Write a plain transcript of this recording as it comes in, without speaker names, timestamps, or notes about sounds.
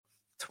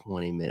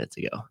20 minutes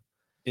ago.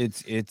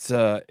 It's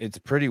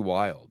pretty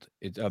wild.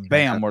 It's Yeah.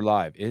 bam, we're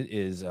live. It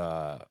is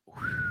I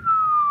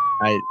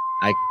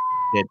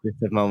did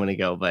just a moment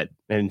ago, but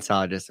and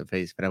saw just a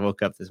face. But I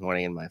woke up this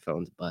morning and my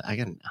phone's but I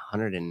got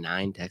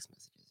 109 text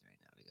messages right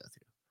now to go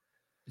through.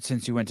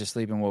 Since you went to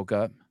sleep and woke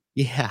up?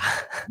 Yeah.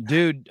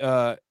 Dude,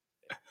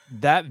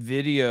 that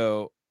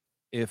video,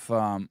 if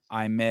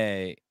I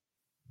may,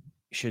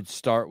 should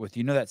start with,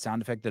 you know that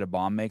sound effect that a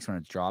bomb makes when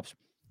it drops?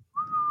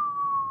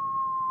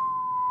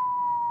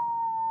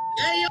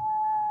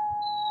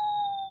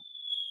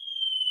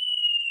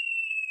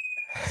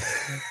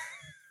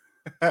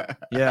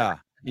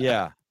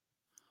 Yeah.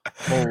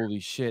 Holy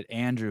shit,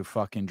 Andrew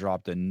fucking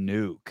dropped a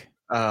nuke.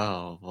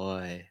 Oh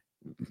boy.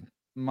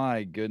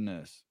 My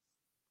goodness.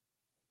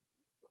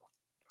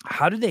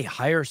 How did they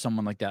hire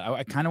someone like that?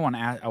 I kind of want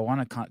to ask, I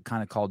want to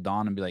kind of call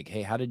Don and be like,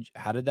 "Hey, how did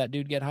that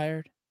dude get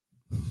hired?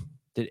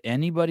 Did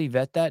anybody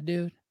vet that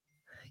dude?"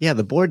 Yeah,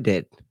 the board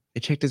did. They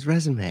checked his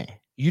resume.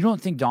 You don't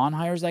think Don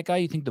hires that guy?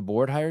 You think the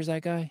board hires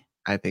that guy?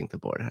 I think the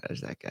board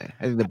hires that guy.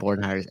 I think the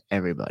board hires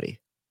everybody.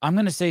 I'm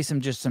gonna say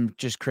some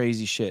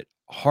crazy shit.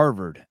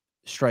 Harvard,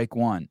 strike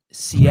 1.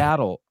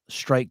 Seattle,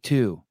 strike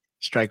 2.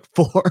 Strike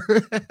 4.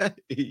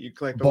 You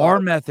collect Bar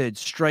method,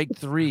 strike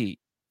 3.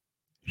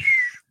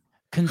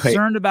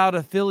 Concerned about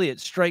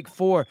affiliates, strike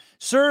 4.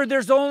 Sir,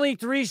 there's only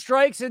 3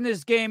 strikes in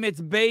this game.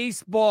 It's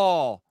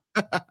baseball.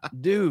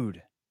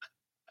 Dude.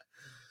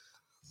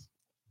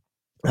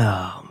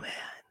 Oh man.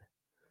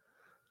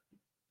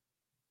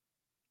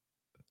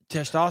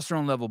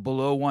 Testosterone level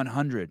below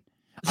 100.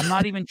 I'm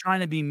not even trying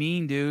to be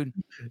mean, dude.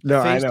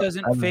 No, Face I know.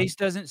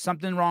 doesn't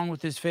something wrong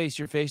with his face.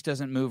 Your face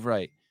doesn't move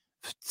right.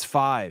 It's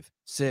 5,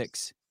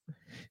 6.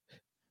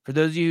 For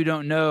those of you who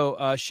don't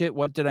know, shit,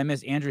 what did I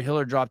miss? Andrew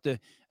Hiller dropped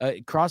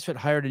CrossFit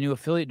hired a new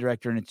affiliate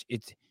director, and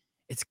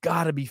it's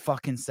got to be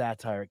fucking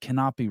satire. It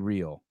cannot be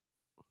real.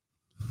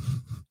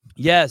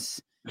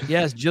 Yes,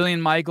 Jillian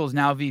Michaels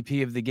now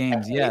VP of the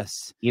games.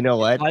 Yes, you know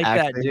what? It's like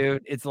that,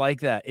 dude. It's like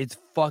that. It's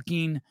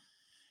fucking.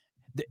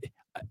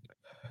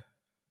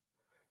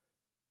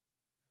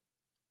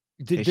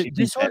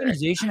 This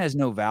organization has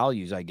no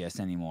values, I guess,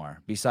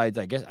 anymore. Besides,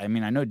 I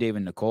mean, I know Dave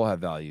and Nicole have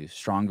values,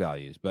 strong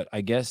values, but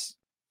I guess.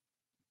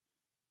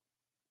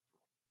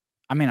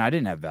 I mean, I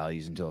didn't have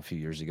values until a few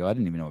years ago. I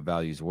didn't even know what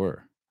values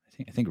were.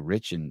 I think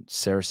Rich and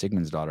Sarah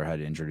Sigmund's daughter had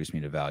to introduce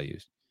me to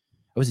values.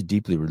 I was a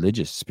deeply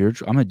religious,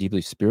 spiritual. I'm a deeply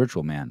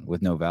spiritual man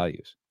with no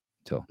values.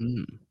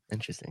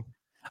 Interesting.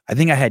 I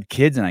think I had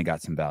kids and I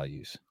got some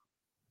values.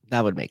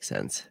 That would make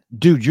sense.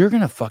 Dude, you're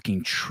going to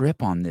fucking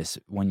trip on this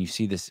when you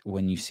see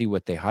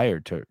what they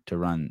hired to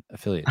run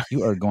affiliates.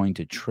 You are going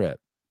to trip.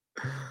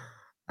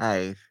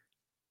 Yeah.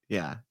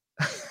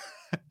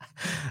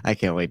 I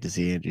can't wait to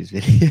see Andrew's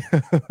video.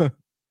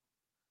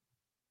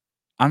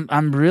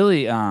 I'm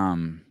really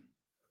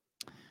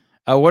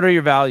what are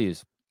your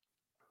values?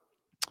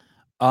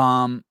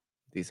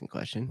 Decent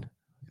question.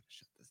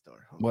 Shut this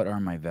door. What are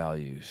my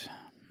values?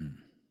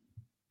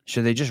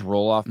 Should they just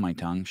roll off my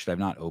tongue? Should I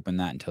not open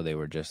that until they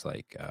were just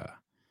like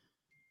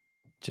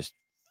just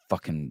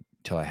fucking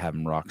till I have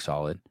them rock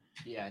solid?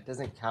 Yeah, it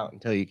doesn't count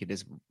until you can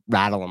just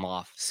rattle them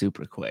off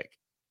super quick.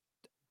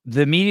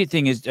 The immediate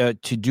thing is to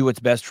do what's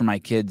best for my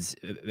kids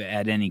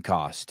at any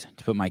cost,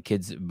 to put my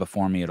kids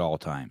before me at all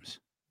times.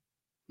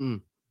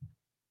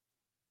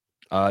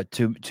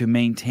 To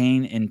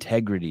maintain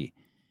integrity.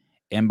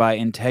 And by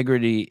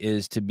integrity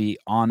is to be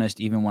honest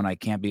even when I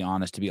can't be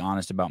honest, to be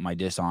honest about my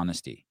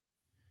dishonesty.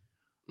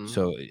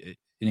 So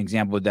an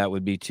example of that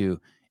would be to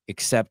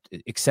accept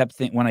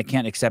when I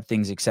can't accept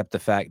things, accept the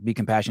fact, be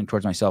compassionate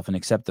towards myself and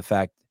accept the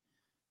fact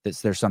that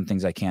there's some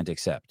things I can't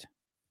accept.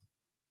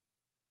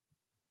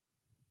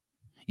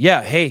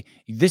 Yeah, hey,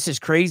 this is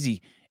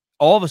crazy.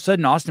 All of a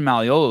sudden, Austin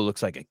Malleolo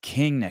looks like a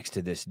king next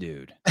to this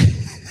dude.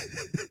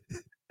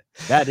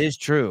 That is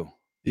true.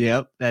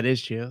 Yep, that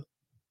is true.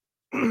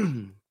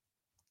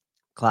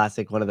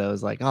 Classic, one of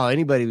those like, oh,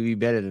 anybody would be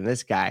better than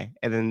this guy.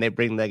 And then they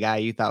bring the guy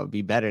you thought would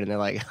be better. And they're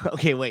like,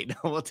 okay, wait, no,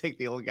 we'll take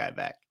the old guy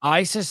back.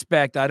 I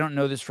suspect, I don't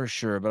know this for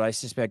sure, but I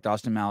suspect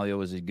Austin Malleolo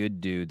was a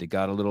good dude that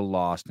got a little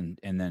lost and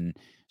then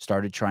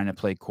started trying to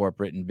play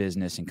corporate and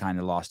business and kind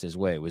of lost his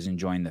way, was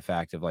enjoying the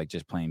fact of like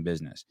just playing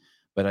business.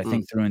 But I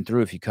think through and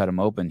through, if you cut him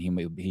open,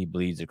 he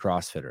bleeds a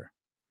CrossFitter.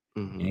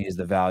 And he has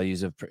the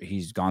values of,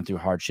 he's gone through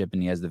hardship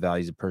and he has the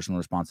values of personal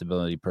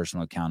responsibility,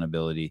 personal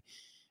accountability,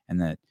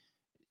 and that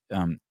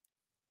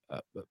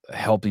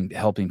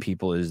helping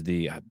people is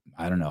the,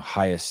 I don't know,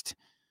 highest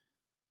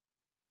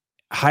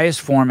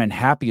form and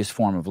happiest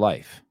form of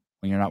life.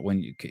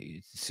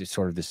 It's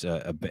sort of this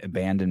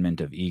abandonment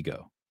of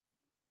ego.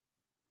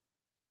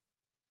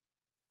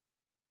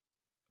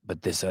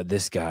 But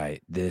this guy,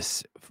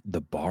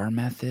 the bar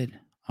method.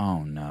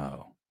 Oh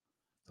no.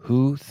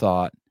 Who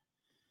thought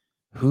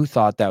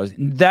that was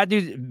that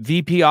dude?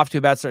 VP off to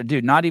a bad start.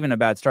 Dude, not even a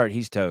bad start.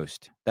 He's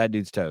toast. That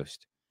dude's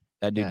toast.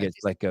 That dude gets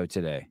let go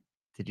today.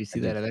 Did you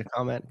see that other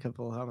comment? A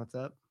couple of comments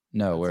up?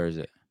 No, where is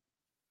it?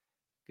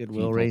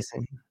 Goodwill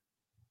Racing.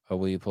 Oh,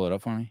 will you pull it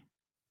up for me?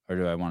 or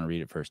do I want to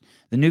read it first?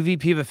 The new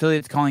VP of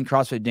affiliates calling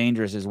CrossFit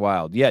dangerous is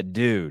wild. Yeah,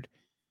 dude.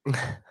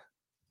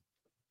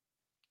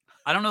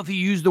 I don't know if he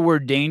used the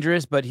word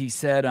dangerous, but he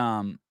said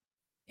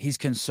he's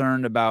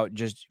concerned about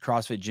just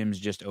CrossFit gyms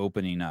just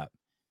opening up.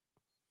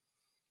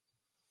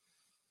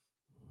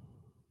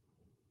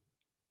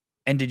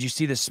 And did you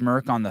see the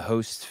smirk on the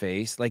host's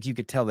face? Like you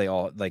could tell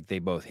they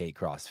both hate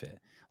CrossFit.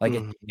 Like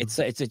it's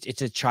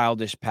a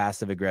childish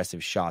passive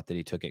aggressive shot that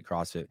he took at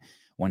CrossFit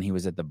when he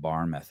was at the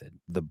bar method.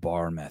 The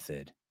bar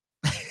method.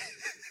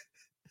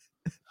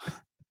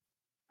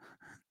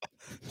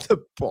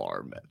 The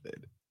bar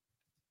method.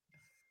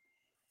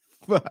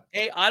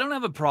 Hey, I don't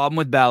have a problem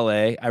with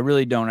ballet. I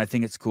really don't. I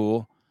think it's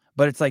cool,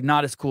 but it's like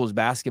not as cool as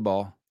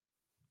basketball.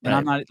 And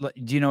I'm not.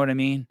 Do you know what I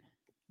mean?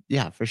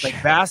 Yeah, for sure.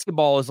 Like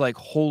basketball is like,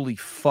 holy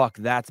fuck,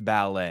 that's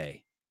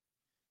ballet.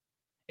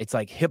 It's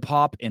like hip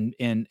hop and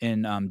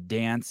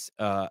dance.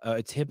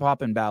 It's hip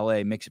hop and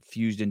ballet mixed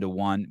fused into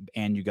one,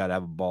 and you got to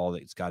have a ball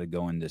that's got to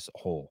go in this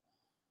hole.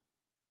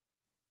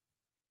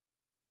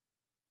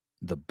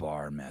 The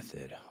bar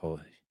method.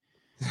 Holy.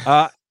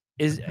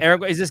 Is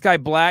this guy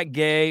black,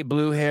 gay,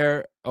 blue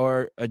hair,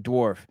 or a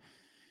dwarf?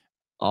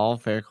 All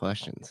fair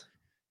questions.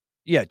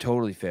 Yeah,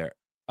 totally fair.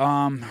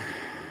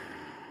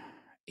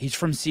 He's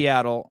from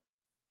Seattle.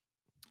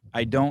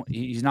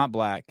 He's not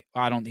black.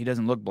 He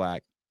doesn't look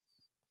black.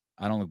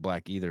 I don't look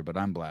black either, but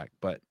I'm black.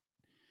 But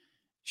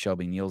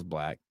Shelby Neal's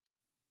black.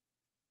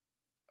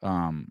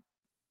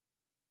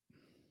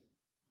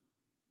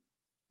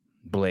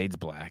 Blade's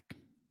black.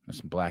 There's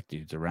some black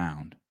dudes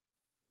around.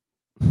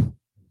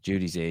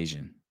 Judy's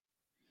Asian.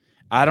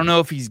 I don't know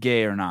if he's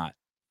gay or not.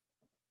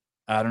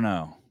 I don't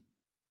know.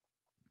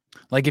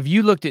 Like if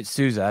you looked at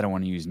Souza, I don't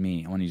want to use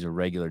me. I want to use a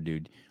regular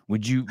dude.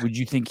 Would you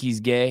think he's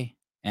gay?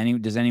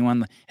 Has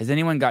anyone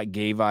got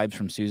gay vibes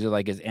from Souza?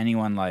 Like, is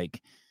anyone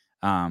like,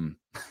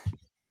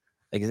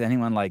 is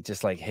anyone like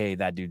just like, hey,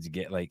 that dude's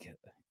gay? Like,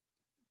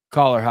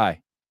 caller,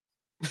 hi.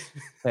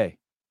 Hey,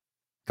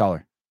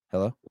 caller,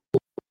 hello.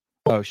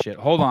 Oh shit!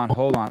 Hold on.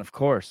 Of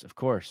course.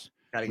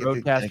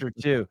 Roadcaster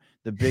 2,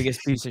 the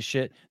biggest piece of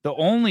shit, the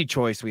only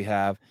choice we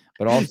have,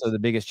 but also the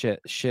biggest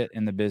shit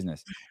in the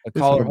business. A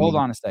caller, hold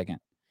on a second.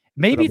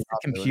 Maybe it's the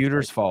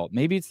computer's fault.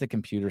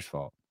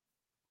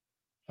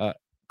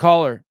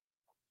 Caller,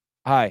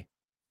 hi.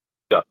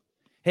 Yeah.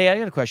 Hey, I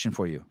got a question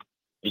for you.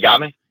 You got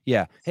me?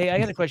 Yeah. Hey, I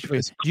got a question for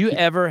you. Do you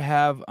ever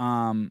have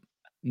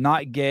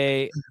not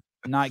gay?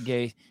 Do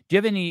you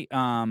have any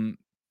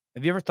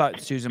have you ever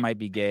thought Susan might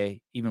be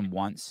gay even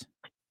once?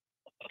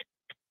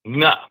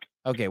 No.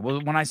 Okay,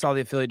 well, when I saw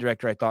the affiliate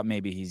director, I thought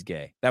maybe he's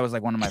gay. That was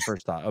like one of my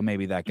first thoughts. Oh,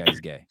 maybe that guy's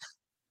gay.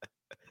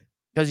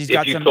 Because he's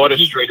got some. If you thought it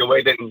straight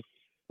away, then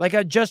like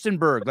a Justin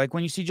Berg. Like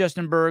when you see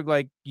Justin Berg,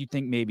 like you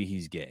think maybe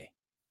he's gay.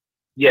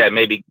 Yeah,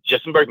 maybe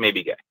Justin Berg may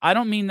be gay. I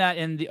don't mean that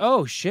in the.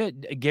 Oh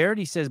shit,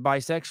 Garrity says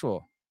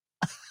bisexual.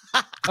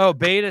 Oh,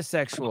 beta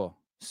sexual.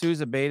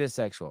 Souza beta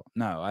sexual.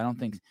 No, I don't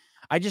think.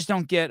 I just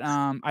don't get.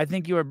 I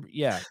think you are.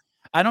 Yeah,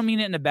 I don't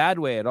mean it in a bad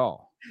way at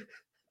all.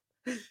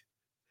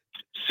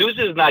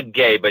 Souza's not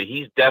gay, but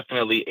he's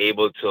definitely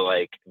able to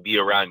like be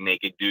around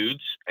naked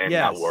dudes and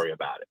not worry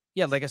about it.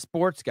 Yeah, like a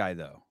sports guy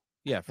though.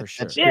 Yeah, for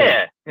sure.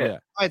 Yeah.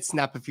 I'd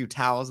snap a few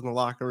towels in the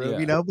locker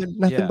room, Yeah. but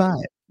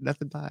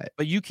nothing by it.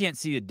 But you can't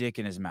see a dick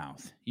in his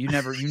mouth. You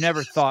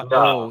never thought,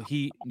 No.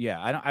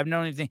 I've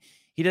known anything.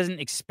 He doesn't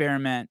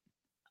experiment.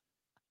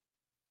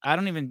 I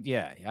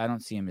don't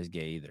see him as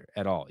gay either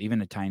at all,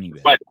 even a tiny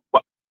bit. But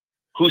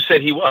who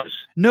said he was?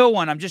 No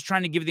one. I'm just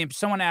trying to give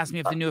someone asked me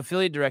if the new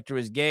affiliate director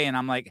was gay, and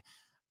I'm like,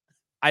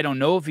 I don't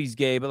know if he's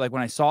gay, but like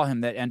when I saw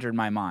him, that entered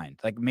my mind.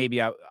 Like maybe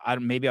I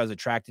was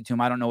attracted to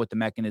him. I don't know what the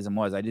mechanism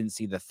was. I didn't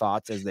see the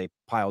thoughts as they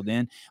piled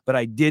in, but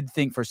I did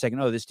think for a second,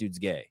 oh, this dude's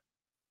gay.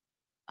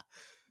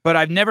 But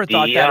I've never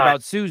thought that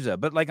about Souza.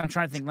 But like I'm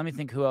trying to think. Let me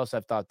think who else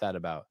I've thought that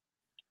about.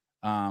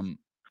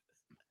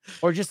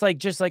 Or just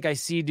like I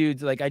see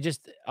dudes like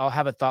I'll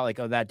have a thought like,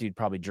 oh, that dude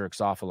probably jerks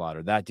off a lot,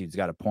 or that dude's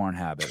got a porn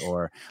habit,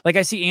 or like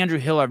I see Andrew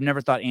Hiller. I've never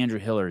thought Andrew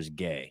Hiller is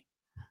gay.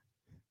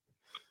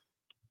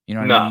 You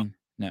know what I mean?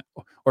 No.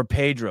 Or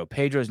Pedro.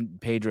 Pedro's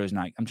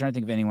not. I'm trying to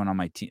think if anyone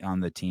on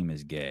the team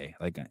is gay.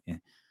 Like,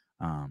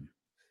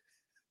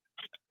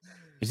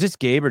 is this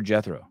Gabe or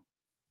Jethro?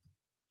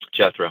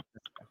 Jethro.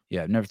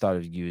 Yeah, I've never thought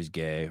of you as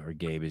gay or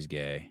Gabe is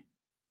gay.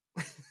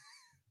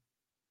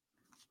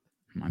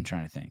 I'm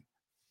trying to think.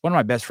 One of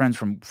my best friends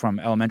from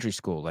elementary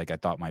school, like I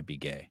thought might be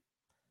gay.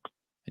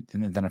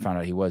 And then I found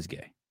out he was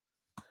gay.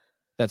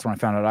 That's when I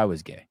found out I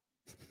was gay.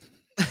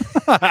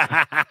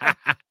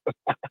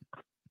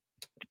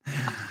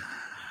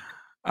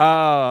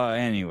 Oh,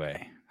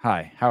 anyway.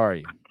 Hi, how are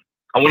you?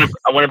 I want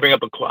to bring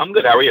up I'm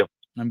good. How are you?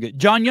 I'm good.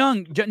 John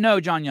Young.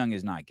 No, John Young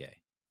is not gay.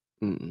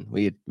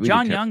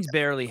 John Young's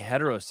barely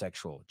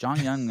heterosexual.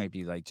 John Young might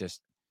be like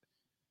just.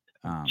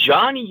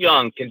 John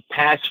Young can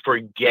pass for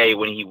gay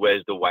when he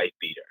wears the white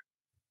beater.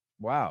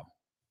 Wow.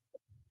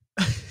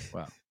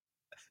 Wow.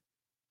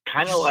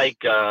 Kind of like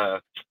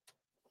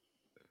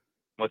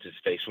what's his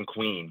face from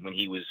Queen when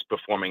he was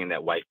performing in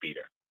that white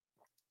beater.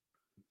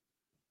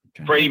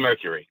 Freddie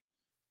Mercury.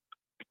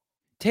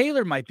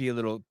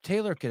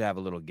 Taylor could have a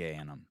little gay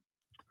in him.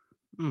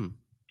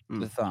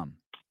 The thumb.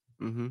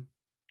 Mm-hmm.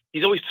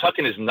 He's always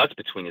tucking his nuts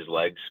between his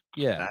legs.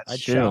 Yeah,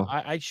 That's true.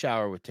 I'd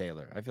shower with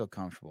Taylor. I feel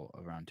comfortable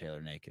around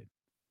Taylor naked.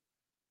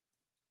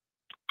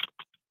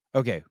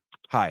 Okay.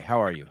 Hi,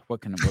 how are you? What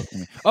can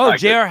we... Oh,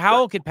 JR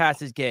Howell could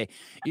pass as gay.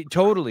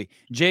 Totally.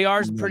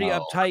 JR's pretty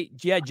uptight.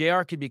 Yeah,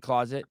 JR could be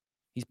closet.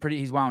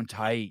 He's wound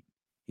tight.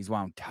 He's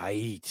wound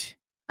tight.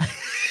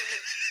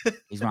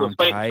 He's wound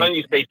tight. Funny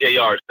you say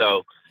JR.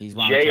 So JR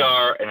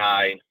tight. And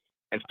I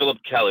and Philip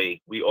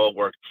Kelly, we all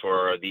worked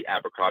for the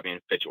Abercrombie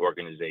 & Fitch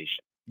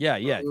organization.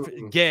 Yeah.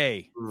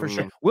 Gay, for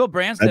sure. Will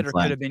Branstetter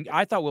could have been.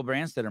 I thought Will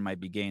Branstetter might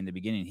be gay in the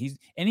beginning. He's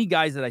any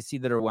guys that I see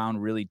that are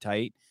wound really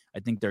tight,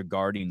 I think they're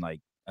guarding like,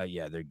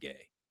 yeah, they're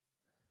gay.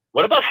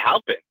 What about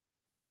Halpin?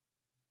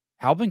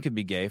 Halpin could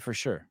be gay for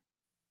sure.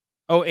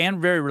 Oh, and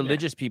very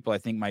religious people I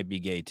think might be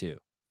gay too.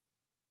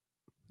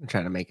 I'm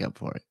trying to make up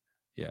for it.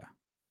 Yeah.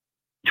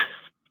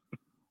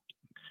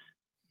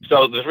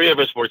 So the three of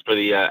us worked for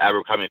the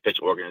Abercrombie & Fitch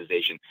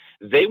organization.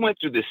 They went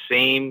through the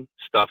same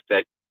stuff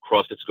that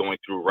CrossFit's going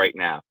through right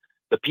now.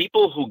 The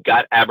people who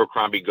got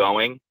Abercrombie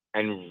going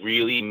and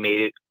really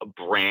made it a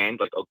brand,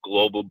 like a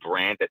global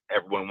brand that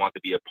everyone wanted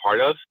to be a part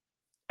of,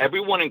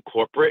 everyone in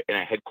corporate and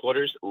at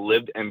headquarters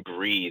lived and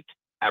breathed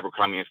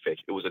Abercrombie &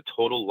 Fitch. It was a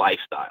total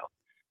lifestyle.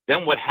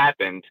 Then what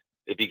happened,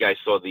 if you guys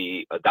saw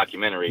the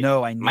documentary,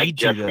 no, I need Mike to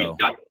Jeffries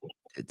though.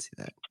 Did see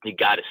that. You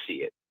got to see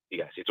it. You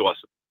got to see it. It's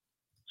awesome.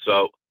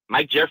 So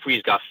Mike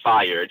Jeffries got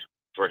fired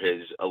for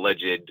his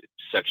alleged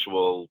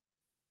sexual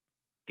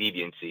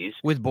deviancies.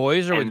 With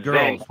boys or with And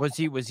girls?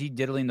 then- Was he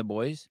diddling the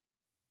boys?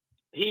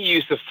 He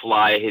used to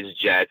fly his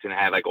jets and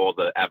had like all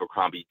the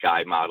Abercrombie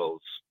guy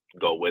models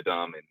go with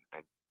him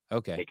and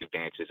Okay. take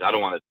advances. I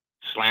don't want to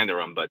slander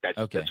him, but that's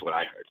what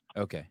I heard.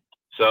 Okay.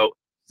 So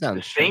Sounds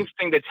the same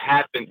thing that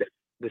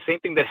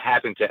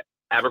happened to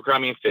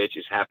Abercrombie & Fitch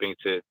is happening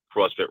to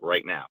CrossFit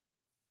right now.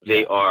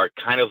 They are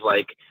kind of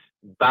like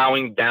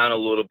bowing down a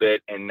little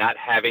bit and not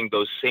having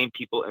those same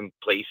people in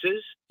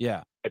places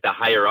Yeah. at the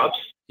higher ups.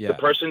 Yeah. The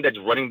person that's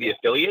running the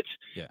affiliates,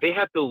 they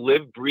have to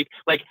live, breathe.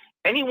 Like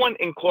anyone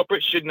in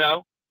corporate should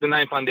know the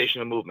 9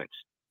 foundational movements.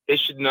 They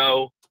should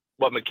know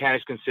what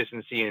mechanics,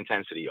 consistency, and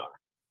intensity are.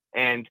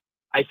 And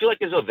I feel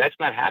like as though that's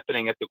not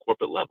happening at the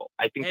corporate level.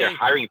 I think they're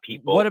hiring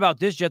people. What about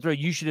this, Jethro?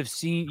 You should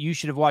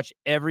have watched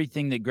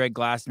everything that Greg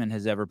Glassman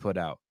has ever put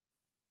out.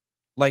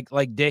 Like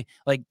the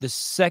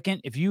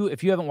second, if you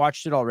haven't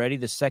watched it already,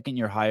 the second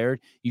you're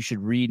hired, you should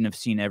read and have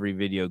seen every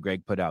video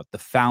Greg put out. The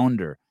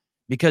founder,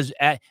 because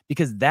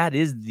that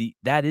is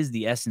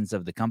the essence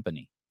of the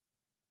company.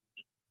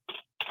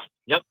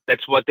 Yep,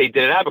 that's what they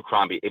did at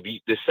Abercrombie.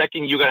 The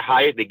second you got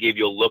hired, they gave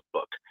you a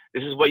lookbook.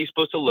 This is what you're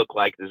supposed to look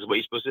like. This is what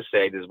you're supposed to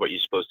say. This is what you're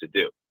supposed to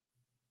do.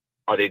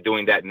 Are they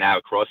doing that now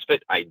at CrossFit?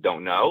 I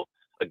don't know.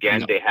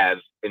 Again, They have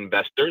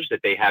investors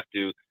that they have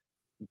to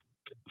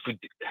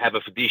have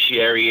a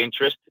fiduciary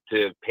interest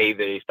to pay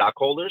the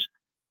stockholders.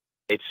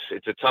 It's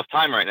a tough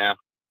time right now.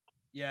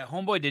 Yeah,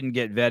 Homeboy didn't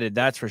get vetted,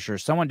 that's for sure.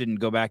 Someone didn't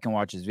go back and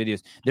watch his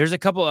videos. There's a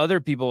couple other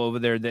people over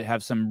there that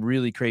have some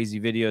really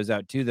crazy videos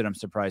out too that I'm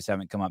surprised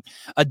haven't come up.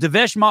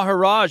 Devesh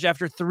Maharaj,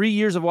 after 3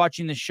 years of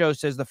watching this show,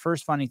 says the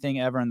first funny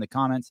thing ever in the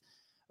comments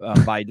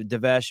by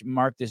Devesh.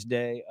 Mark this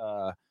day,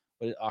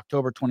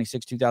 October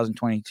 26,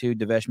 2022.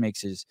 Devesh makes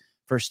his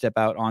first step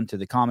out onto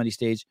the comedy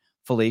stage.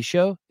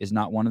 Fellatio is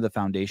not one of the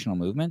foundational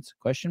movements? ?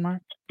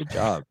 Good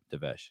job,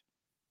 Devesh.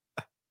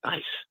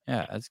 Nice.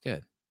 Yeah, that's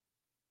good.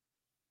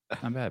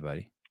 Not bad,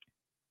 buddy.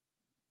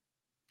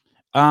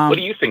 What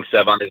do you think,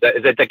 Sevan?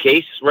 Is that the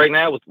case right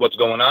now with what's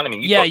going on? I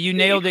mean, you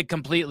nailed it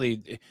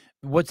completely.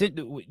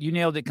 You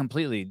nailed it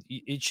completely.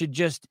 It should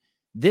just,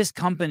 this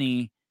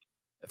company,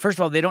 first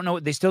of all,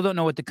 they still don't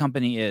know what the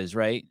company is,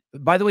 right?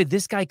 By the way,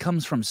 this guy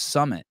comes from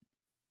Summit.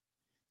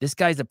 This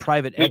guy's a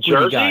private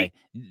equity guy.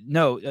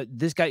 No,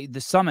 this guy,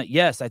 the Summit.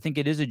 Yes, I think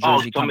it is a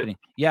Jersey company.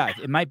 Yeah,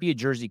 it might be a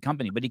Jersey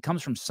company, but he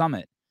comes from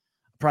Summit,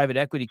 a private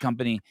equity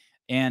company,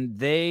 and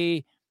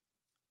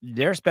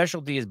their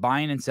specialty is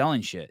buying and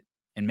selling shit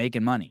and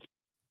making money.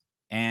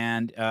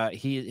 And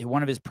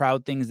one of his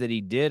proud things that he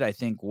did, I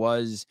think,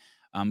 was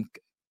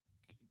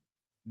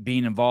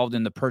being involved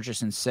in the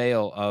purchase and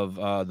sale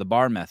of the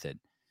bar method.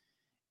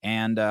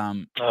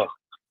 And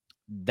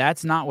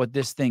that's not what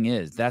this thing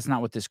is. That's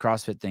not what this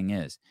CrossFit thing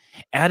is.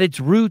 At its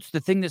roots, the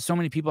thing that so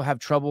many people have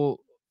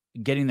trouble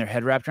getting their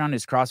head wrapped around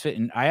is CrossFit.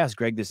 And I asked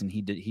Greg this, and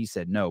he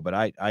said no, but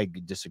I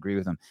disagree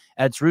with him.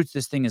 At its roots,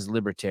 this thing is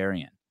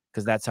libertarian,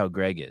 because that's how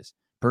Greg is.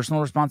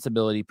 Personal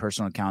responsibility,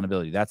 personal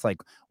accountability. That's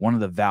like one of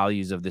the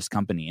values of this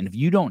company. And if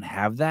you don't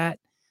have that,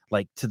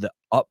 like to the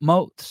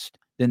utmost,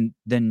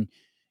 then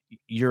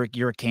you're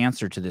a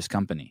cancer to this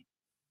company.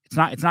 It's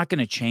not going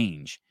to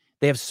change.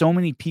 They have so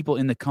many people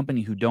in the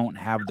company who don't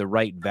have the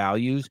right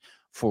values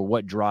for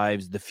what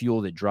drives the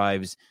fuel that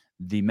drives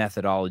the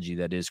methodology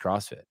that is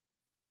CrossFit.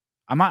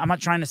 I'm not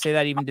trying to say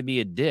that even to be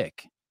a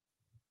dick.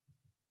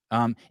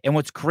 And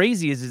what's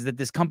crazy is that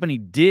this company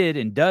did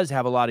and does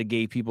have a lot of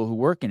gay people who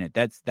work in it.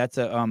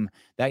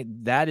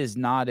 That is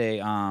not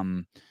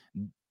a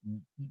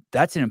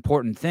that's an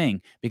important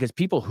thing, because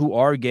people who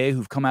are gay,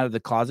 who've come out of the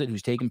closet,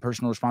 who's taken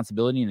personal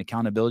responsibility and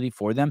accountability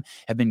for them,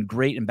 have been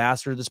great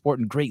ambassadors of the sport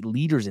and great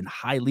leaders in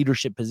high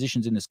leadership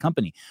positions in this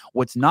company.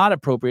 What's not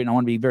appropriate, and I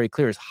want to be very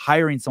clear, is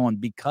hiring someone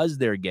because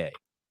they're gay.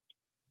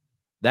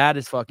 That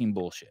is fucking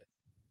bullshit.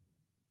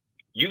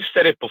 You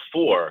said it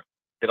before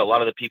that a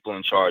lot of the people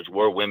in charge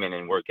were women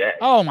and were gay.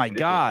 Oh my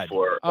God.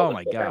 Oh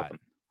my God.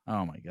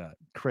 Oh my God.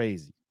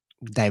 Crazy.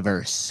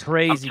 Diverse.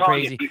 Crazy.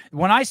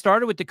 When I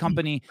started with the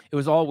company, it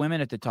was all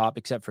women at the top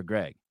except for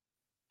Greg.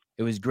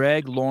 It was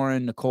Greg,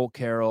 Lauren, Nicole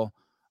Carroll,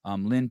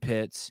 Lynn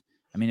Pitts.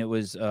 I mean, it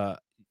was I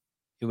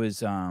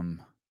don't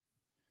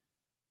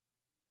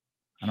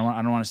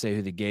want to say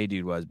who the gay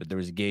dude was, but there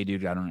was a gay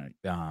dude. I don't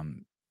know.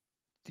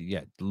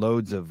 Yeah,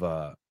 loads of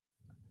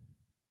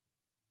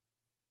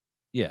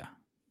yeah.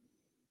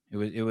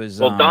 It was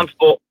well, Don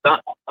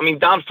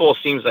Fall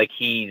seems like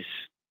he's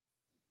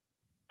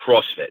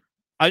CrossFit.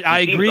 I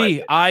agree.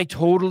 Like I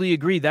totally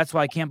agree. That's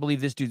why I can't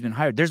believe this dude's been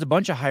hired. There's a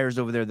bunch of hires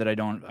over there that I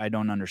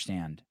don't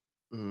understand.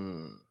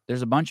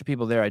 There's a bunch of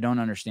people there I don't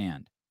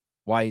understand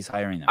why he's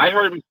hiring them. I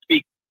heard him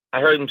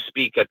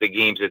speak at the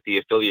games at the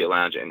affiliate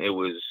lounge, and it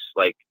was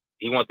like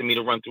he wanted me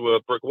to run through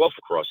a brick wall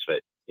for CrossFit.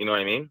 You know what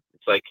I mean?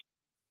 It's like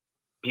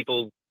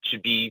people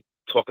should be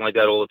talking like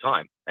that all the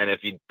time. And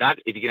if you're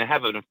gonna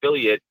have an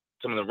affiliate,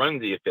 someone that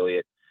runs the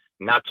affiliate,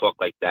 not talk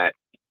like that,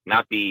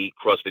 not be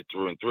CrossFit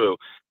through and through,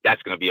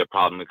 that's going to be a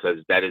problem, because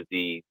that is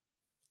the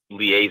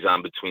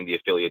liaison between the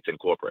affiliates and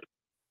corporate.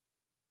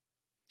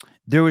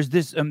 There was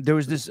this.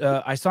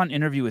 I saw an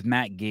interview with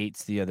Matt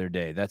Gaetz the other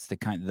day. That's the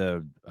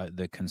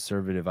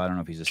conservative. I don't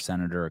know if he's a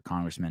senator or a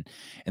congressman.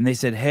 And they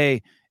said,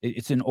 "Hey,"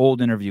 it's an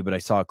old interview, but I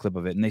saw a clip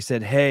of it. And they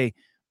said, "Hey,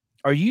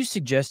 are you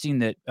suggesting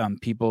that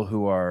people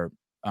who are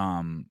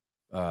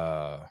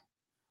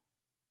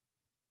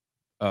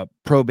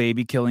pro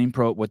baby killing,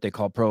 what they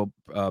call pro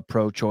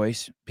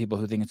choice, people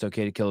who think it's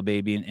okay to kill a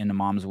baby in a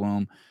mom's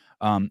womb,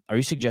 are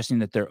you suggesting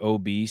that they're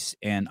obese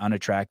and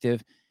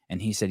unattractive?" And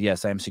he said,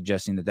 "Yes, I am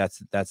suggesting that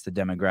that's the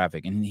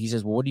demographic." And he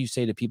says, "Well, what do you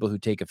say to people who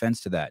take offense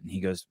to that?" And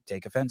he goes,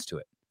 "Take offense to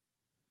it."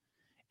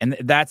 And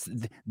that's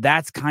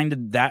kind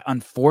of that.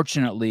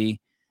 Unfortunately,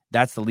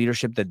 that's the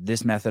leadership that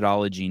this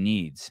methodology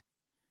needs,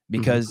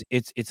 because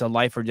it's a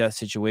life or death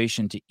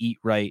situation to eat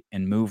right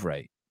and move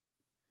right.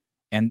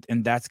 And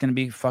that's going to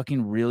be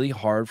fucking really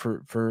hard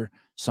for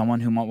someone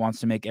who wants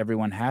to make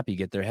everyone happy,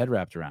 get their head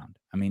wrapped around.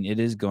 I mean, it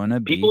is going to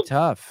be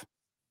tough.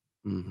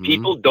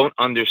 People don't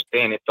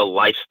understand it's a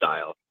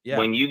lifestyle. Yeah.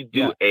 When you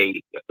do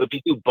if you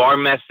do bar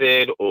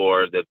method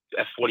or the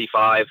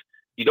F45,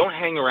 you don't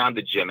hang around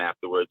the gym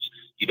afterwards.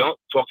 You don't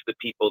talk to the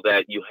people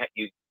that you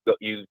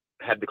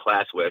had the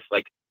class with.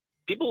 Like,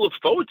 people look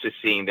forward to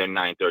seeing their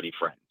 9:30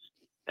 friends.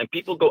 And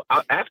people go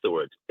out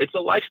afterwards. It's a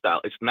lifestyle.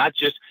 It's not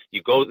just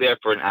you go there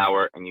for an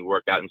hour and you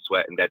work out and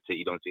sweat and that's it.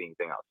 You don't see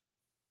anything else.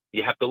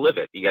 You have to live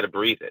it. You got to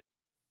breathe it.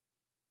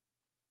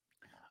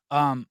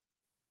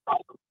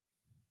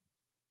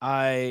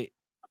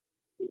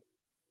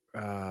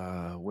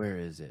 Where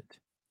is it?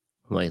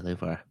 Wait,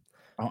 far.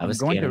 I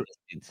wanted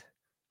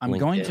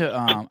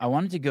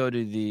to go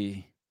to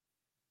the.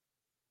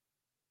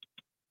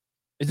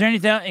 Is there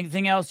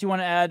anything else you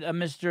want to add,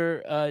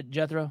 Mr.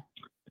 Jethro?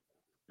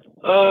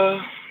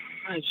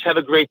 Just have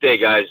a great day,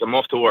 guys. I'm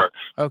off to work.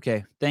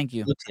 Okay, thank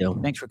you.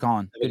 Thanks for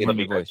calling. Good to hear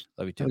your voice.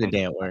 Love you too. Have a good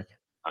day at work.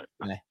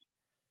 Bye.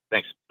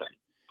 Thanks. Bye.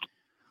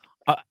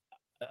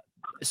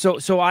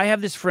 So I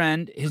have this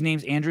friend. His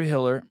name's Andrew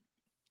Hiller,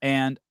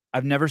 and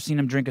I've never seen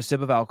him drink a sip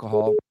of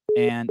alcohol.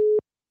 And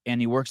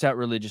he works out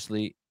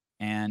religiously,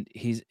 and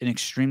he's an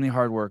extremely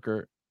hard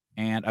worker.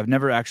 And I've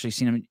never actually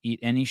seen him eat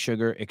any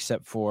sugar,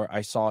 except for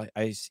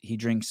he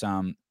drinks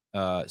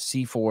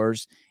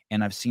C4s,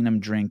 and I've seen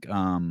him drink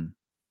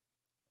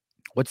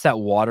what's that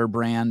water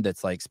brand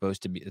that's like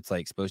supposed to be? It's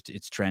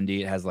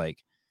trendy. It has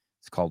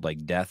it's called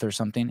like Death or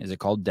something. Is it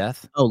called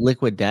Death? Oh,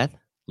 Liquid Death.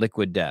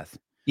 Liquid Death.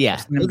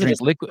 Yeah, drink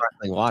liquid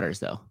waters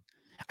though.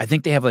 I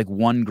think they have like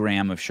 1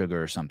 gram of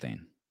sugar or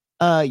something.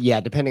 Yeah,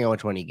 depending on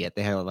which one you get,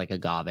 they have like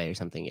agave or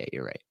something. Yeah,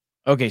 you're right.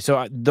 Okay,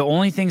 so the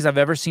only things I've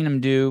ever seen him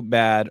do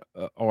bad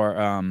or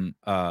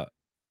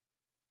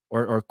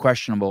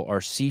questionable are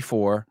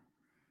C4,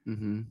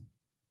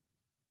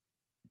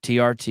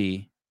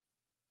 TRT,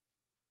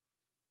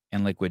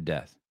 and Liquid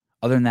Death.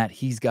 Other than that,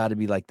 he's got to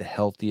be like the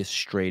healthiest,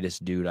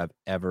 straightest dude I've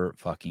ever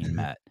fucking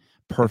met.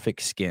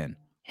 Perfect skin,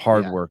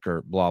 hard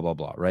worker, blah, blah,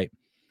 blah, right?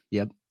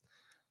 Yep.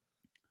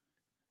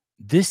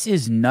 This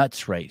is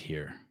nuts right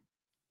here.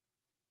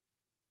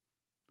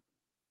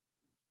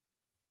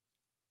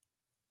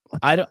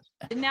 I don't.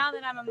 Now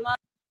that I'm a mother.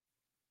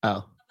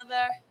 Oh.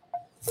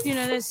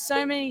 There's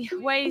so many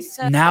ways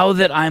to. Now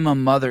that I'm a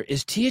mother,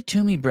 is Tia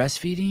Toomey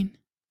breastfeeding?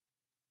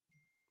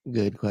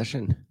 Good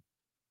question.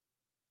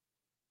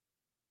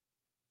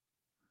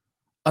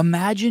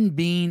 Imagine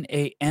being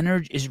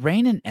is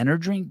Reign an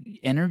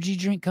energy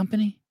drink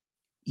company?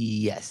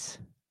 Yes.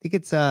 I think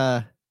it's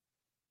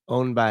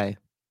owned by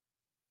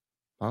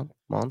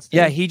Monster.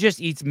 Yeah, he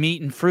just eats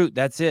meat and fruit.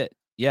 That's it.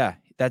 Yeah,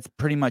 that's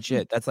pretty much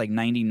it. That's like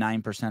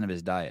 99% of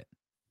his diet.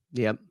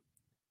 Yep.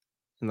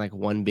 And like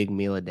one big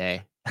meal a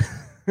day.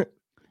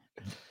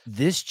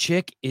 This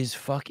chick is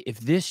if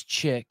this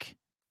chick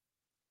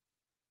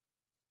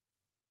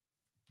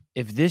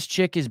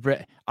is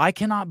I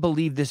cannot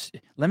believe this.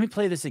 Let me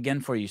play this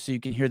again for you so you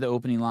can hear the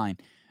opening line.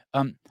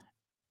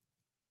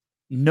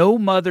 No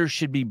mother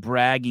should be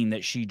bragging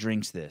that she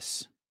drinks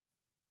this.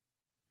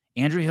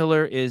 Andrew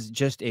Hiller is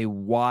just a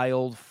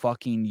wild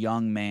fucking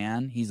young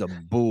man. He's a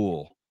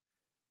bull.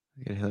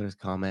 Look at Hiller's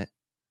comment.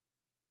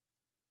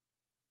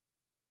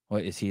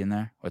 What is he in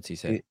there? What's he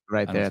say?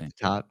 Right there at the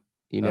top.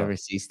 You never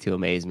cease to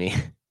amaze me.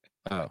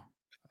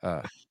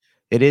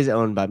 It is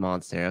owned by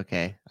Monster.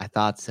 Okay. I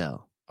thought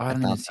so. I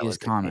don't even see his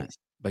comment,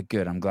 but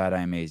good. I'm glad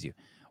I amaze you.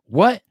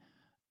 What?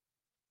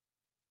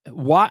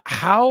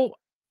 How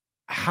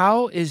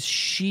is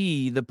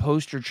she the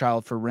poster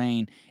child for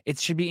Reign? It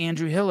should be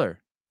Andrew Hiller.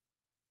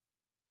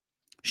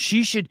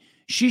 She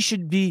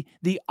should be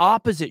the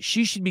opposite.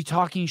 She should be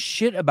talking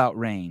shit about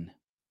Reign.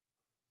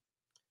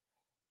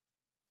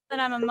 That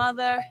I'm a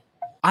mother.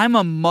 I'm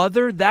a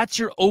mother? That's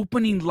your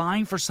opening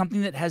line for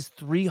something that has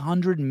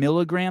 300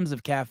 milligrams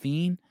of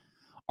caffeine?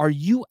 Are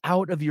you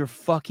out of your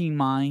fucking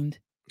mind?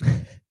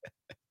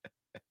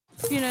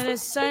 You know,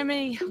 there's so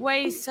many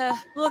ways to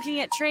looking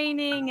at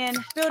training and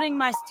building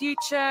my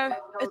future,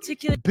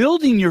 particularly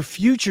building your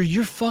future.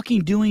 You're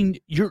fucking doing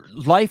your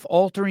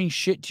life-altering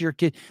shit to your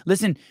kid.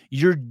 Listen,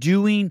 you're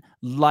doing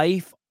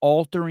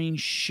life-altering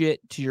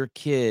shit to your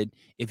kid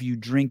if you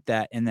drink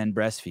that and then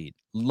breastfeed.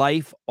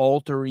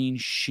 Life-altering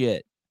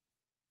shit.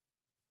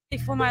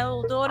 For my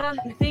little daughter,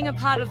 being a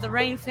part of the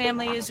Reign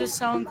family is just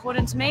so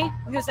important to me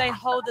because they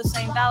hold the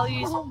same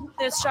values.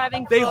 They're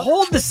striving for. They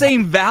hold the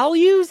same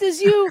values as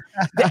you?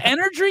 The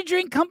energy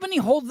drink company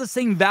holds the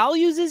same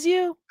values as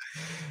you?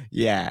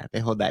 Yeah, they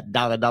hold that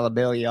dollar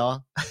bill,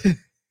 y'all.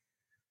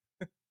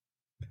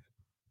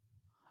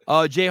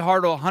 Oh, Jay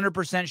Hartle,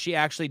 100% she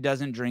actually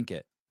doesn't drink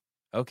it.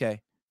 Okay.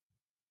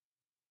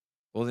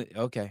 Well,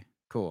 okay,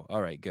 cool.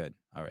 All right, good.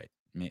 All right.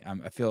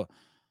 I feel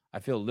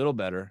a little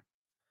better.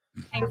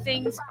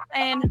 Things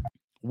and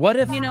what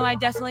if I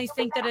definitely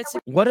think that it's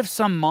what if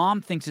some mom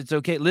thinks it's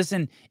okay?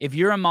 Listen, if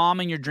you're a mom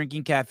and you're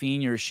drinking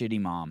caffeine, you're a shitty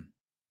mom.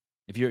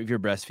 If you're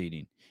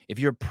breastfeeding, if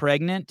you're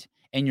pregnant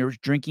and you're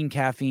drinking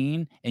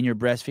caffeine and you're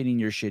breastfeeding,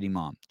 you're a shitty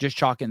mom. Just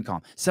chalk it and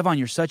calm. Sevan,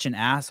 you're such an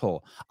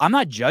asshole. I'm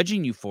not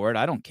judging you for it.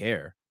 I don't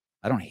care.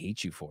 I don't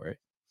hate you for it.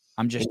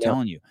 I'm just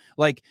telling you.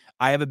 Like,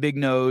 I have a big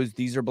nose.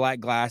 These are black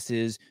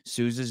glasses.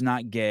 Susan's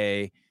not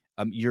gay.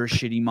 You're a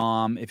shitty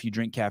mom if you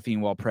drink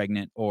caffeine while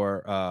pregnant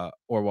or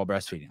while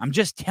breastfeeding. I'm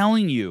just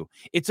telling you,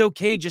 it's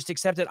okay. Just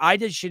accept it. I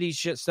did shitty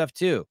shit stuff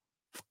too.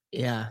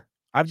 Yeah,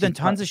 I've done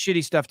tons of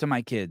shitty stuff to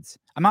my kids.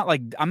 I'm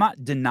not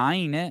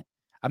denying it.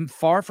 I'm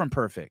far from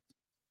perfect.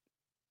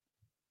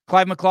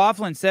 Clive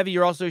McLaughlin, Sevi,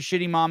 you're also a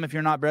shitty mom if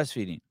you're not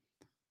breastfeeding.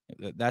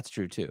 That's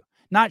true too.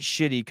 Not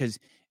shitty because.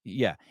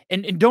 Yeah.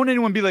 And don't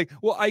anyone be like,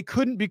 well, I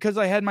couldn't because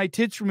I had my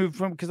tits removed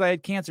because I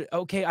had cancer.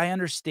 Okay, I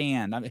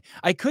understand.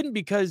 I couldn't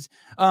because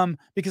I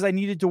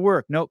needed to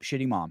work. Nope,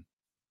 shitty mom.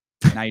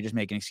 Now you're just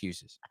making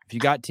excuses. If you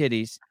got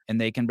titties and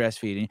they can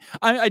breastfeed,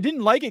 I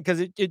didn't like it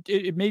because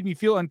it made me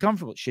feel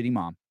uncomfortable. Shitty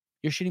mom.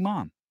 You're a shitty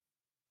mom.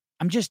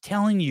 I'm just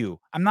telling you.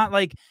 I'm not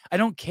like, I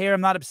don't care.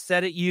 I'm not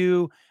upset at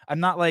you.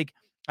 I'm not like,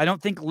 I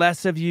don't think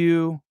less of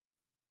you.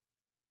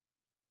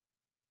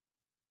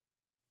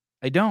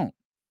 I don't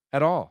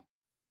at all.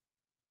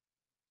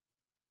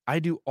 I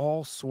do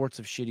all sorts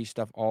of shitty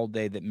stuff all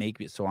day that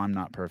make it so I'm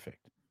not perfect.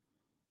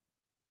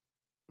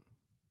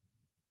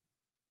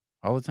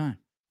 All the time.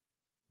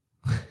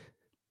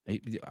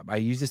 I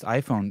use this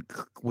iPhone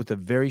with a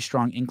very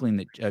strong inkling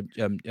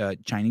that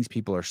Chinese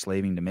people are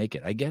slaving to make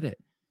it. I get it.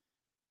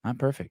 Not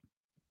perfect.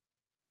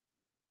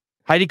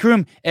 Heidi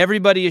Kroom,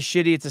 everybody is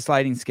shitty. It's a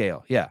sliding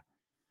scale. Yeah.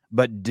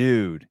 But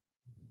dude,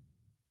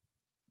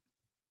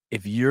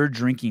 if you're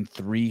drinking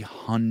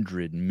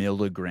 300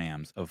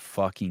 milligrams of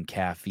fucking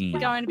caffeine,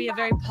 going to be a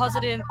very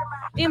positive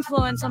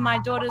influence on my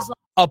daughter's life.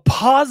 A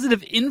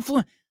positive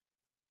influence.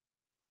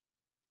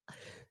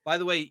 By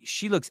the way,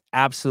 she looks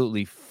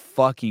absolutely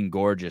fucking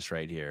gorgeous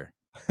right here.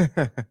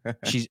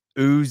 She's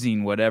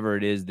oozing whatever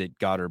it is that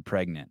got her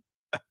pregnant.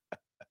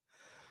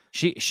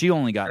 She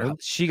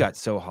got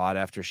so hot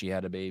after she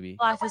had a baby.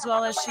 Life as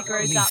well as she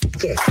grows up.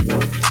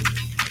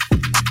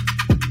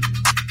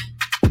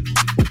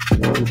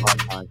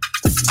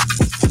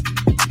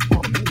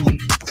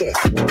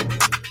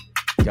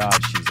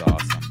 God, she's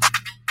awesome.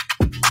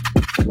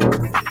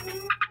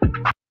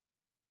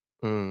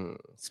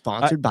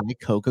 Sponsored by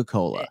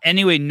Coca-Cola.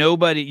 Anyway,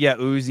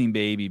 oozing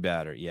baby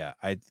batter. Yeah,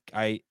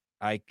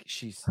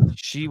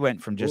 she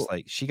went from just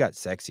like, she got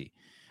sexy.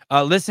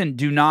 Listen,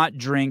 do not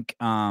drink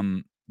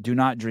caffeine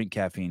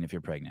if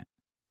you're pregnant.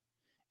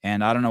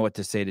 And I don't know what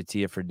to say to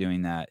Tia for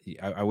doing that.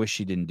 I wish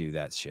she didn't do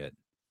that shit.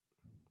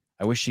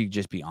 I wish she'd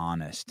just be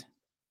honest.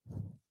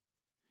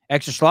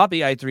 Extra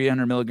sloppy. I had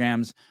 300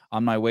 milligrams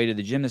on my way to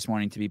the gym this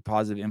morning to be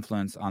positive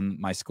influence on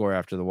my score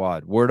after the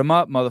WOD. Word them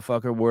up,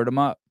 motherfucker. Word them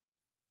up.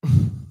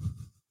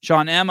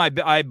 Sean M.,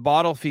 I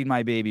bottle feed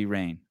my baby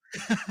Rain.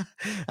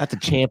 That's a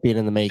champion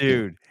in the making.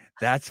 Dude,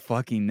 that's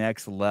fucking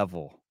next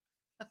level.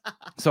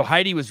 So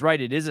Heidi was right.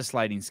 It is a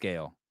sliding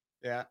scale.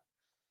 Yeah.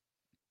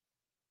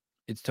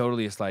 It's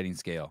totally a sliding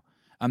scale.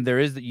 There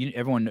is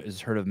everyone has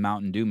heard of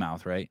Mountain Dew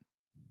Mouth, right?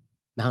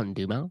 Mountain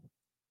Dew Mouth?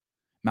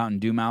 Mountain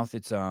Dew Mouth.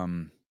 It's you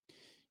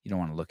don't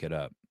want to look it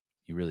up.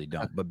 You really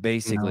don't. But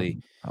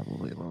basically, no,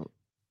 probably won't.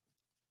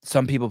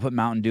 Some people put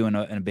Mountain Dew in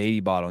a baby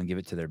bottle and give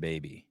it to their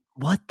baby.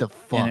 What the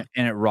fuck?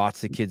 And it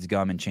rots the kid's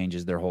gum and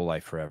changes their whole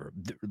life forever.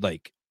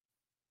 Like,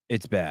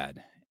 it's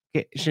bad.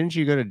 Shouldn't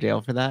you go to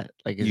jail for that?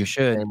 Like, you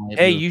should.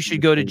 Hey, you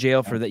should go to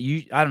jail for that.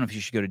 I don't know if you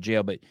should go to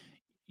jail, but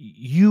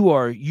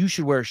you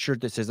should wear a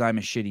shirt that says "I'm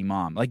a shitty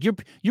mom." Like you're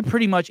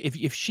pretty much if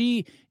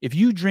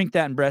you drink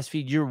that and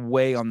breastfeed, you're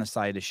way on the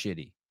side of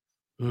shitty.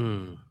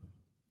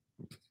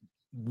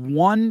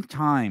 One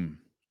time,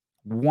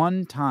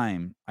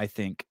 I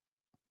think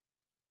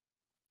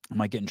I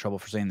might get in trouble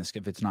for saying this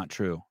if it's not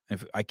true.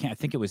 I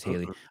think it was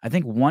Haley. I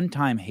think one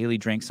time Haley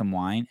drank some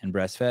wine and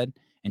breastfed,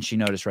 and she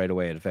noticed right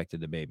away it affected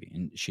the baby,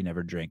 and she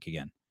never drank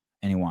again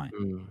any wine.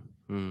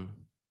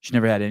 She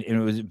never had any, and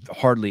it was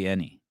hardly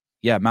any.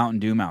 Yeah, Mountain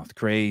Dew Mouth,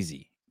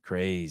 crazy.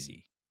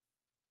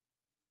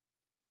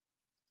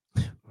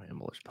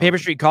 Paper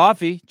Street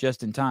Coffee,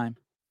 just in time.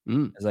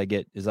 As I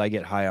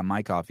get high on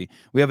my coffee,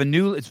 we have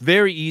it's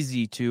very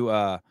easy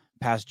to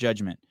pass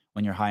judgment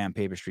when you're high on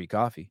Paper Street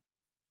Coffee.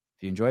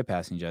 If you enjoy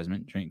passing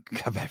judgment, drink a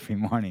cup every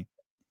morning.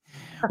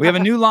 We have a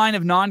new line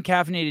of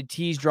non-caffeinated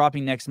teas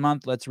dropping next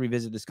month. Let's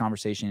revisit this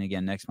conversation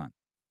again next month.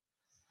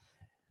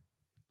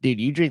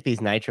 Dude, you drink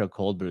these nitro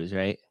cold brews,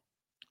 right?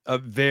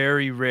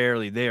 Very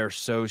rarely. They are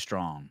so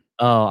strong.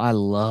 Oh, I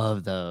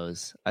love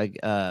those.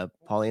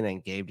 Paulina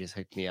and Gabe just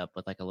hooked me up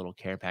with like a little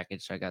care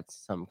package. So I got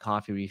some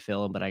coffee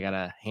refill, but I got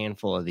a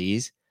handful of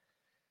these.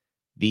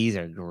 These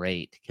are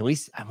great.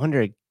 I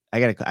wonder, I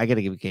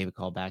gotta give Gabe a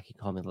call back. He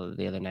called me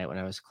the other night when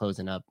I was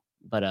closing up,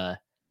 but I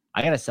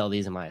gotta sell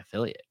these in my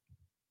affiliate.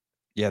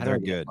 Yeah, they're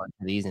good.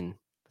 These and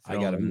I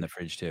got them in the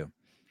fridge too.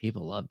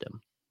 People loved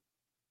them.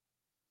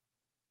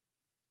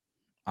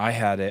 I've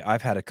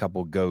had a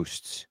couple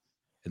ghosts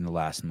in the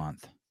last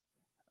month.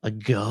 A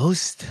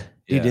ghost?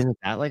 Dude, isn't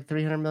that like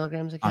 300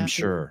 milligrams of caffeine?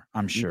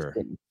 I'm sure.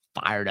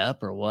 Fired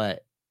up or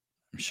what?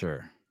 I'm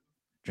sure.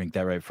 Drink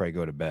that right before I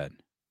go to bed.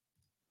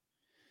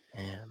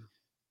 Damn.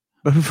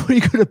 But before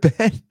you go to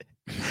bed?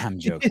 I'm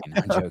joking.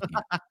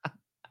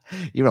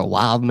 You're a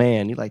wild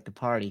man. You like to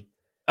party.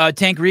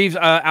 Tank Reeves,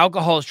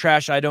 alcohol is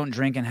trash. I don't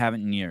drink and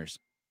haven't in years.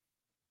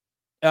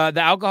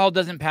 The alcohol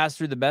doesn't pass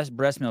through the best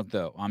breast milk,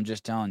 though. I'm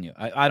just telling you.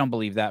 I don't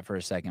believe that for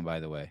a second. By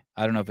the way,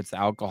 I don't know if it's the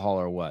alcohol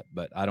or what,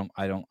 but I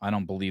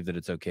don't believe that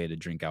it's okay to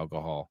drink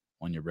alcohol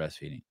when you're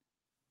breastfeeding.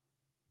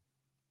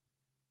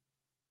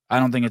 I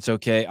don't think it's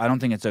okay. I don't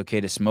think it's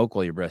okay to smoke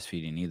while you're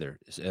breastfeeding either.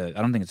 I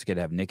don't think it's okay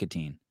to have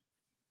nicotine.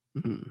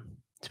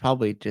 It's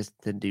probably just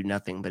to do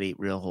nothing but eat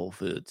real whole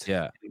foods.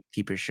 Yeah,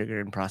 keep your sugar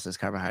and processed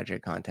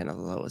carbohydrate content as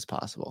low as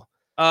possible.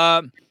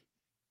 Shitty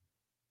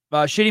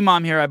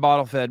mom here. I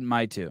bottle fed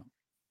my two.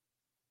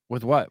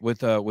 With what? With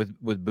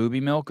booby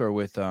milk or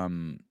with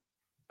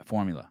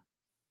formula?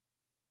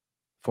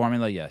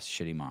 Formula, yes.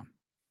 Shitty mom.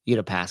 You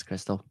get a pass,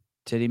 Crystal.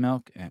 Titty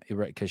milk,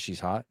 right? Because she's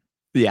hot.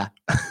 Yeah.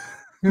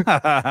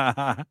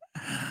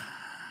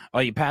 Oh,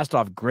 you passed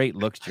off great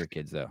looks to your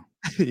kids, though.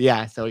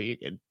 Yeah, so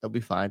they'll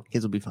be fine.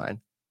 Kids will be fine.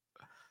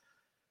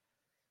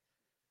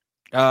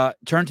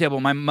 Turntable.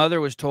 My mother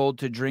was told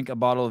to drink a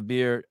bottle of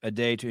beer a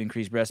day to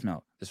increase breast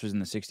milk. This was in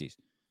the 60s.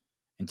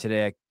 And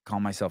today I call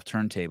myself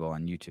Turntable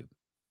on YouTube.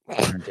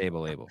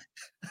 Turntable label.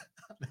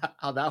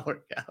 How'd that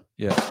work out?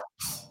 Yeah.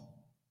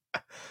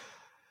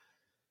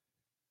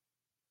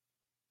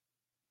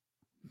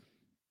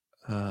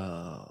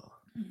 Oh.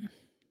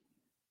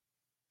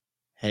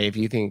 Hey, if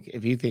you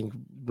think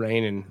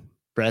rain and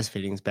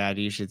breastfeeding is bad,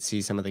 you should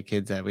see some of the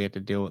kids that we have to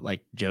deal with,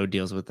 like Joe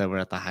deals with that were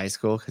at the high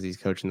school because he's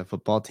coaching the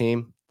football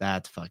team.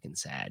 That's fucking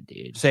sad,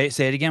 dude. Say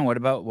it again.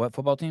 What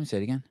football team? Say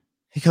it again.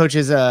 He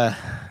coaches the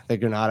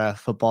Granada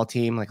football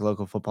team, like a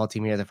local football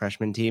team here, the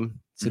freshman team.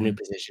 It's a new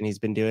position he's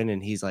been doing,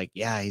 and he's like,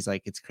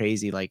 it's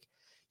crazy. Like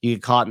you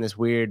get caught in this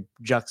weird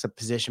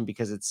juxtaposition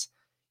because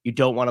you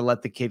don't want to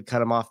let the kid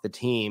cut him off the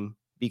team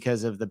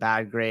because of the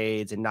bad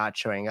grades and not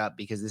showing up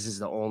because this is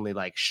the only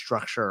like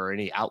structure or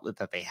any outlet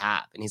that they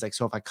have. And he's like,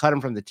 so if I cut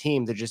him from the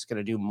team, they're just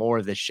gonna do more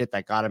of the shit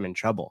that got him in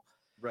trouble.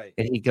 Right.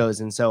 And he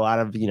goes, and so out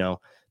of the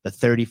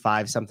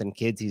 35 something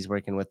kids he's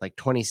working with, like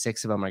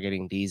 26 of them are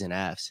getting D's and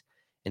F's.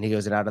 And he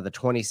goes, and out of the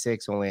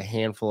 26, only a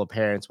handful of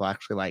parents will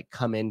actually like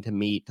come in to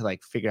meet to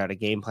like figure out a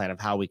game plan of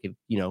how we could,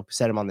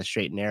 set them on the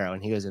straight and narrow.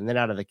 And he goes, and then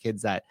out of the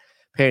kids that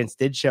parents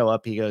did show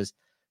up, he goes,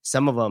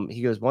 some of them,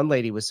 he goes, one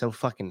lady was so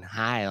fucking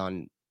high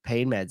on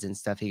pain meds and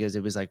stuff. He goes,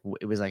 it was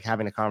like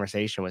having a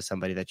conversation with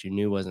somebody that you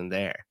knew wasn't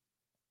there.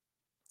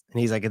 And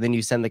he's like, and then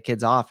you send the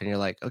kids off and you're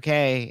like,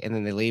 okay. And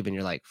then they leave and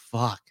you're like,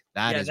 fuck,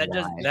 that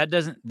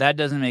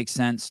doesn't make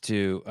sense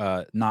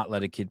to not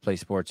let a kid play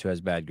sports who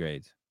has bad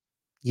grades.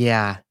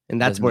 Yeah.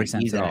 And that's where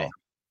he's at.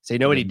 So you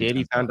know what he did?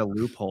 He found a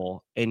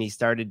loophole and he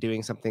started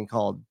doing something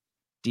called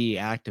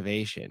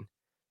deactivation.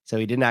 So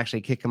he didn't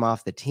actually kick him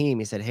off the team.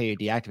 He said, hey, you're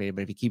deactivated,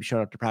 but if you keep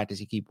showing up to practice,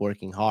 you keep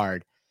working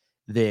hard,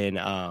 then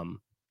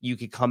you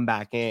could come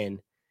back in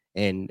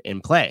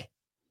and play.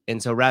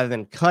 And so rather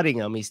than cutting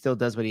him, he still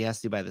does what he has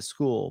to do by the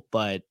school,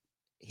 but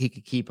he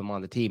could keep him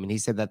on the team. And he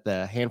said that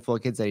the handful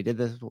of kids that he did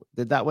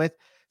that with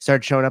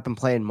started showing up and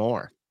playing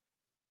more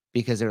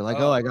because they're like,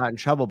 oh, I got in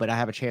trouble, but I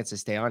have a chance to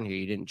stay on here.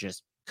 You didn't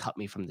just cut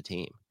me from the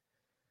team.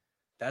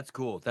 That's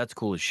cool. That's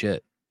cool as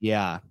shit.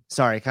 Yeah.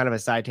 Sorry, kind of a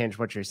side tangent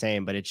what you're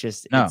saying, but it's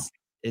just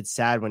it's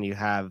sad when you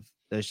have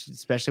those,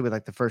 especially with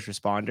like the first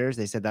responders.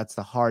 They said that's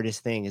the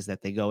hardest thing is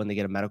that they go and they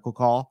get a medical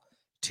call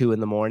 2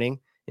 a.m.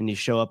 and you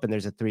show up and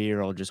there's a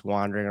 3-year-old just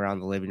wandering around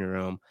the living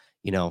room,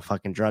 you know,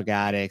 fucking drug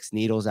addicts,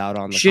 needles out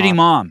on the shitty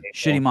mom.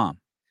 Shitty mom.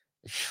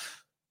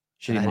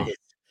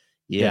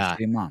 Yeah.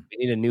 Shitty mom.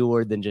 We need a new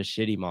word than just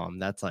shitty mom.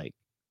 That's like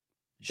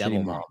devil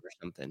Shitty mom or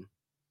something.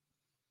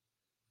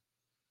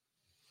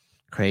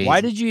 Crazy.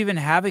 Why did you even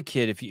have a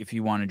kid if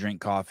you want to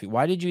drink coffee?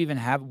 Why are you even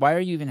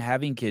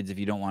having kids if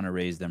you don't want to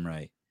raise them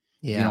right?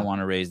 Yeah. If you don't want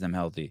to raise them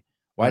healthy.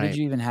 Why did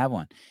you even have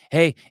one?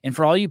 Hey, and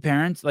for all you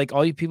parents, like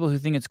all you people who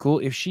think it's cool,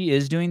 if she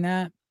is doing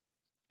that,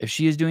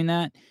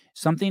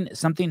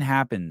 something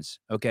happens,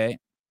 okay?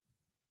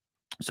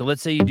 So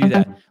let's say you do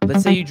that.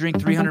 Let's say you drink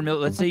 300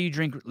 ml. Let's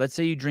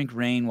say you drink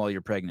Reign while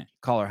you're pregnant.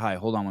 Caller, hi.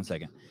 Hold on one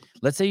second.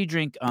 Let's say you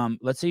drink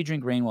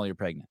Reign while you're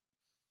pregnant.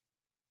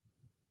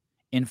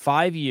 In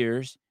 5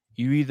 years,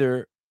 you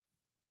either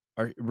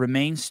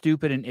remain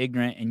stupid and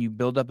ignorant and you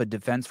build up a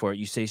defense for it.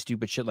 You say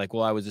stupid shit like,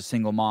 well, I was a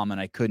single mom and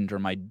I couldn't, or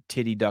my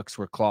titty ducts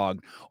were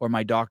clogged, or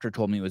my doctor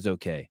told me it was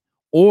okay.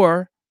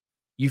 Or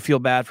you feel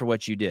bad for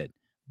what you did.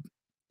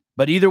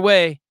 But either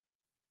way,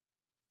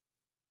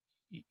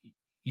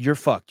 you're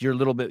fucked. You're a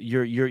little bit,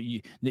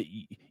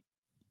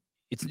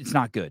 it's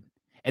not good.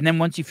 And then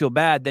once you feel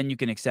bad, then you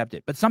can accept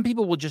it. But some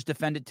people will just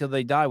defend it till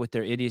they die with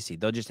their idiocy.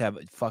 They'll just have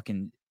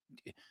fucking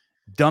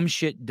dumb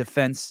shit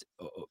defense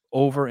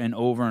over and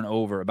over and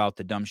over about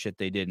the dumb shit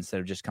they did instead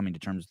of just coming to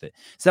terms with it.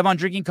 Sevan,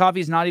 drinking coffee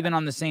is not even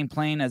on the same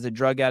plane as a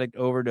drug addict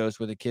overdose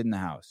with a kid in the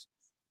house.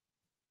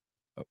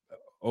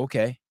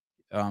 Okay.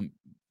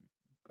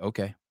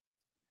 Okay.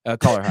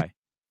 Caller, hi.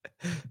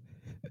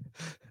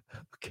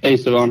 Hey,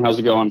 Sevan, how's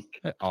it going?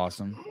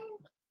 Awesome.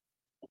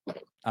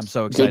 I'm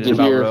so excited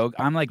about Rogue.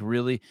 I'm like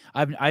really,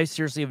 I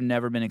seriously have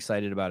never been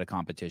excited about a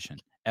competition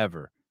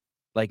ever.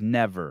 Like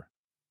never.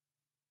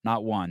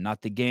 Not one,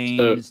 not the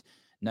games,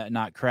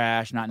 not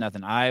Crash, not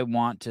nothing. I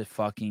want to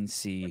fucking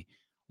see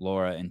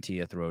Laura and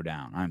Tia throw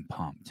down. I'm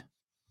pumped.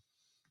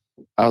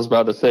 I was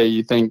about to say,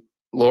 you think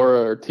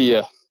Laura or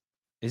Tia?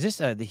 Is this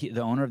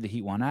the owner of the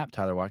Heat One app,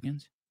 Tyler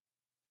Watkins?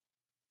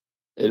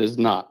 It is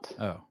not.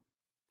 Oh,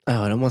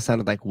 it almost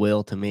sounded like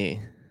Will to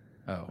me.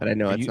 Oh, but I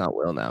know it's not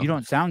Will now. You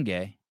don't sound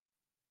gay.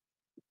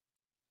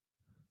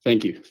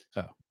 Thank you.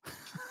 Oh.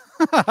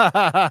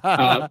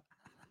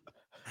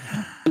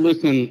 I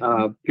listen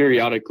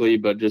periodically,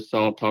 but just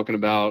saw talking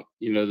about,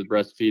 the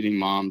breastfeeding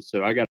moms.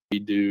 So I got to be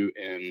due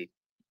in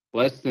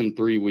less than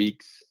 3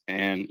 weeks.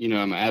 And,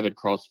 I'm an avid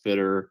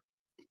CrossFitter.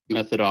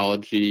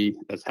 Methodology,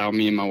 that's how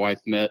me and my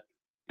wife met.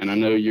 And I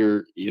know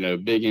you're,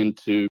 big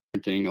into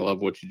parenting. I love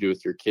what you do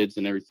with your kids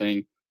and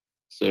everything.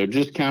 So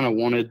just kind of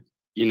wanted,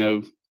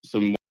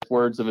 some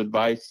words of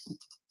advice.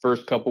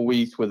 First couple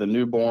weeks with a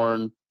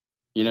newborn,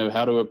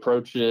 how to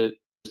approach it.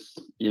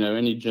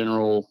 Any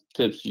general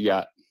tips you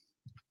got.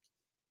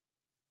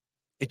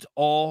 It's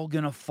all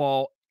going to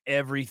fall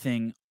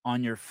everything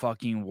on your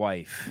fucking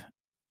wife.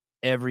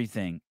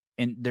 Everything.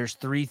 And there's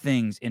 3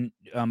 things. And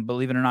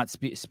believe it or not,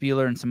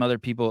 Spieler and some other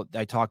people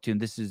I talked to,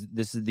 and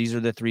these are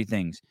the 3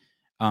 things.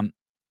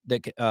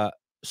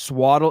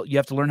 Swaddle. You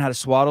have to learn how to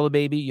swaddle a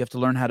baby. You have to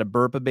learn how to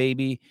burp a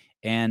baby,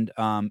 and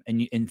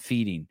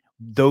feeding.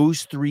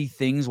 Those 3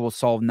 things will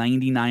solve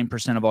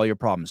 99% of all your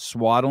problems.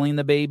 Swaddling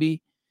the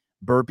baby,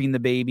 burping the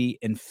baby,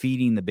 and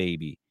feeding the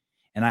baby.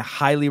 And I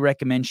highly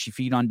recommend she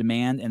feed on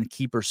demand and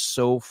keep her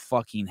so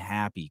fucking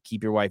happy.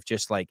 Keep your wife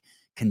just like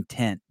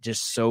content,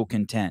 just so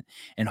content.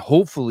 And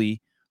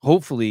hopefully,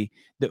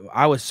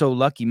 I was so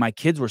lucky. My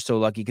kids were so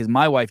lucky because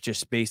my wife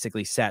just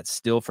basically sat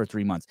still for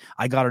 3 months.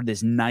 I got her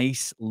this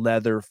nice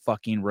leather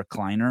fucking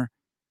recliner.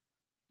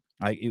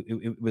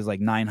 It was like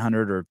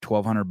 $900 or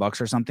 $1,200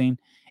 or something.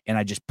 And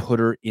I just put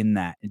her in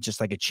that. It's just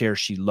like a chair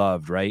she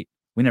loved, right?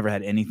 We never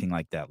had anything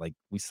like that. Like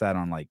we sat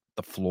on like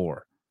the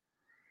floor.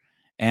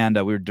 And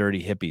we were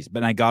dirty hippies.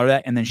 But I got her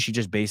that, and then she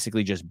just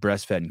basically just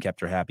breastfed and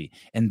kept her happy.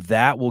 And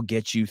that will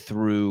get you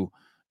through,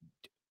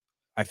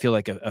 I feel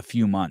like, a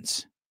few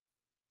months.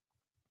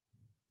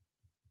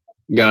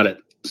 Got it.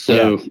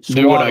 So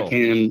do what I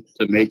can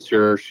to make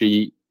sure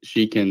she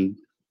can,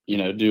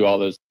 do all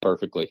those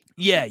perfectly.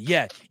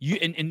 Yeah. You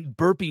and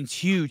burping's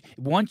huge.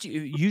 Once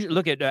you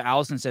look at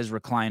Allison says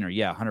recliner.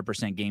 Yeah,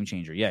 100% game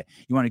changer. Yeah,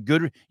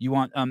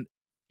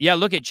 Yeah,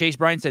 look at Chase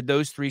Bryan said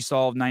those 3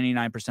 solve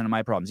 99% of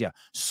my problems. Yeah,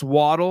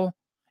 swaddle,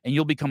 and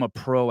you'll become a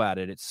pro at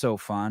it. It's so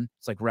fun.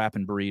 It's like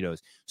wrapping burritos.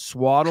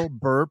 Swaddle,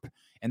 burp,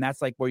 and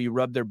that's like where you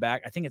rub their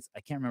back. I can't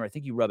remember. I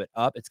think you rub it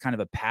up. It's kind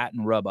of a pat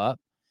and rub up,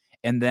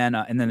 and then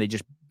they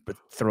just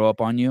throw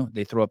up on you.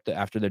 They throw up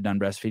after they're done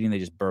breastfeeding. They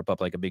just burp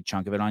up like a big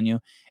chunk of it on you,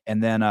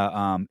 and then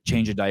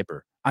change a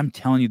diaper. I'm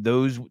telling you,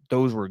 those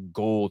were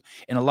gold.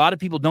 And a lot of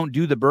people don't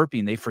do the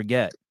burping; they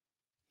forget.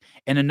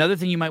 And another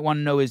thing you might want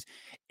to know is,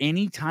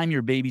 anytime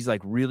your baby's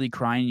like really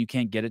crying, you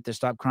can't get it to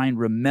stop crying.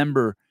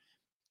 Remember,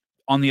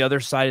 on the other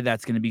side of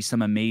that's going to be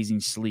some amazing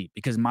sleep,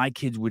 because my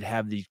kids would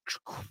have these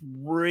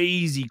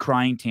crazy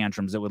crying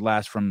tantrums that would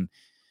last from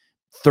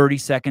 30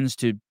 seconds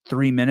to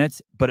 3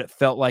 minutes, but it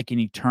felt like an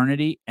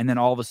eternity. And then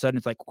all of a sudden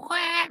it's like,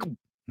 quack,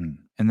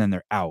 and then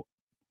they're out.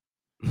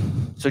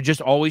 So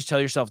just always tell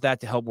yourself that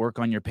to help work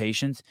on your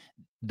patience.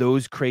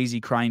 Those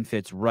crazy crying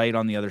fits right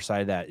on the other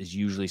side of that is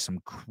usually some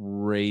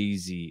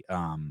crazy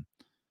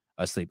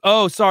asleep.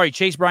 Oh, sorry.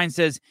 Chase Bryan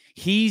says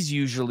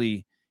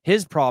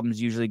his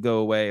problems usually go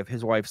away if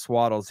his wife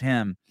swaddles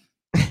him,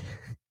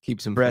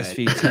 keeps him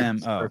breastfeeds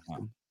him. Oh,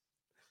 well.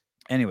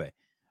 Anyway,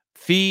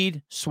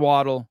 feed,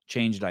 swaddle,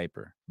 change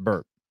diaper,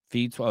 burp,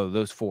 feed. Oh,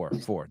 those four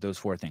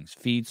things: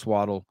 feed,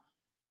 swaddle,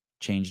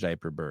 change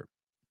diaper, burp.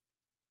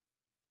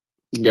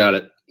 Got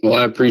it. Well,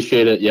 I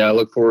appreciate it. Yeah, I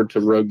look forward to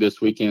Rogue this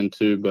weekend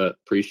too, but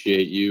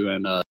appreciate you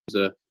and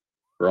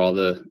for all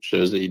the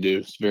shows that you do.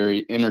 It's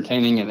very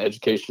entertaining and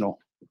educational.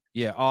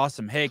 Yeah,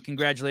 awesome. Hey,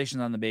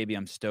 congratulations on the baby.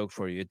 I'm stoked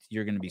for you.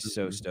 You're going to be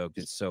so stoked.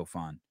 It's so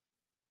fun.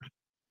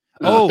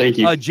 Thank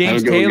you.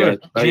 James Taylor.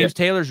 James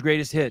Taylor's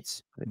greatest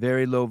hits.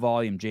 Very low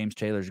volume. James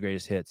Taylor's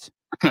greatest hits.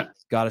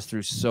 Got us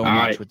through so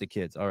much with the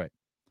kids. All right.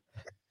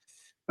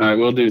 All right,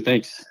 will do.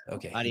 Thanks.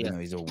 Okay.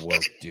 He's a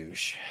woke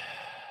douche.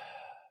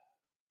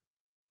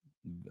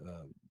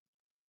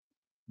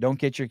 Don't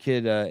get your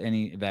kid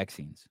any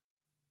vaccines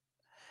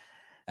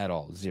at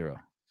all. 0.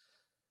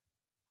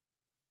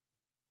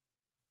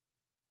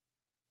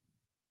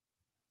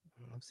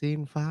 I've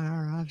seen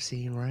fire. I've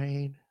seen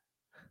rain.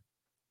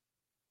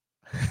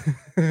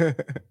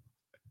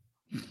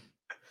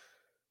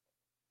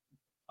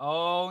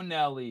 Oh,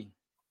 Nelly.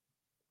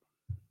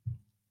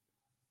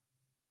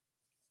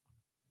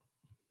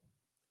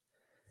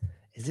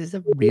 Is this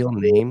a real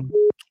name?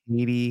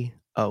 Katie.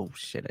 Oh,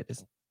 shit.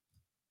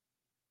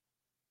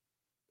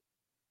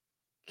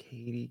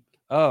 Katie.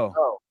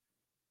 Oh.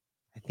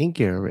 I think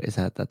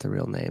that's a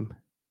real name.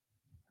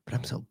 But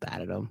I'm so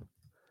bad at them.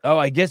 Oh,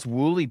 I guess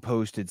Wooly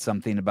posted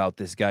something about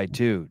this guy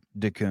too,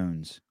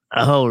 DeCoons.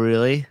 Oh,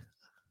 really?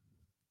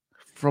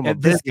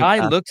 This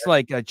guy looks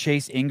like a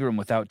Chase Ingram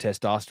without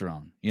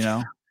testosterone, you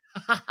know?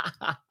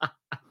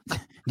 Do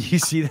you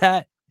see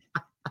that?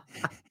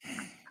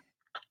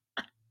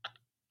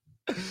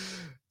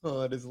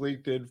 Oh, and his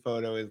LinkedIn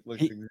photo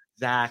looks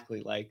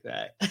exactly like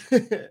that.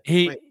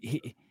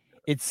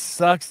 It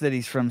sucks that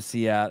he's from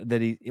Seattle,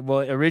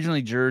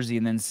 originally Jersey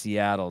and then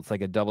Seattle. It's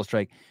like a double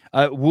strike.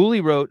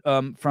 Wooly wrote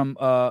from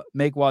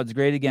Make WODs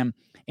Great Again.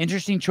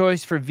 Interesting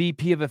choice for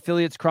VP of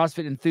Affiliates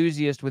CrossFit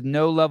enthusiast with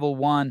no level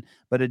 1,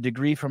 but a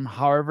degree from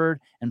Harvard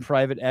and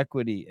private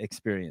equity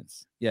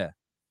experience. Yeah.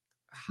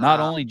 Not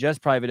only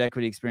just private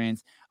equity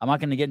experience. I'm not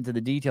going to get into the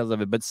details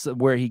of it, but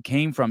where he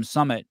came from,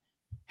 Summit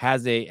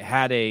had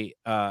a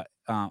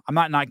I'm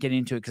not getting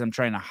into it because I'm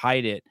trying to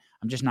hide it.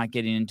 I'm just not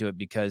getting into it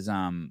because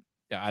I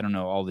don't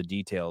know all the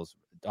details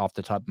off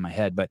the top of my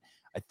head, but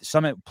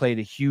Summit played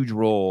a huge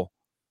role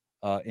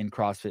in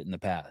CrossFit in the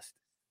past.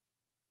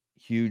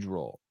 Huge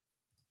role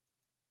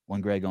when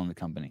Greg owned the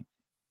company.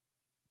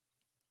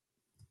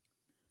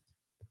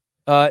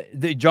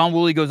 John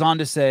Woolley goes on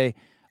to say,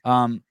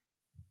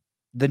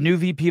 the new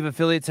VP of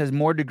Affiliates has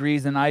more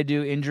degrees than I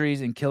do,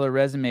 injuries and killer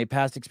resume.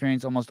 Past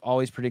experience almost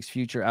always predicts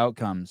future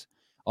outcomes.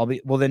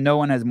 Then no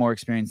one has more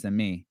experience than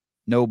me.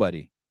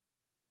 Nobody.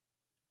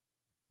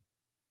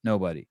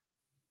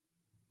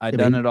 I've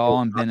done it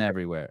all and been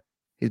everywhere.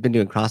 He's been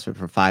doing CrossFit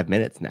for 5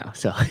 minutes now.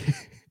 So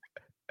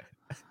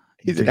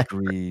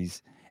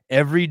degrees.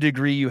 Every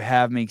degree you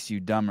have makes you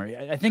dumber.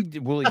 I think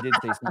Wooly did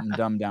say something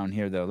dumb down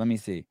here, though. Let me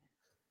see.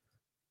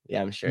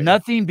 Yeah, I'm sure.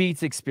 Nothing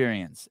beats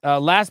experience.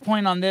 Last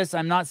point on this.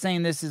 I'm not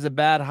saying this is a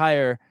bad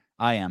hire.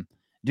 I am.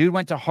 Dude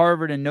went to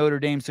Harvard and Notre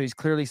Dame, so he's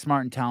clearly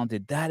smart and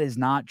talented. That is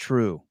not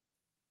true.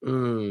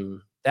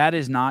 That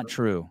is not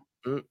true.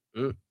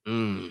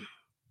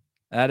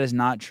 That is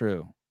not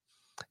true.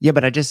 Yeah,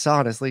 but I just saw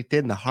on his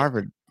LinkedIn the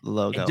Harvard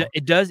logo.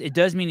 It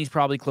does mean he's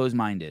probably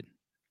closed-minded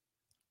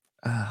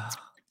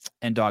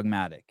and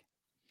dogmatic.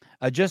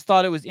 I just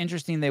thought it was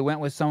interesting they went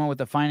with someone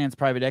with a finance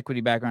private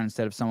equity background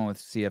instead of someone with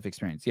CF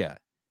experience. Yeah.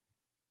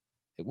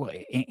 Well,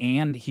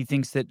 and he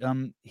thinks that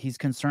he's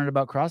concerned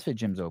about CrossFit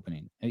gyms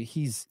opening.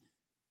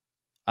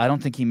 I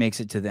don't think he makes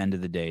it to the end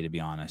of the day, to be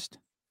honest.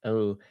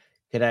 Oh,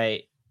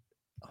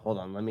 hold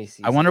on, let me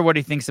see. I wonder what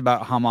he thinks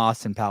about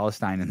Hamas and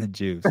Palestine and the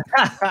Jews.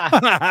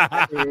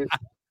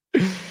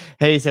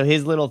 Hey, so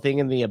his little thing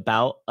in the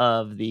about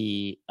of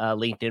the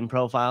LinkedIn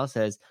profile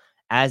says,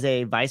 as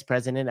a vice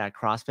president at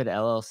CrossFit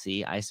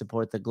LLC, I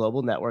support the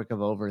global network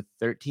of over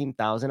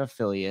 13,000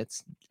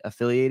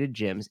 affiliated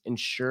gyms,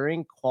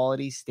 ensuring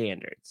quality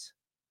standards.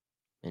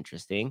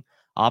 Interesting.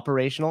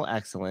 Operational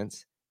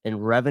excellence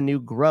and revenue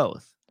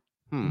growth.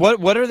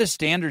 What are the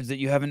standards that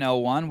you have in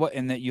L1? What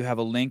and that you have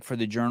a link for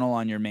the journal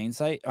on your main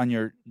site on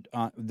your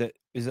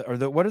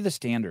what are the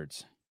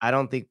standards? I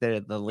don't think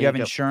the link You have up for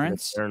the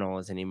insurance? journal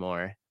is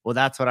anymore. Well,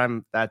 that's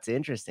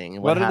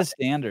interesting. What are the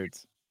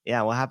standards?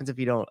 Yeah, what happens if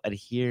you don't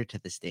adhere to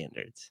the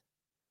standards?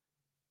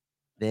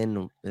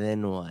 Then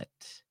what?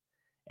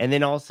 And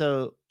then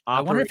also I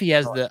wonder if he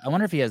has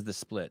the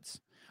splits.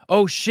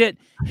 Oh shit.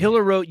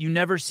 Hiller wrote, "You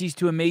never cease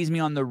to amaze me"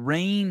 on the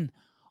rain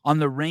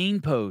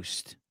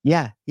post.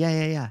 Yeah.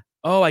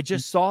 Oh, I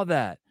just saw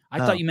that. I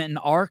Oh. thought you meant in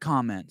our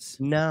comments.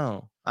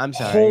 No, I'm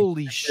sorry.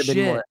 Holy I shit.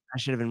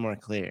 should have been more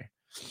clear.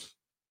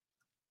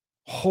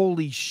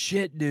 Holy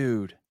shit,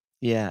 dude.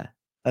 Yeah.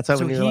 That's why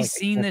So when you're he's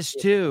seen this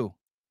too.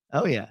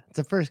 Oh yeah. It's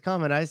the first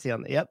comment I see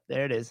on the. Yep,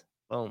 there it is.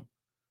 Boom.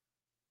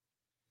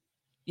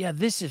 Yeah,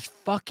 this is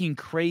fucking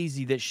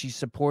crazy that she's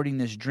supporting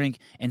this drink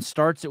and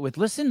starts it with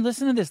listen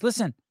to this.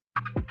 Listen.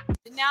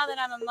 Now that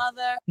I'm a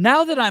mother.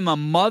 Now that I'm a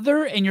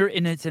mother and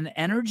it's an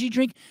energy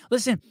drink.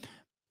 Listen,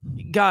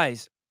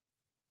 guys.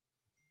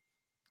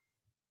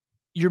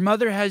 Your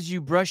mother has you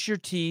brush your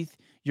teeth.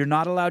 You're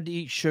not allowed to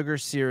eat sugar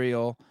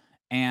cereal,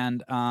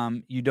 and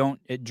you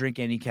don't drink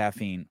any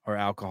caffeine or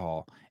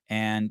alcohol,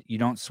 and you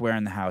don't swear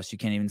in the house. You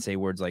can't even say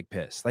words like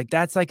piss. Like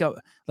that's like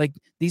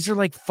these are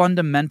like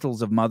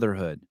fundamentals of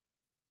motherhood.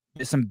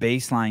 It's some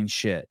baseline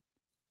shit.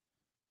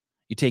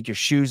 You take your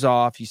shoes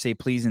off. You say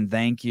please and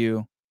thank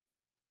you.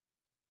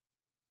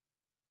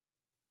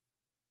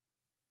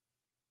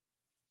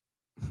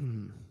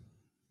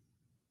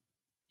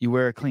 You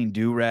wear a clean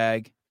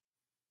do-rag.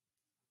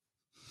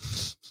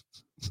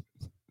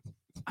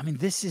 I mean,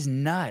 this is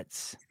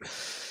nuts.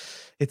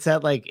 It's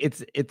that like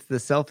it's the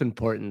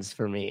self-importance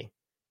for me.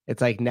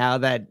 It's like now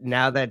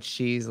that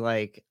she's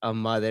like a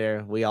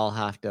mother, we all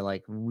have to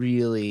like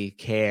really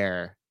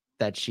care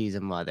that she's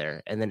a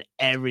mother. And then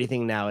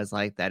everything now is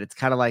like that. It's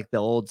kind of like the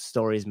old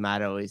stories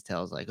Matt always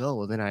tells, like, oh,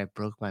 well, then I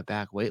broke my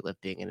back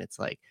weightlifting. And it's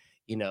like,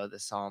 you know, the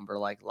somber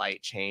like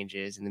light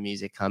changes and the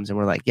music comes and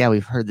we're like, yeah,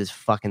 we've heard this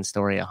fucking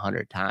story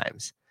 100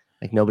 times.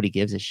 Like nobody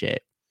gives a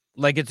shit.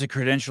 Like it's a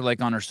credential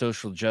like on her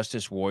social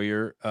justice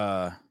warrior.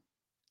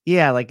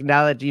 Yeah, like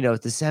now that, you know,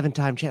 it's the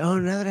 7-time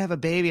now that I have a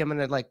baby, I'm going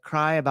to like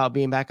cry about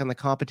being back on the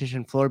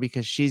competition floor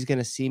because she's going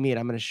to see me and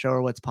I'm going to show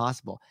her what's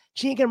possible.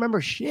 She ain't going to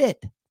remember shit.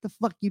 What the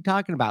fuck you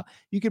talking about?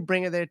 You could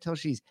bring her there till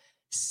she's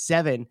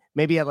 7,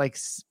 maybe at like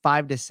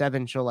 5 to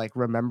 7, she'll like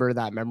remember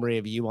that memory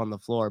of you on the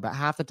floor. But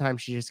half the time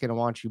she's just going to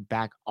want you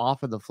back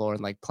off of the floor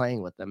and like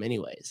playing with them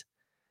anyways.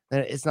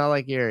 It's not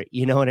like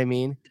you know what I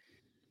mean?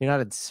 You're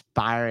not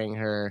inspiring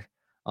her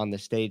on the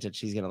stage that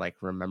she's going to like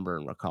remember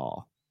and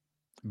recall.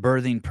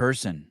 Birthing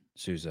person,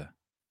 Souza.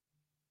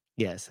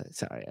 Yes,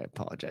 sorry, I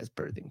apologize.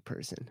 Birthing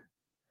person.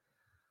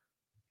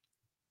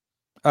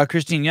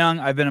 Christine Young,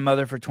 I've been a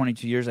mother for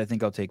 22 years. I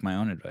think I'll take my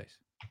own advice.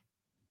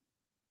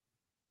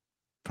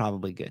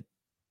 Probably good.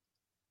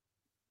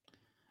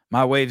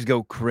 My waves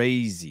go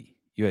crazy.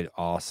 You had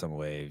awesome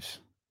waves.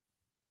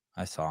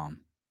 I saw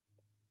them.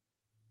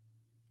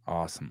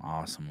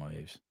 Awesome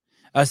waves.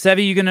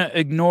 Sevi, you gonna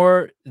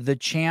ignore the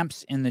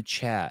champs in the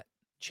chat?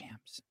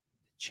 Champ.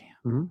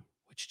 Mm-hmm.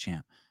 Which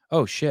champ?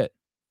 Oh shit.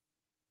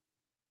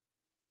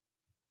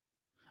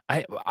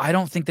 I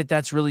don't think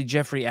that's really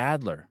Jeffrey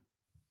Adler.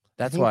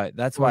 That's why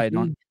I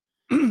don't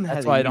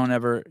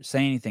ever say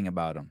anything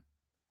about him.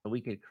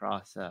 We could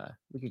cross.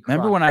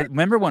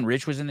 Remember when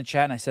Rich was in the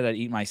chat and I said I'd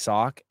eat my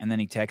sock and then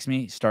he texted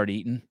me, start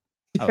eating?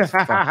 I was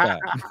fucked up.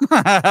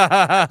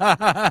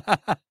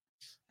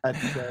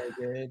 That's so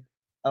good.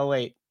 Oh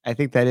wait, I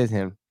think that is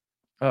him.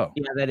 Oh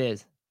yeah, that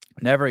is.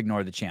 Never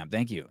ignore the champ.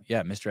 Thank you.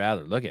 Yeah, Mr.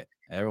 Adler. Look at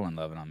everyone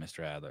loving on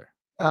Mr. Adler.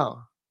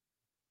 Oh,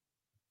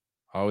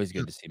 always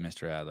good to see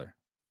Mr. Adler.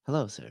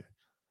 Hello, sir.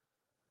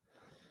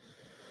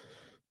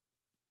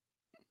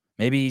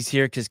 Maybe he's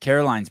here because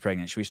Caroline's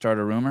pregnant. Should we start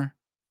a rumor?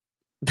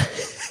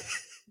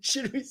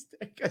 Should we?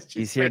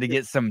 He's here to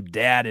get some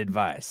dad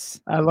advice.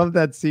 I love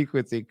that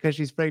sequencing because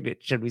she's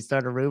pregnant. Should we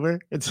start a rumor?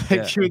 It's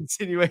like you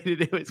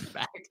insinuated it was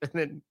fact, and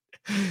then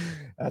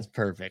that's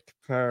perfect.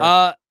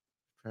 Perfect.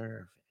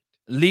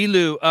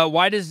 Lilu,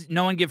 why does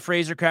no one give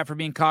Fraser crap for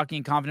being cocky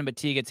and confident, but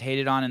Tia gets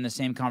hated on in the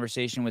same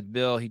conversation with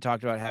Bill? He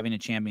talked about having a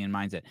champion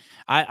mindset.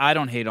 I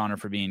don't hate on her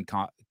for being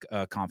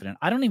confident.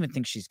 I don't even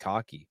think she's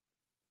cocky.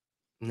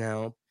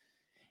 No.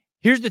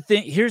 Here's the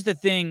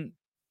thing.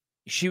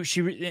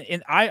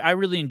 I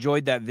really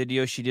enjoyed that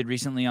video she did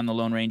recently on the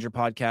Lone Ranger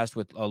podcast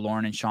with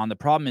Lauren and Sean. The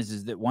problem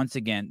is that once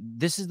again,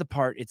 this is the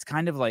part. It's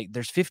kind of like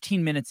there's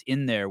 15 minutes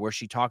in there where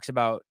she talks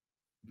about.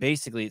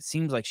 Basically, it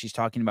seems like she's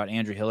talking about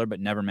Andrew Hiller,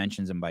 but never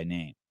mentions him by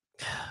name.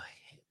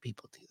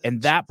 People do that.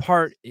 And that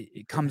part is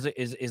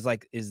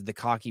the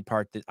cocky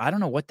part that I don't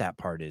know what that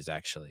part is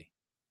actually.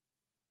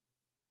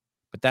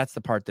 But that's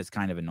the part that's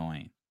kind of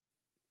annoying.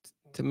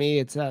 To me,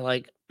 it's that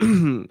like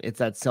it's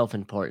that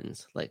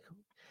self-importance. Like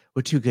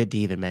we're too good to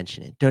even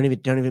mention it. Don't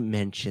even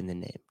mention the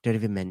name. Don't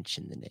even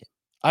mention the name.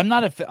 I'm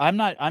not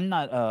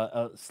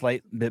a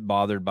slight bit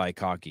bothered by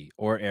cocky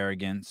or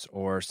arrogance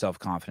or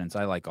self-confidence.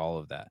 I like all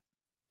of that.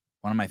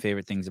 One of my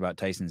favorite things about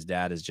Tyson's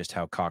dad is just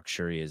how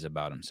cocksure he is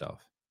about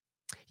himself.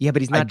 Yeah,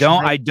 but he's not.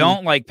 I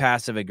don't like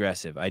passive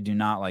aggressive. I do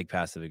not like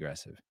passive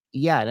aggressive.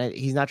 Yeah, and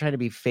he's not trying to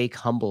be fake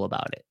humble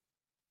about it.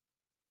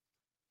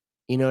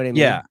 You know what I mean?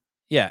 Yeah.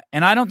 Yeah.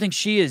 And I don't think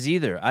she is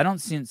either. I don't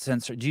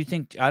sense her. Do you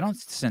think I don't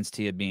sense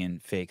Tia being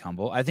fake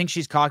humble? I think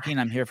she's cocky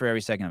and I'm here for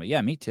every second of it.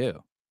 Yeah, me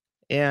too.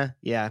 Yeah.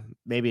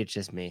 Maybe it's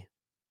just me.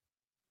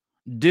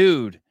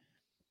 Dude.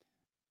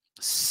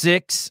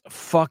 6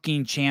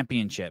 fucking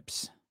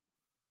championships.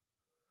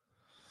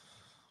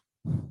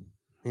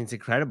 It's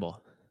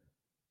incredible.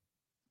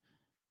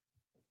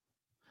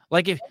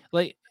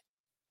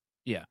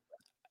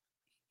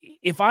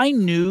 If I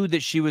knew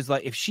that she was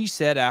like, if she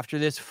said after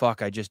this,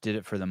 fuck, I just did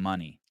it for the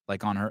money,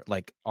 like on her,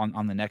 like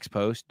on the next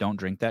post, don't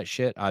drink that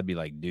shit, I'd be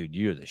like, dude,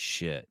 you're the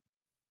shit.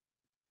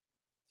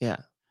 Yeah.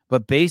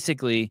 But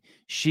basically,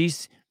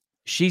 she's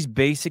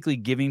basically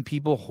giving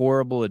people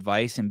horrible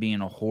advice and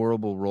being a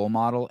horrible role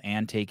model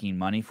and taking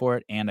money for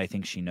it. And I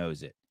think she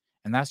knows it.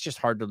 And that's just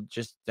hard to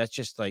that's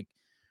just like,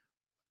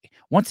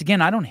 once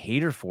again, I don't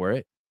hate her for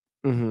it.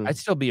 Mm-hmm. I'd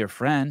still be her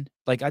friend.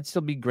 Like, I'd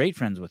still be great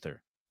friends with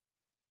her.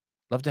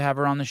 Love to have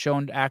her on the show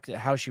and act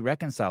how she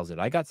reconciles it.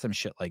 I got some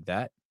shit like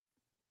that.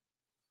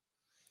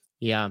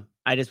 Yeah.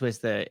 I just wish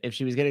that if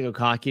she was going to go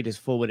cocky, just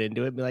full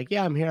into it, be like,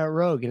 yeah, I'm here at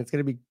Rogue and it's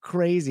going to be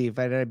crazy if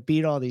I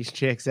beat all these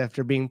chicks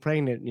after being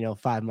pregnant,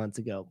 5 months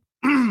ago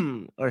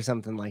or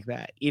something like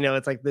that.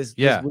 It's like this.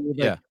 Yeah. This weird,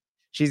 like,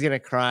 she's going to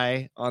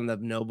cry on the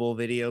Noble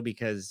video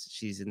because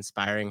she's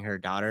inspiring her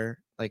daughter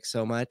like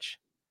so much.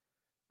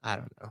 I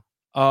don't know.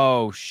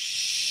 Oh,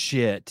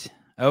 shit.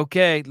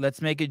 Okay.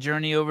 Let's make a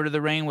journey over to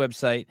the Rain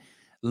website.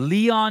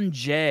 Leon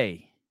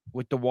J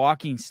with the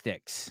walking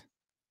sticks.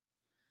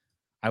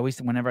 I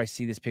always, whenever I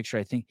see this picture,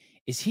 I think,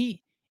 is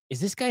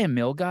this guy a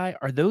mill guy?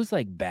 Are those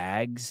like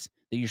bags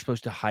that you're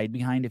supposed to hide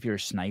behind if you're a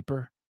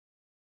sniper?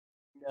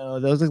 No,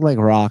 those look like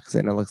rocks,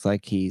 and it looks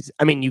like you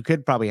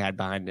could probably hide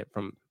behind it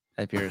from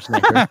if you're a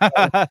sniper,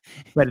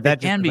 but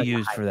that can be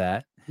used for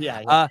that.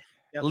 Yeah.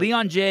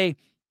 Leon J.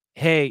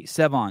 Hey,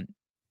 Sevon,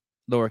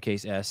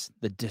 lowercase s,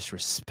 the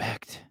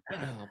disrespect.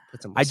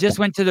 I just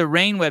went to the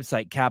Rain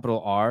website,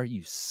 capital R,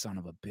 you son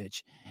of a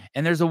bitch.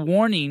 And there's a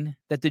warning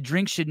that the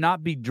drink should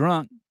not be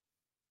drunk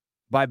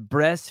by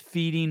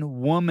breastfeeding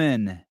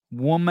woman.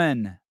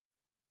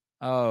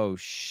 Oh,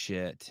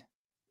 shit.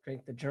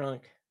 Drink the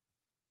drunk.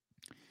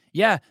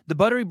 Yeah, the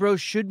Buttery Bros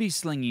should be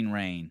slinging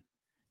Rain.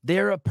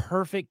 They're a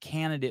perfect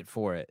candidate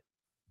for it.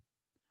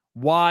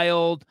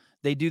 Wild.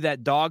 They do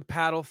that dog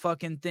paddle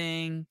fucking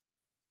thing.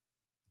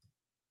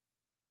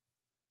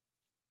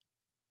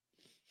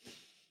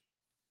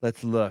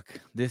 Let's look.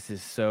 This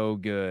is so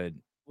good.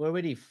 Where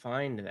would he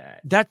find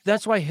that?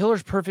 That's why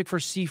Hiller's perfect for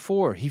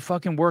C4. He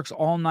fucking works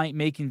all night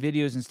making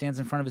videos and stands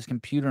in front of his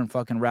computer and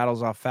fucking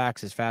rattles off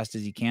facts as fast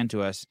as he can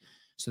to us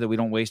so that we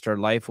don't waste our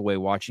life away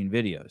watching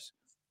videos.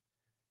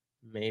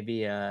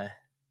 Maybe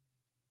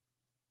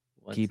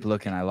keep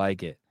looking. I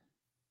like it.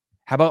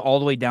 How about all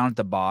the way down at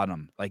the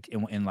bottom? Like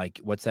in like,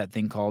 what's that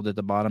thing called at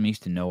the bottom? I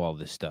used to know all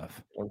this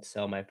stuff. Don't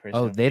sell my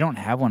personal. Oh, they don't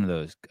have one of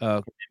those.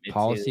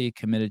 Policy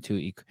committed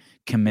to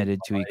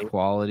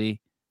equality.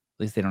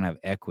 At least they don't have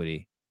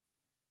equity.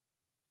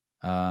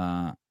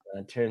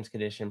 Terms,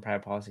 condition,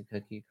 private policy,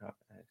 cookie,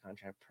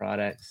 contract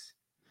products.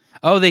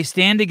 Oh, they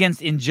stand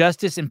against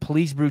injustice and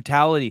police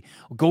brutality.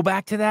 Go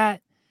back to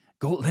that.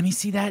 Go. Let me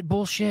see that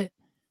bullshit.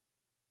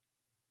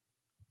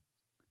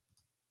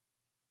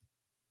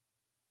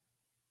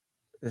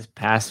 This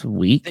past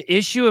week, the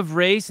issue of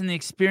race and the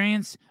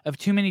experience of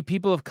too many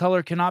people of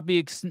color cannot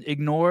be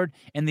ignored.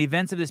 And the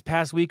events of this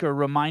past week are a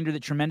reminder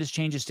that tremendous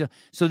change is still.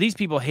 So these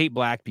people hate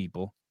black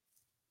people.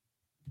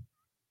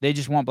 They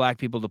just want black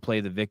people to play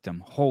the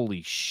victim.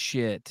 Holy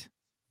shit.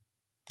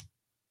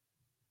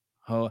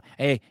 Oh,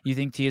 hey, you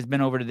think Tia's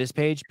been over to this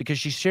page? Because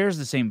she shares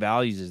the same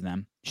values as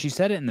them. She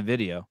said it in the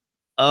video.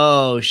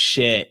 Oh,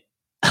 shit.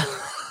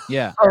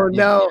 Yeah. Oh,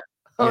 no.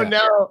 Oh,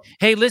 no.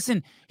 Hey,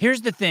 listen,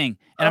 here's the thing.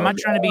 And I'm not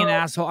trying to be an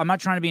asshole. I'm not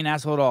trying to be an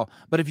asshole at all.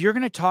 But if you're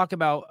going to talk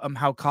about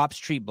how cops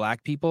treat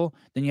black people,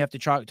 then you have to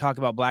talk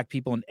about black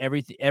people and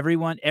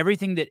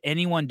everything that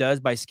anyone does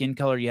by skin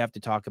color, you have to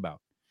talk about.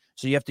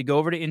 So you have to go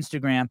over to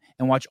Instagram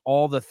and watch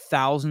all the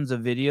thousands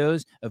of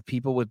videos of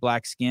people with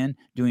black skin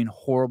doing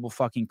horrible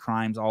fucking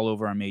crimes all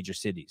over our major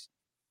cities.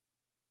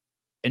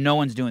 And no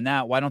one's doing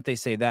that. Why don't they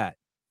say that?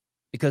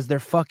 Because they're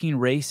fucking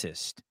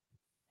racist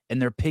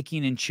and they're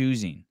picking and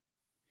choosing.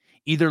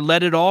 Either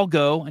let it all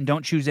go and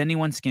don't choose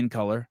anyone's skin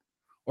color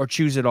or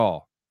choose it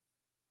all.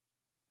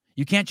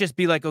 You can't just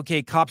be like,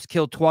 okay, cops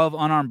killed 12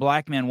 unarmed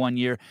black men one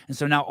year. And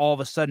so now all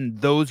of a sudden,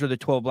 those are the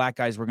 12 black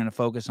guys we're going to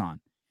focus on.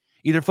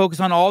 Either focus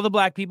on all the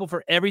black people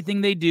for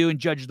everything they do and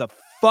judge the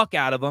fuck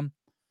out of them,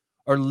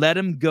 or let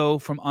them go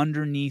from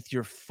underneath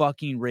your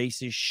fucking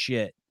racist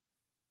shit.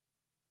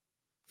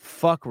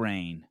 Fuck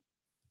Rain.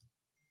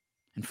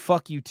 And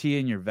fuck you, Tia,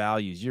 and your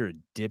values. You're a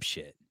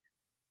dipshit.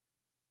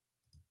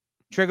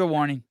 Trigger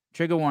warning.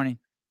 Trigger warning.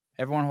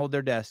 Everyone hold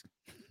their desk.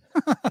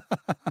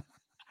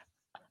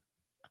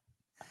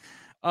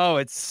 Oh,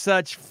 it's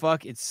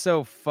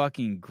so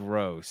fucking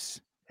gross.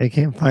 I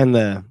can't find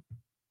the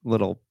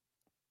little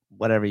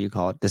whatever you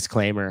call it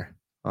disclaimer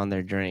on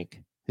their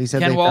drink. Who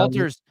said Ken they found it?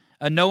 Walters,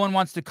 no one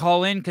wants to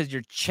call in because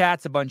your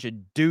chat's a bunch of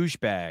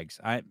douchebags.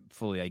 I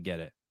get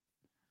it.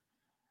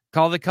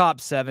 Call the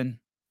cops, 7.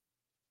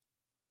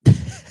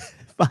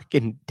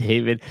 Fucking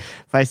David.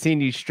 If I seen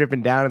you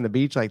stripping down on the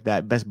beach like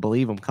that, best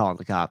believe I'm calling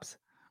the cops.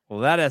 Well,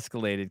 that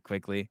escalated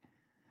quickly.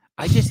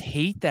 I just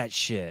hate that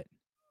shit.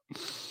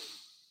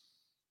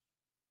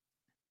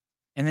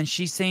 And then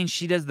she's saying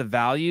she does the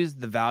values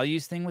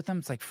thing with them.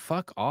 It's like,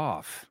 fuck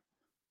off.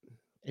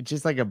 It's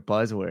just like a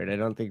buzzword. I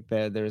don't think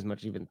that there's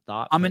much even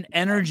thought. I'm an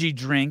energy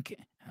drink.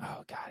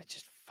 Oh, God, it's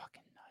just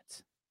fucking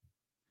nuts.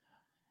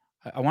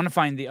 I want to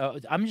find the...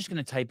 I'm just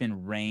going to type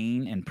in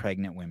rain and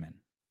pregnant women.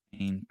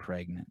 Rain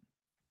pregnant.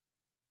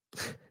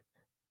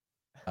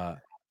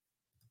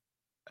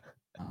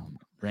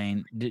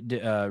 Rain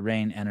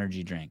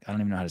energy drink. I don't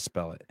even know how to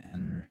spell it.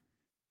 Energy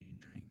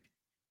drink.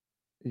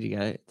 You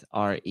got it? It's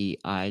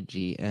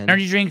REIGN.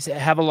 Energy drinks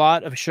have a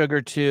lot of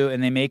sugar too,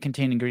 and they may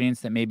contain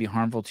ingredients that may be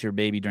harmful to your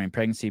baby during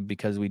pregnancy.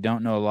 Because we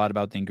don't know a lot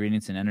about the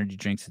ingredients in energy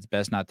drinks, it's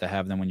best not to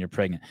have them when you're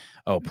pregnant.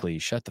 Oh,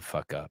 please shut the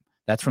fuck up.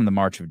 That's from the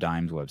March of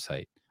Dimes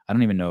website. I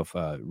don't even know if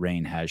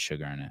Rain has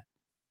sugar in it.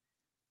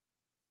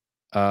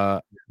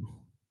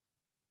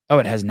 Oh,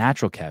 it has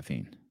natural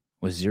caffeine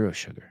with 0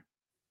 sugar.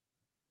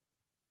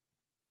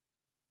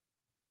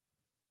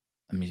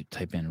 Let me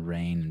type in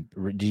Rain.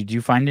 Did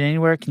you find it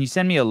anywhere? Can you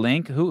send me a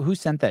link? Who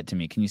sent that to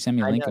me? Can you send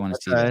me a link? I want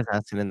to see I that. was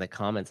asking in the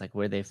comments like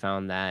where they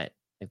found that,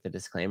 like the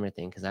disclaimer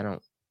thing, because I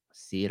don't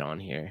see it on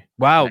here.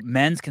 Wow,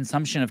 men's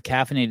consumption of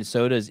caffeinated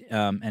sodas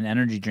and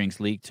energy drinks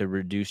leak to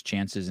reduce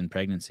chances in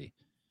pregnancy.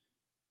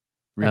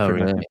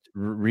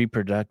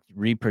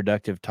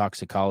 Reproductive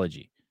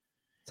toxicology.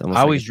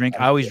 I always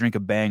drink a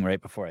bang right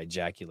before I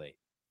ejaculate,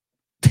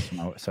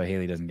 so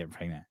Haley doesn't get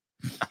pregnant.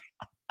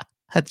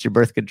 That's your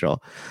birth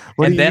control.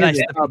 And then I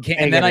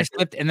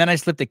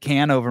slipped a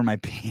can over my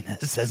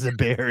penis as a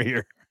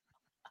barrier.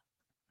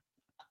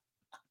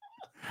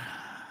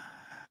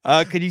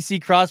 Could you see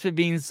CrossFit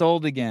being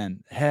sold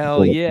again?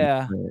 Hell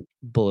yeah.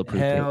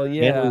 Bulletproof. Hell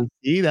yeah.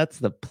 See, that's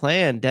the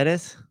plan,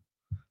 Dennis.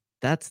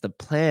 That's the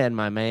plan,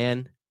 my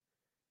man.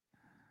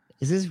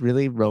 Is this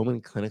really Roman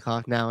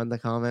Klinikoff now in the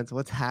comments?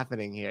 What's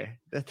happening here?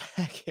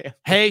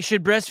 Hey,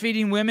 should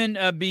breastfeeding women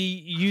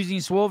be using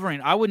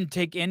Swolverine? I wouldn't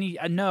take any.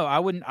 No, I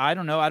wouldn't. I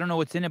don't know. I don't know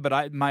what's in it,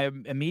 but my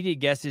immediate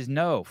guess is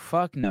no.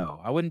 Fuck no.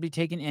 I wouldn't be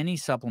taking any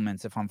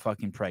supplements if I'm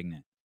fucking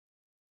pregnant.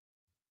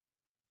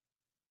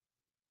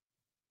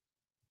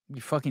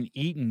 You're fucking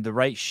eating the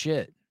right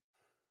shit.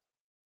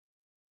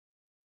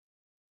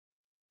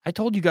 I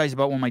told you guys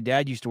about when my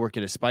dad used to work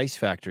at a spice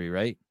factory,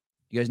 right?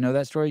 You guys know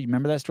that story? You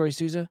remember that story,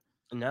 Sousa?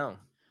 No.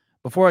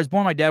 Before I was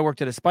born, my dad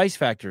worked at a spice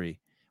factory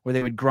where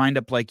they would grind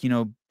up like,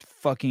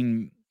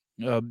 fucking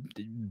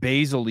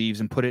basil leaves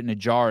and put it in a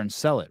jar and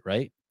sell it,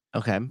 right?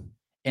 Okay.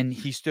 And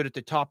he stood at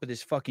the top of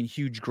this fucking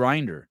huge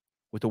grinder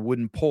with a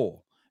wooden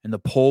pole. And the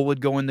pole would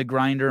go in the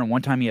grinder. And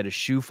one time he had a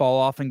shoe fall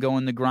off and go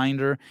in the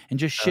grinder.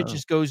 And shit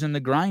just goes in the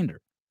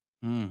grinder.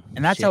 And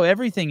that's how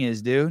everything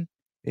is, dude.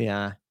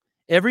 Yeah.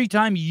 Every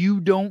time you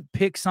don't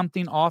pick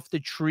something off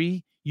the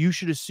tree, you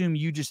should assume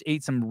you just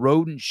ate some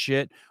rodent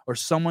shit or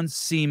someone's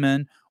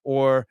semen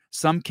or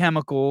some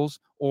chemicals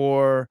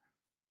or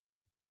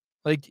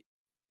like.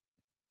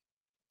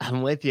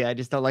 I'm with you. I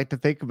just don't like to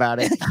think about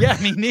it. Yeah,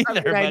 me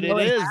neither. But it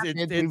is.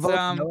 We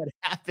both know it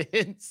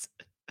happens.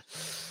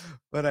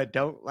 But I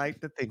don't like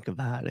to think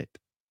about it.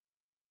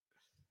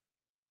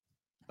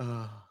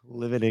 Oh,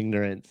 live in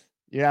ignorance.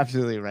 You're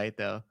absolutely right,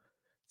 though.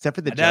 Except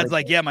for the my dad's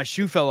like, yeah, my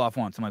shoe fell off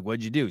once. I'm like,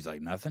 what'd you do? He's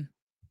like, nothing.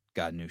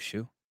 Got a new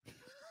shoe.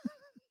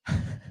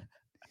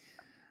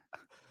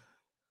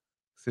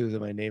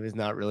 Susan, my name is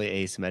not really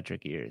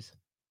Asymmetric Ears.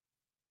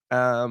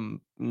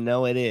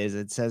 No, it is.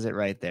 It says it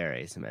right there,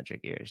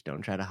 Asymmetric Ears.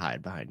 Don't try to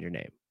hide behind your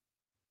name.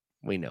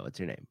 We know it's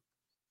your name.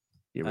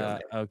 Your real name.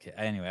 Okay.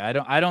 Anyway,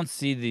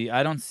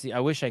 I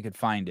wish I could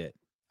find it.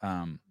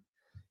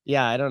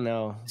 Yeah, I don't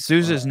know.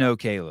 Sousa's no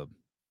Caleb.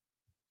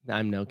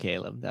 I'm no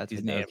Caleb. That's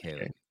He's no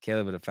Caleb.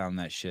 Caleb would have found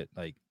that shit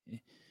like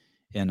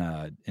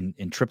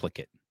in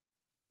triplicate.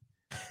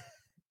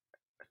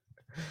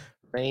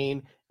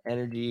 Rain,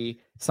 energy.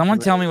 Someone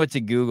tell me what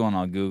to Google and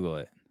I'll Google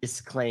it.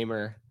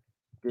 Disclaimer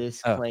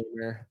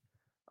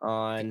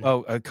on.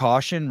 Oh, a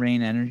caution,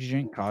 rain energy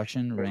drink.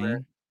 Caution,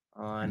 rain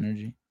on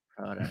energy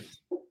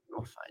products.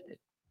 I'll find it.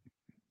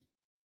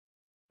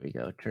 Here we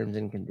go. Terms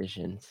and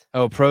conditions.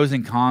 Oh, pros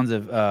and cons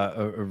of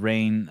a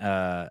rain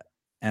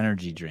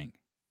energy drink.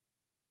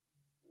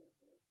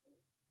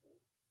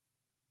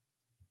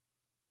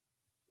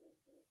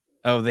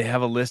 Oh, they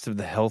have a list of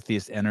the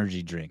healthiest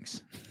energy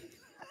drinks.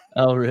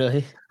 Oh,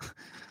 really?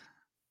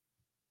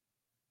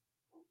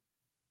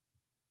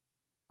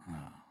 Oh,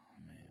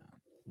 man.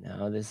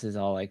 No, this is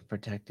all like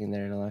protecting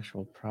their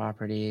intellectual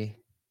property.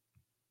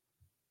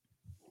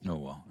 Oh,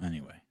 well,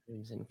 anyway.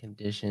 Terms and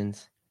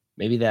conditions.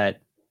 Maybe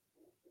that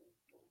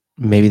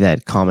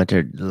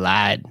commenter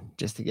lied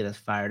just to get us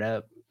fired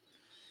up.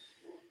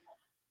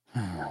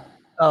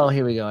 Oh,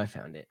 here we go. I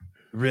found it.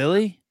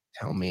 Really?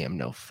 Tell me I'm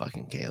no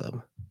fucking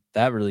Caleb.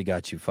 That really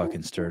got you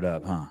fucking stirred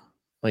up, huh?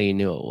 Well, you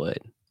knew it would.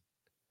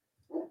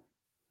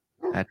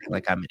 Act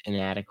like I'm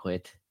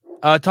inadequate.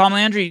 Tom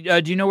Landry,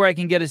 do you know where I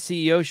can get a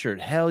CEO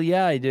shirt? Hell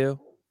yeah, I do.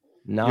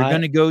 Not You're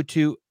going to go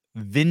to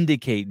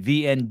Vindicate,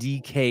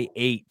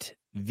 VNDK8,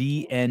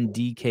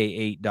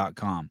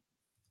 VNDK8.com.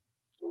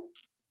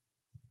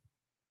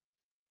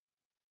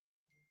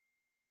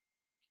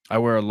 I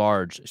wear a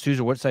large.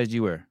 Susan, what size do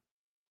you wear?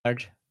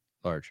 large.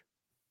 Large.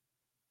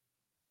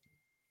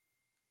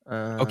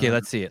 Okay,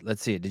 let's see it.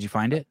 Let's see it. Did you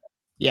find it?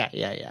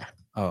 Yeah.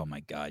 Oh my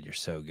God, you're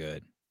so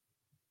good.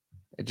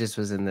 It just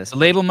was in this. The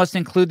label must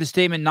include the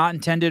statement not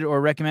intended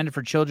or recommended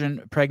for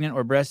children pregnant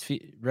or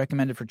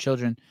recommended for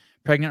children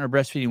pregnant or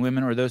breastfeeding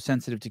women or those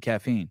sensitive to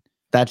caffeine.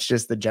 That's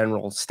just the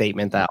general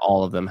statement that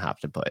all of them have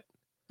to put.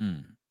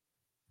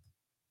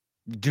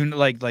 Do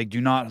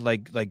not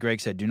like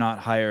Greg said, do not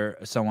hire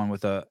someone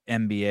with a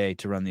MBA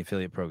to run the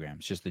affiliate program.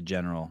 It's just the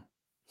general.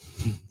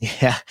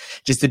 Yeah,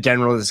 just a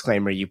general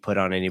disclaimer you put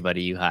on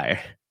anybody you hire.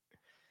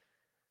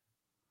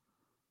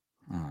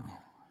 Oh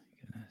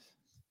goodness.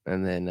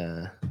 And then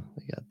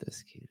we got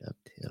this queued up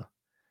too.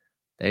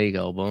 There you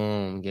go.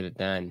 Boom. Get it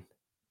done.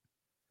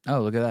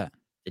 Oh, look at that.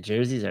 The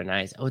jerseys are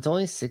nice. Oh, it's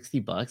only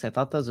 $60. I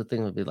thought those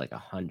things would be like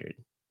 100.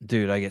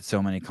 Dude, I get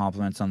so many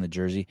compliments on the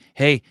jersey.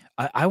 Hey,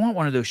 I want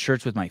one of those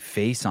shirts with my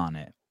face on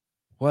it.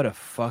 What a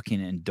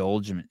fucking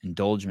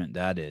indulgement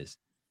that is.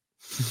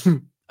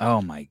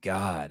 Oh my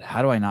God.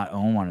 How do I not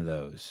own one of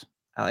those?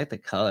 I like the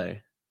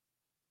color.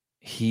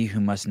 He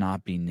who must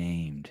not be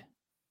named.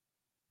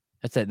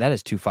 That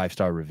is 2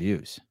 5-star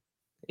reviews.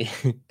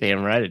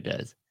 Damn right it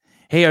does.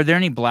 Hey, are there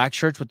any black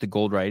shirts with the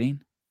gold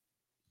writing?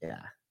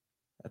 Yeah.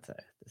 That's the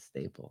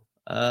staple.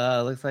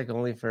 Looks like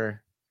only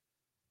for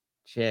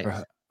chicks.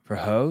 For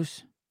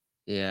hoes?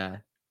 Yeah.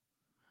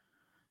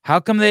 How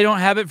come they don't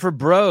have it for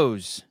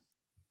bros?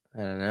 I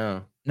don't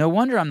know. No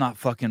wonder I'm not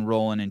fucking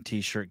rolling in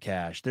t-shirt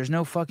cash. There's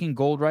no fucking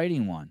gold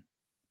writing one.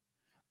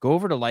 Go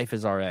over to Life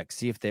is RX,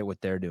 see if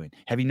what they're doing.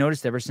 Have you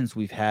noticed ever since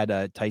we've had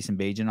Tyson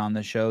Bagent on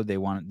the show, they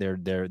want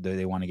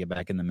to get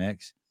back in the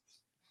mix?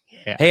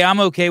 Yeah. Hey, I'm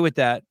okay with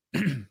that.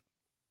 I'm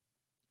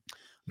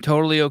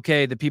totally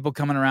okay. The people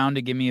coming around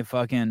to give me a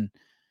fucking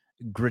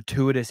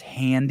gratuitous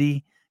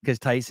handy because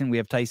we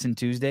have Tyson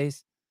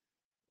Tuesdays.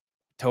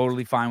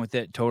 Totally fine with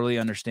it. Totally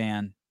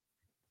understand.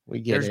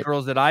 There's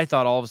girls that I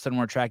thought all of a sudden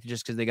were attracted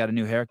just because they got a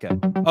new haircut.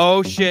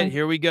 Oh shit,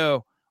 here we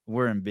go.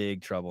 We're in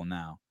big trouble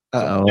now.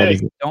 Uh-oh. Hey,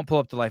 don't pull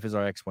up the Life is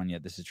RX one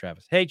yet. This is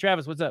Travis. Hey,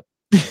 Travis, what's up?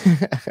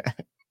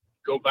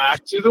 Go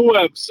back to the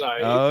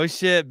website. Oh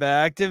shit,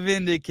 back to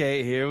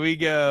Vindicate. Here we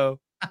go.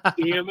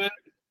 Damn it.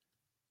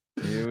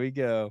 Here we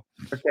go.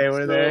 Okay,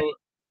 we're there.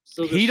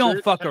 So he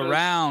don't fuck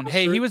around.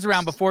 Hey, he was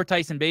around before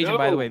Tyson Bagent,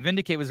 by the way.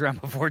 Vindicate was around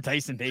before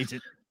Tyson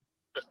Bagent.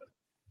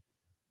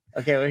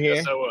 Okay, we're here.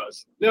 Yes, I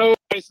was. No,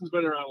 Tyson's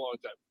been around a long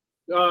time.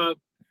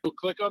 So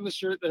click on the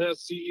shirt that has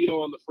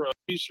CEO on the front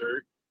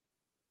t-shirt.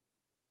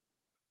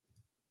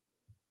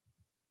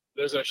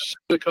 There's a shit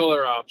of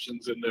color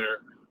options in there.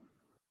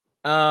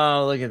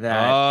 Oh, look at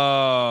that.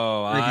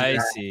 Oh, I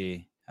that.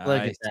 see.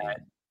 Look at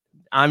that.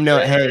 I'm no.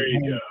 There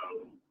you go.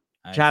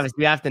 Travis,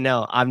 you have to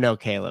know. I'm no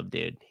Caleb,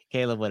 dude.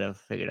 Caleb would have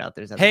figured out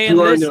there's. Hey, and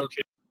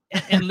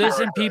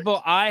listen,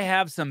 people. I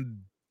have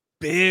some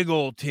big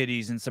old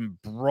titties and some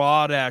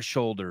broad ass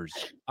shoulders.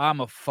 I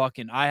have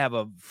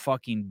a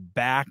fucking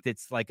back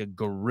that's like a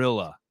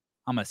gorilla.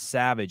 I'm a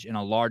savage, and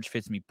a large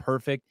fits me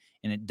perfect,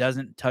 and it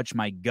doesn't touch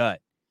my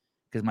gut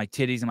because my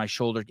titties and my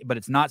shoulder, but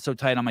it's not so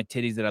tight on my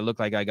titties that I look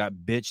like I got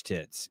bitch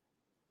tits.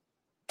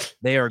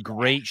 They are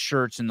great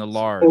shirts in the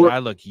large. I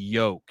look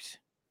yoked.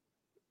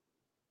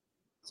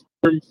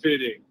 Form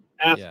fitting.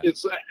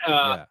 It's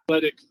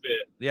athletic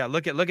fit. Yeah,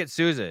 look at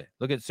Souza.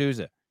 Look at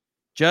Souza.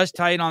 Just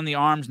tight on the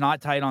arms,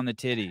 not tight on the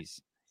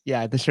titties.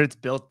 Yeah, the shirt's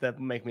built that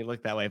make me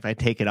look that way. If I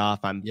take it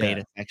off, I'm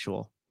beta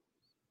sexual.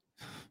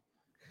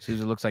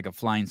 Souza looks like a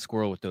flying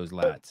squirrel with those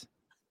lats.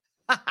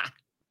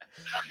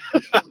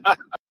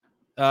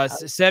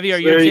 Sevi, are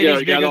your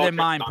titties bigger than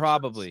mine?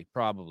 Probably.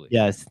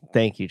 Yes.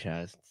 Thank you,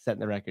 Chaz. Setting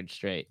the record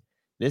straight.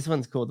 This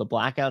one's cool. The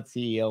blackout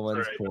CEO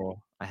one's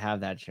cool. I have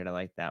that shirt. I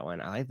like that one.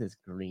 I like this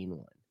green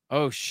one.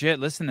 Oh shit!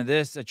 Listen to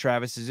this,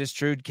 Travis. Is this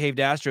true? Caved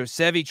Astro.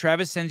 Sevi,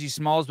 Travis sends you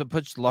smalls but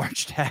puts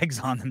large tags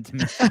on them to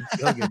make you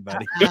feel good,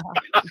 buddy.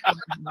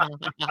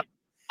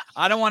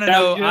 I don't want to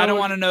know. I don't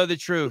want to know the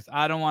truth.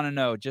 I don't want to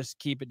know. Just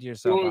keep it to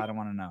yourself. I don't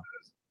want to know.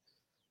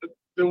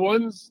 The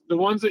ones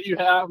that you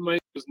have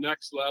might those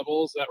next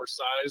levels that were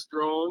size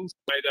drawings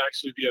might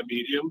actually be a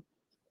medium.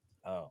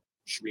 Oh,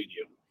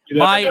 medium. You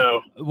never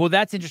know. Well,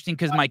 that's interesting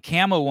because my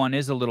camo one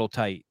is a little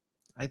tight.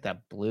 I like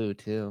that blue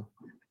too.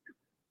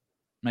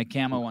 My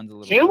camo one's a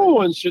little. Camo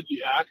one should be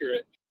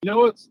accurate. You know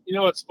what's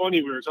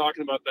funny? We were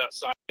talking about that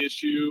size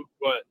issue,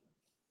 but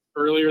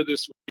earlier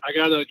this week I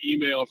got an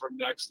email from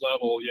Next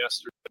Level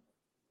yesterday.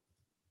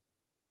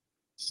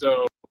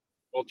 So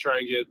we'll try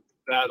and get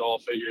that all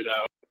figured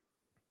out.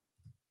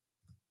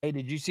 Hey,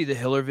 did you see the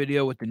Hiller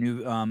video with the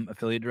new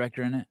affiliate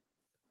director in it?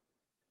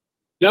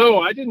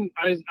 No, I didn't.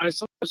 I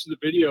saw much of the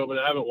video, but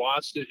I haven't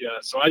watched it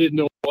yet. So I didn't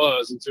know what it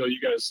was until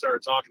you guys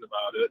started talking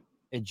about it.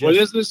 What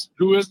is this?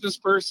 Who is this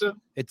person?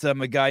 It's a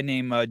guy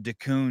named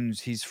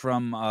DeCoons. He's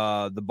from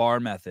the Bar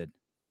Method.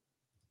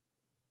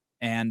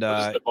 And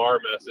What is the Bar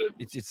Method?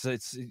 It's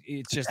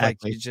just like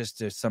it's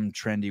just some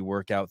trendy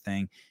workout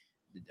thing,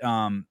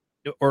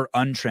 or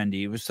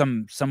untrendy. It was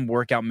some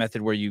workout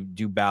method where you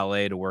do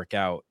ballet to work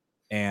out.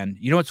 And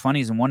you know what's funny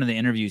is in one of the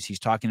interviews he's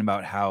talking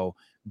about how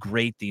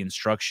great the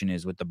instruction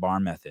is with the Bar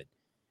Method.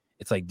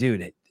 It's like,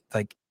 dude,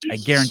 I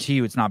guarantee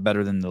you it's not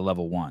better than the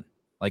level 1.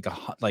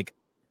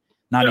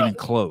 Not even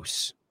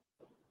close.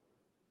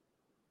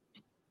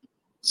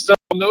 So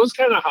those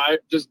kind of hires,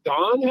 does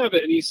Don have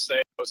any say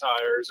in those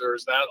hires, or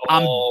is that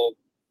all? I'm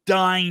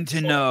dying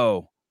to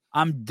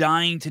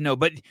know.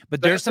 But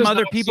there's some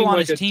other people on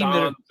his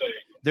team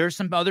there's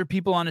some other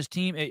people on his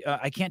team.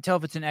 I can't tell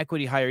if it's an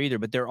equity hire either,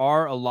 but there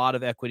are a lot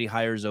of equity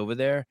hires over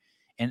there.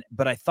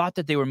 But I thought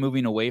that they were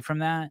moving away from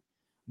that.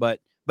 But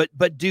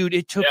dude,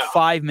 it took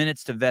 5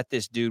 minutes to vet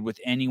this dude with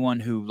anyone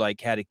who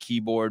like had a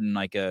keyboard and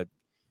like a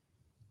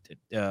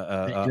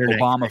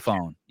Obama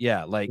phone.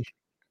 Yeah,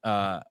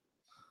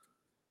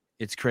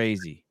 it's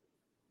crazy.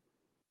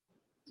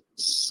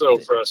 So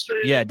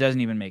frustrating. Yeah, it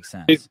doesn't even make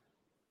sense.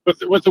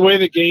 With the way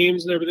the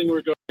games and everything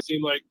were going, it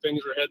seemed like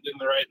things were heading in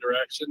the right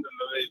direction, and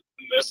then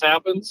this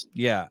happens.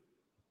 Yeah.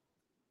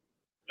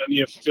 And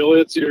the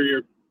affiliates are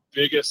your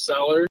biggest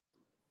seller.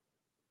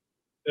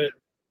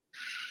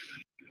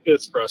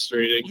 It's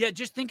frustrating. Yeah,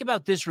 just think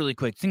about this really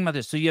quick. Think about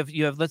this. So you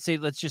have let's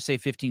just say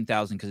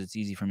 15,000 because it's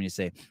easy for me to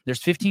say.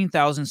 There's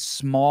 15,000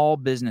 small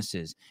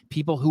businesses,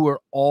 people who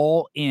are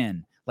all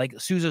in. Like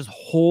Sousa's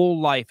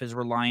whole life is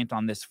reliant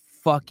on this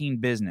fucking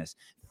business.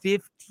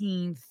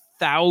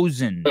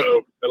 15,000.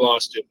 Oh, I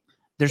lost you.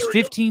 There's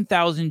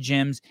 15,000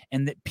 gyms,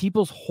 and that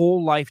people's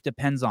whole life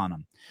depends on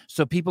them.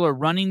 So people are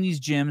running these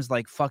gyms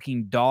like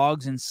fucking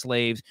dogs and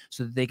slaves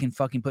so that they can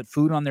fucking put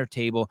food on their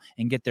table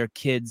and get their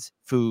kids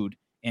food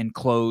and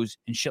clothes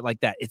and shit like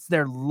that. It's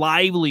their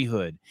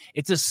livelihood.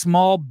 It's a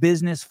small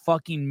business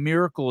fucking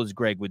miracle, as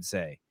Greg would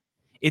say.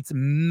 It's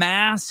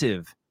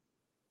massive.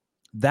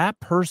 That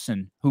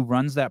person who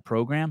runs that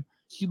program,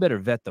 you better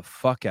vet the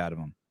fuck out of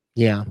him.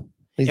 Yeah.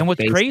 And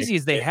what's crazy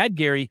is they had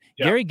Gary.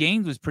 Yeah. Gary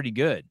Gaines was pretty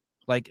good.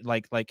 Like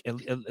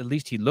at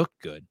least he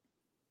looked good.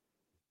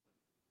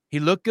 He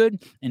looked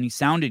good and he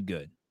sounded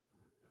good.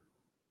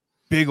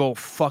 Big old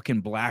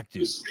fucking black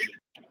dude.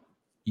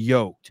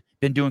 Yoked.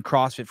 Been doing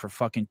CrossFit for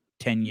fucking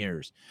 10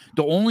 years.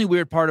 The only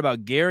weird part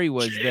about Gary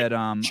was that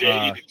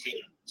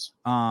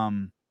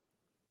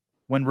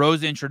when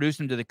Rosa introduced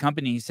him to the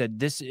company, he said,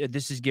 this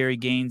is Gary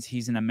Gaines.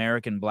 He's an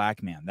American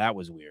black man. That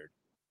was weird.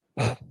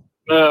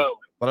 No.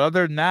 But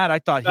other than that, I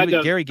thought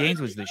Gary Gaines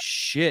was the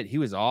shit. He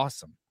was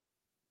awesome.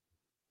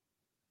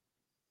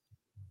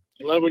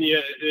 I love when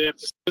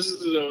this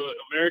is an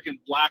American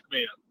black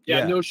man.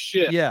 Yeah, no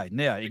shit. Yeah,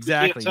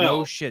 exactly.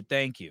 No shit.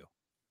 Thank you.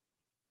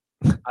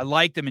 I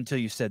liked him until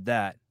you said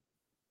that.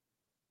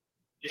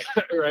 Yeah,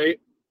 right.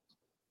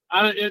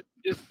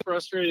 It's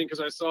frustrating because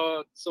I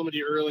saw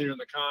somebody earlier in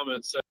the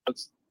comments that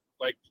it's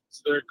like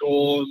it's their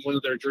goal and one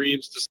of their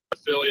dreams to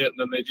affiliate, and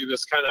then they do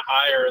this kind of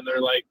hire, and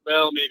they're like,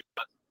 well, maybe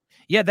not.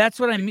 Yeah,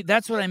 that's what I mean.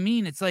 That's what I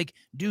mean. It's like,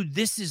 dude,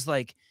 this is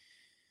like.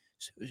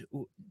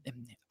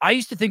 I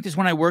used to think this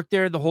when I worked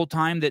there the whole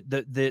time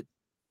that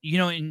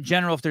in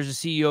general, if there's a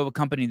CEO of a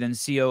company, then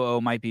COO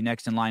might be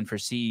next in line for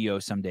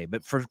CEO someday.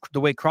 But for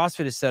the way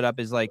CrossFit is set up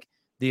is like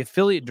the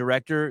affiliate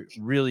director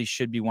really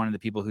should be one of the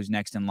people who's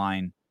next in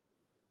line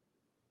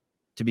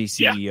to be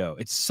CEO. Yeah.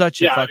 It's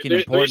such a fucking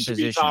important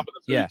position.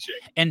 Yeah.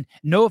 And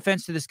no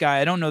offense to this guy.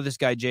 I don't know this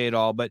guy, Jay, at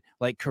all, but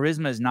like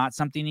charisma is not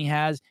something he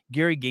has.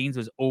 Gary Gaines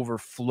was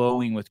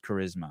overflowing with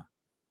charisma.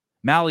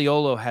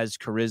 Maliolo has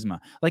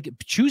charisma. Like,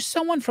 choose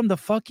someone from the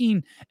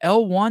fucking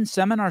L1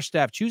 seminar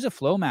staff. Choose a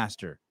flow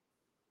master.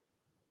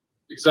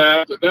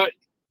 Exactly.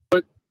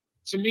 But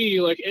to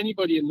me, like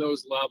anybody in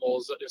those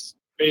levels, is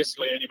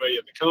basically anybody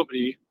at the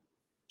company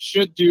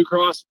should do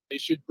CrossFit. They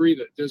should breathe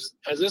it.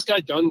 Has this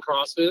guy done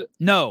CrossFit?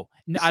 No,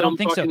 I don't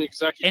think so.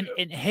 Executive.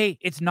 And hey,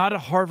 it's not a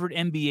Harvard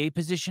MBA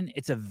position.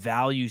 It's a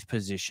values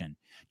position.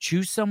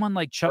 Choose someone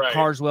like Chuck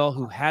Carswell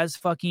who has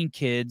fucking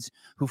kids,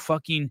 who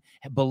fucking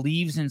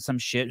believes in some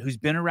shit, who's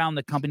been around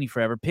the company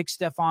forever. Pick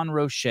Stefan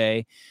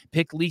Roche.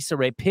 Pick Lisa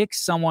Ray. Pick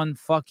someone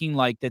fucking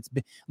like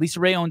Lisa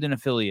Ray owned an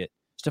affiliate.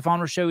 Stefan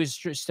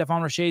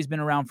Roche has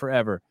been around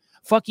forever.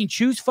 Fucking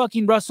choose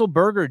fucking Russell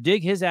Berger.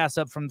 Dig his ass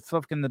up from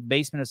fucking the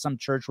basement of some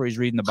church where he's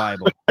reading the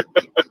Bible.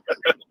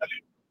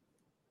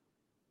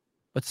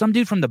 But some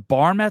dude from the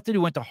Bar Method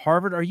who went to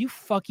Harvard, are you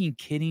fucking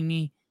kidding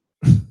me?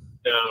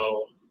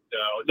 No,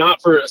 not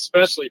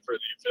especially for the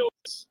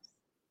affiliates.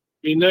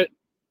 I mean,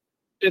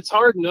 it's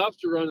hard enough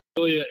to run an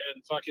affiliate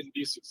and fucking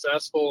be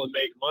successful and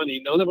make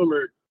money. None of them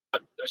are, I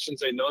shouldn't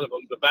say none of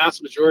them, the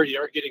vast majority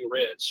aren't getting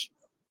rich.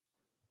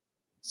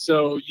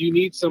 So you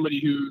need somebody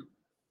who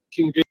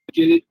can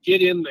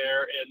get in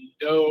there and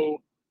know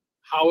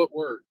how it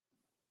works.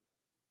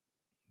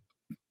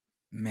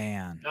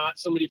 Man. Not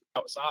somebody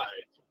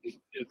outside.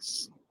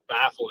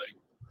 baffling.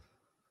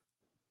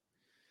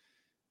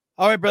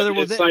 All right, brother.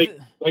 Well, It's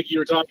like you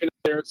were talking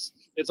there.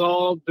 It's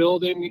all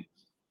building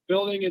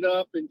it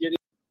up and getting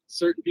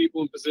certain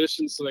people in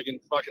position so they can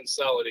fucking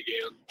sell it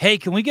again. hey,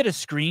 can we get a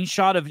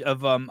screenshot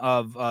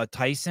of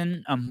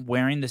Tyson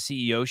wearing the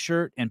CEO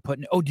shirt and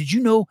putting? Oh, did you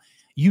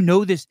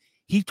know this?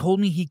 He told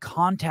me he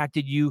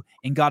contacted you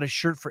and got a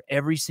shirt for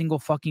every single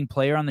fucking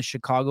player on the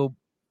Chicago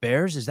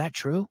Bears. Is that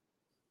true?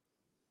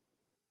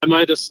 I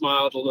might have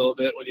smiled a little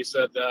bit when he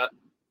said that.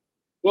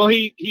 Well,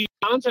 he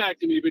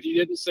contacted me, but he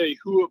didn't say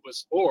who it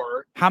was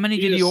for. How many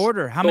did he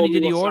order? How many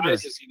did he order?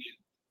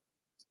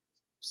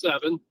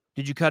 7.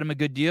 Did you cut him a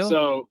good deal?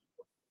 So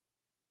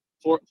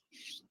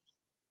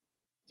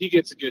he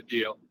gets a good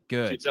deal.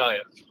 Good. I tell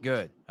you.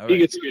 Good. All He right.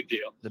 gets a good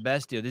deal. The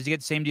best deal. Does he get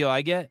the same deal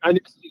I get? I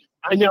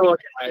know a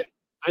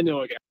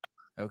guy.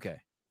 Okay.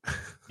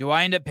 Do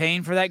I end up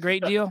paying for that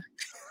great deal?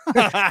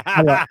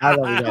 I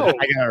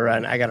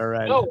gotta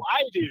run. No,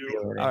 I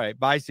do. All right.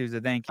 Bye,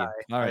 Sousa. Thank you.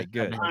 All right.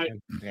 Good. All right.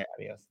 Okay,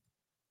 adios.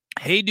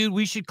 Hey, dude,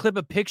 we should clip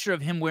a picture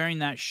of him wearing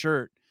that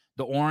shirt,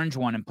 the orange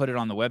one, and put it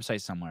on the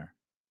website somewhere.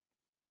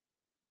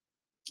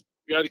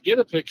 You got to get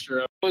a picture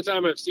of. The only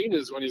time I've seen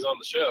is when he's on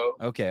the show.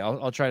 Okay,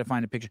 I'll try to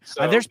find a picture.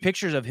 So- There's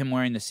pictures of him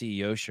wearing the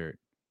CEO shirt.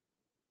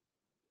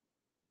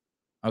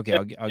 Okay,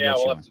 I'll get we'll you have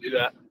one. to do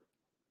that.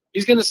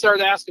 He's going to start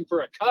asking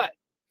for a cut.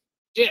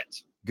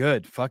 Shit.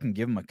 Good. Fucking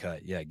give him a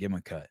cut. Yeah, give him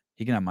a cut.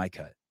 He can have my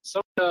cut.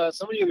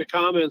 Somebody in the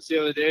comments the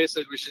other day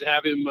said we should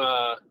have him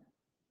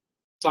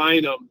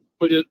sign him.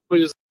 Put his.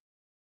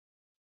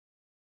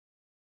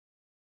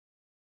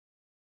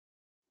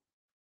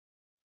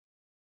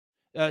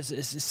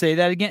 Say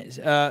that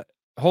again.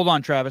 Hold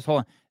on, Travis. Hold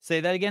on.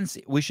 Say that again.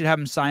 We should have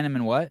him sign him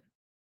in what?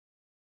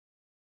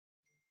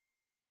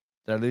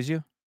 Did I lose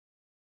you?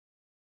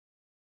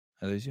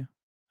 I lose you?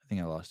 I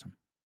think I lost him.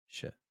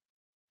 Shit.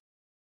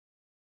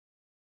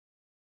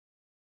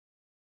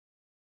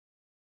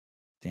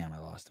 Damn, I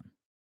lost him.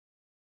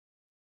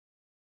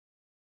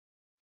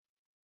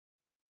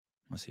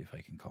 Let's see if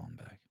I can call him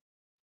back.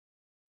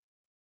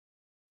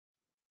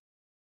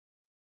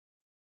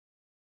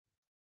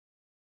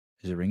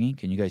 Is it ringing?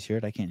 Can you guys hear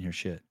it? I can't hear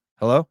shit.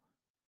 Hello?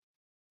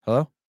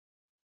 Hello?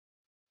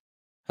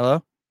 Hello?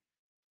 Can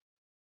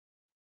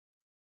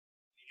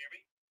you hear me?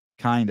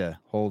 Kinda.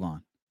 Hold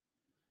on.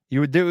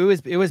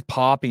 It was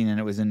popping and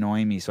it was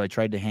annoying me, so I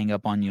tried to hang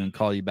up on you and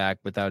call you back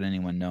without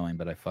anyone knowing,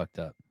 but I fucked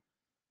up.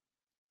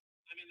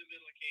 I'm in the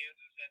middle of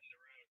Kansas, heading to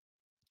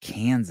road.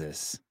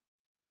 Kansas.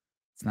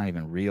 It's not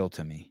even real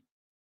to me.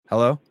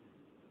 Hello?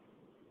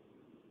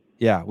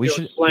 Yeah, we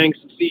should slang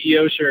some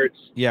CEO shirts.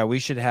 Yeah, we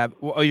should have.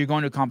 Oh, you're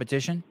going to a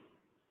competition?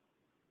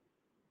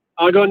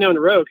 I'm going down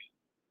the road.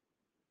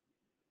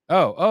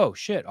 Oh,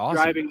 shit! Awesome.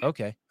 Driving.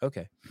 Okay.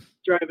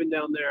 Driving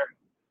down there.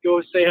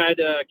 Go say hi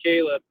to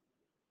Caleb.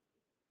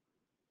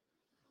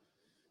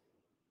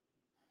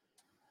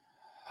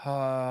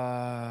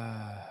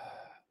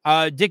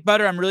 Dick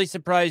Butter, I'm really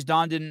surprised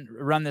Don didn't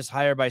run this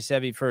higher by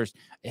Sevi first.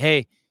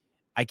 Hey,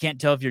 I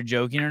can't tell if you're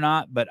joking or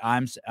not, but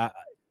I'm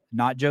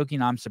not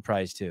joking. I'm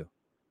surprised too.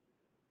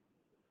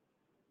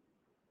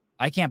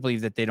 I can't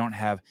believe that they don't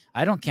have.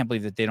 Can't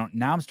believe that they don't.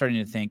 Now I'm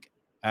starting to think.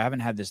 I haven't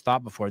had this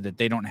thought before that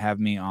they don't have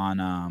me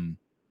on.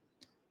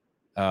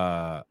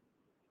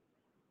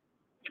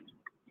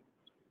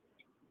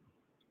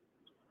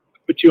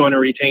 Put you on a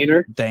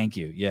retainer. Thank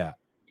you. Yeah.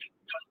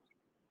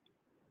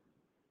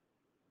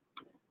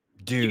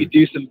 Dude. You could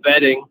do some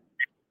betting.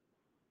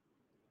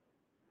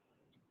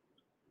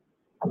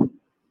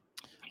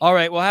 All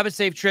right. Well, have a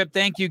safe trip.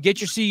 Thank you.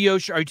 Get your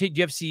CEO shirt. Do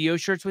you have CEO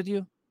shirts with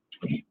you?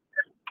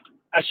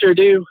 I sure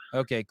do.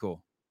 Okay,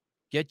 cool.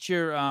 Get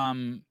your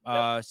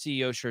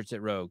CEO shirts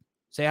at Rogue.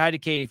 Say hi to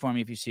Katie for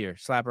me if you see her.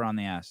 Slap her on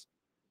the ass.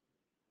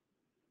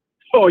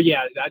 Oh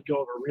yeah, that'd go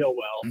over real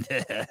well.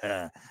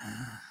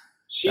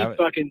 She'd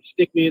fucking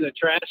stick me in a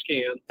trash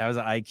can. That was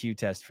an IQ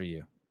test for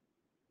you.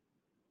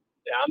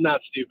 Yeah, I'm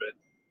not stupid.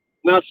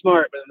 Not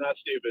smart, but I'm not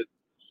stupid.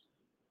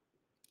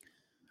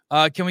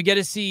 Can we get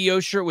a CEO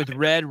shirt with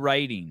red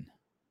writing?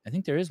 I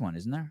think there is one,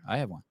 isn't there? I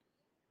have one.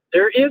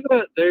 There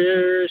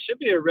should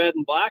be a red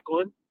and black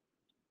one.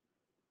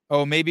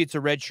 Oh, maybe it's a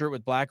red shirt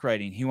with black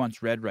writing. He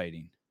wants red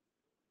writing.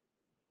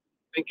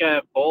 I think I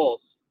have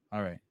both.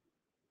 All right.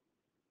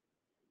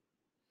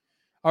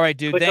 All right,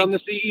 dude. Click on the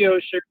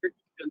CEO shirt,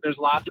 and there's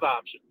lots of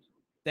options.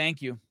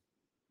 Thank you.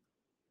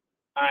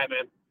 All right,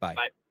 man. Bye.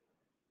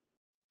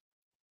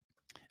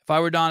 If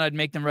I were Don, I'd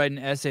make them write an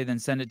essay, then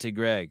send it to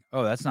Greg.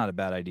 Oh, that's not a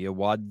bad idea.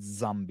 Wad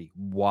zombie.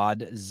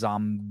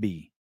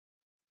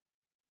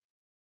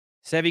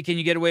 Sevi, can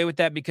you get away with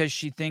that because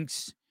she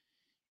thinks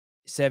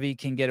Sevi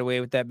can get away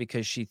with that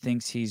because she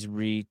thinks he's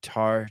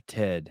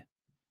retarded.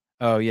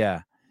 Oh,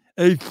 yeah.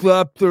 I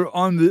slapped her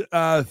on the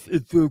ass.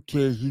 It's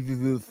okay. He's a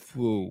little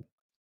slow.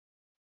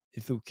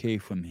 It's okay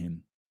from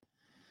him.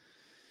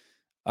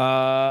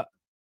 How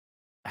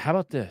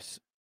about this?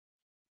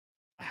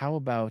 How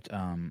about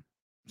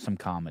some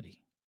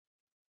comedy?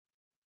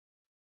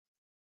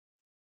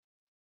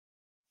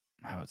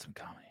 How about some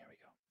comedy? Here we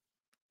go.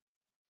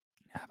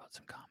 How about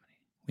some comedy?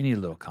 We need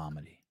a little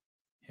comedy.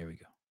 Here we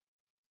go.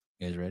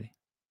 You guys ready?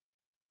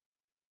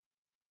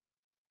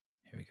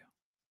 Here we go.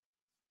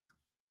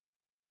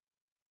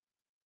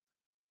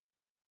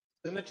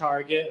 In the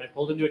Target, and I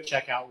pulled into a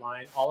checkout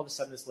line. All of a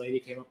sudden, this lady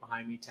came up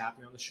behind me, tapped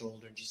me on the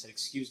shoulder, and she said,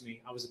 "Excuse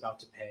me, I was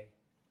about to pay."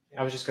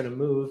 I was just going to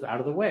move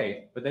out of the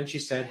way. But then she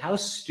said, "How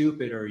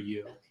stupid are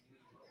you?"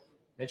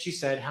 Then she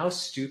said, "How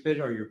stupid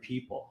are your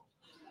people?"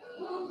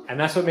 And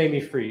that's what made me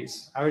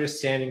freeze. I was just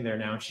standing there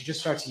now, and she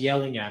just starts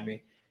yelling at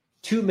me.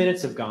 2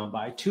 minutes have gone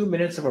by. 2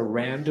 minutes of a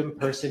random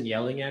person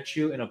yelling at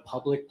you in a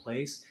public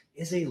place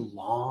is a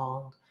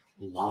long,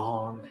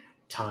 long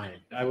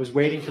time. I was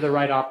waiting for the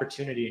right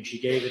opportunity, and she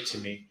gave it to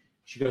me.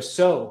 She goes,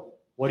 "So,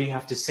 what do you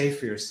have to say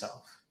for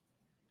yourself?"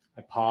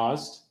 I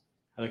paused.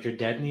 I looked her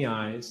dead in the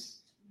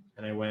eyes,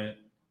 and I went,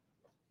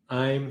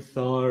 "I'm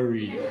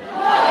sorry."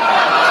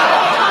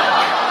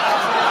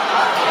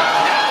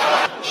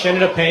 She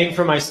ended up paying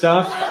for my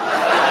stuff.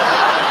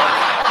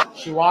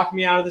 She walked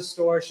me out of the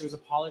store. She was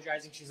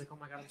apologizing. She's like, "Oh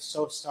my God, I'm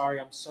so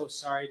sorry. I'm so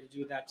sorry to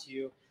do that to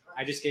you."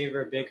 I just gave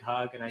her a big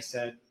hug, and I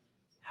said,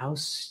 "How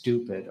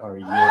stupid are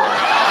you?" I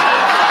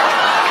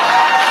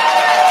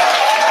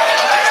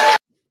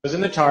was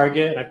in the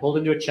Target, and I pulled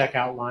into a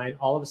checkout line.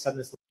 All of a sudden,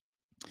 this...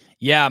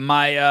 Yeah,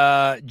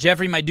 my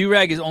Jeffrey, my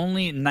do-rag is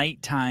only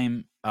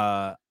nighttime.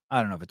 I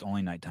don't know if it's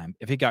only nighttime.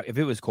 If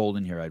it was cold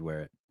in here, I'd wear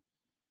it.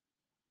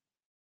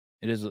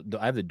 It is.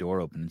 I have the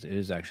door open. It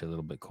is actually a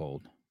little bit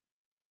cold.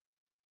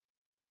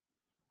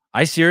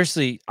 I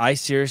seriously.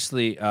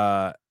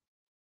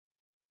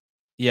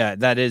 Yeah,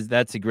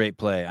 that's a great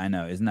play. I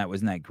know.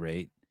 Wasn't that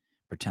great?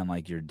 Pretend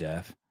like you're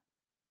deaf.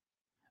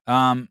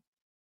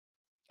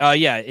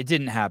 Yeah, it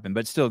didn't happen,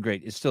 but still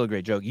great. It's still a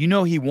great joke. You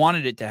know, he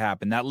wanted it to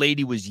happen. That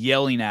lady was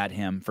yelling at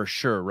him for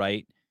sure,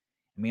 right?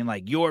 I mean,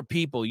 like, your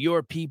people.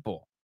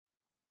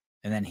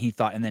 And then he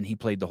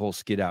played the whole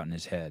skit out in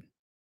his head.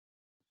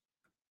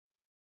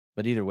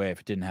 But either way, if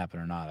it didn't happen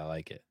or not, I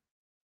like it.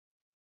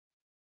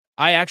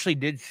 I actually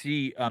did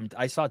see,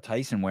 I saw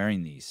Tyson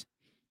wearing these.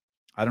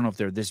 I don't know if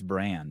they're this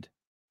brand.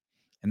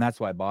 And that's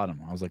why I bought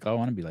them. I was like, oh, I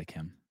want to be like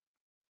him.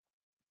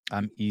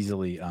 I'm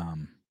easily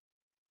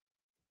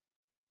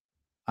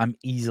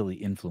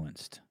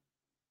influenced.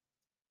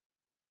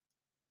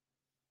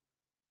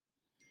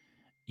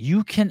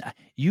 You cannot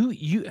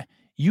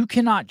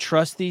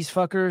trust these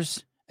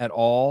fuckers at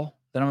all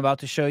that I'm about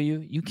to show you.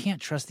 You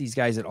can't trust these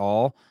guys at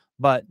all.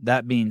 But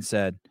that being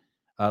said,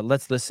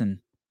 let's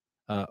listen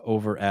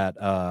over at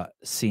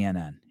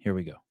CNN. Here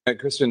we go.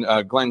 Kristen,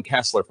 Glenn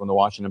Kessler from the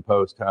Washington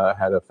Post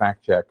had a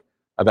fact check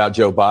about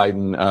Joe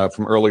Biden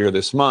from earlier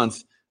this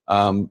month,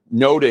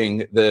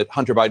 noting that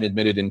Hunter Biden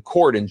admitted in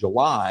court in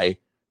July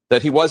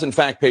that he was in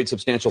fact paid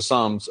substantial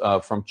sums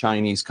from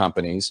Chinese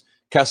companies.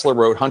 Kessler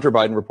wrote, Hunter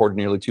Biden reported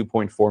nearly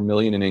 $2.4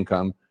 million in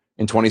income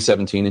in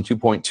 2017 and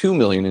 $2.2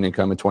 million in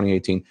income in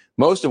 2018,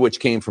 most of which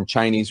came from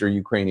Chinese or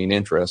Ukrainian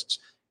interests.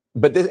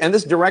 But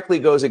this directly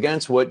goes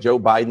against what Joe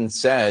Biden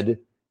said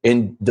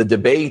in the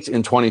debate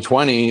in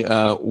 2020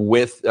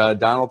 with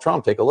Donald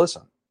Trump. Take a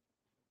listen.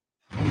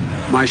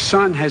 My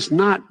son has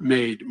not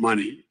made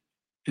money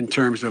in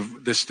terms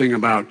of this thing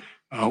about,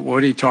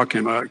 what are you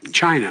talking about?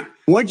 China.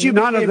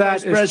 None of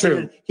that is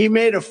true. He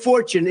made a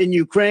fortune in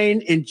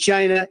Ukraine, in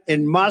China,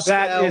 in Moscow,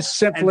 that is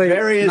simply and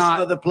various not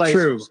other places.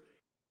 True.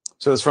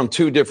 So it's from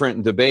two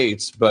different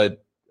debates,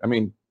 but I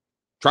mean,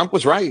 Trump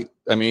was right.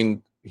 I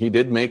mean, he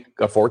did make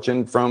a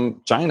fortune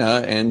from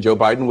China, and Joe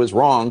Biden was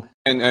wrong.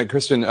 And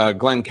Kristen,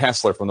 Glenn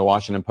Kessler from the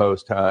Washington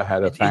Post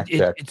had a fact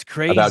check. It's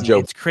crazy. About Joe.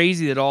 It's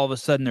crazy that all of a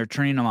sudden they're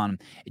turning them on him.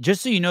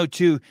 Just so you know,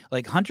 too,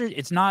 like Hunter,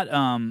 it's not.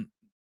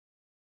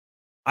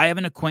 I have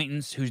an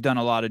acquaintance who's done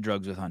a lot of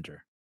drugs with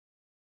Hunter.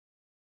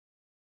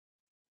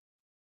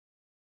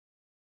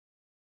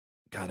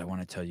 God, I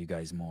want to tell you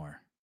guys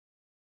more.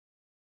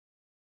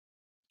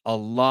 A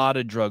lot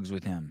of drugs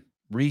with him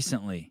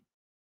recently.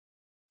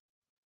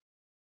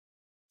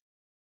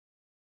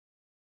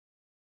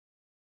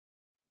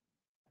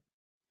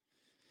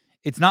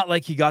 It's not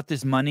like he got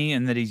this money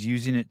and that he's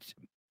using it.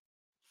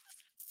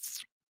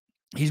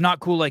 He's not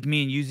cool like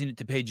me and using it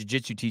to pay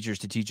jiu-jitsu teachers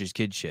to teach his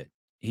kids shit.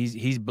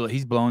 He's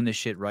blowing this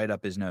shit right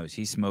up his nose.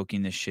 He's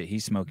smoking this shit.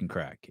 He's smoking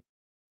crack.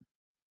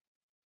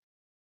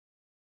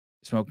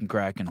 Smoking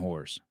crack and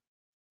whores.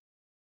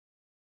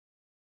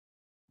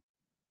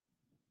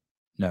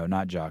 No,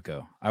 not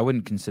Jocko. I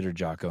wouldn't consider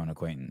Jocko an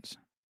acquaintance.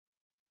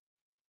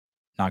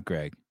 Not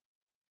Greg.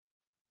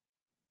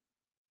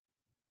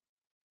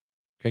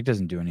 Greg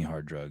doesn't do any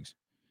hard drugs.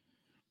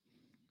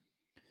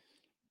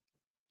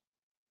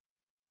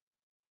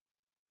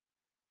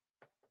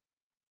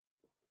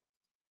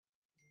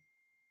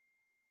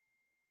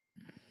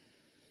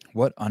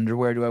 What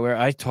underwear do I wear?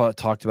 I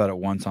talked about it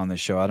once on this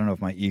show. I don't know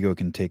if my ego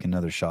can take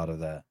another shot of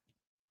that.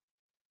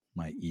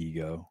 My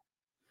ego.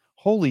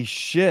 Holy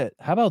shit.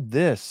 How about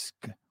this?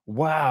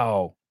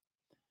 Wow.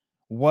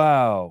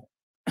 Wow.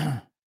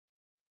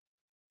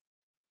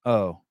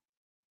 Oh,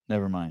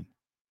 never mind.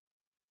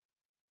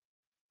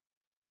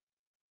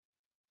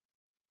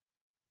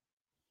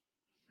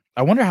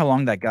 I wonder how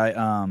long that guy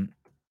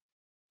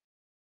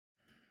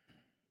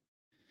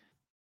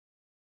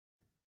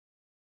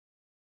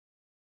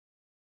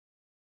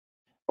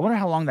I wonder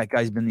how long that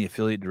guy's been the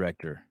affiliate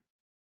director.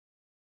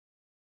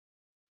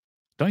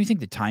 Don't you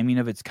think the timing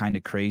of it's kind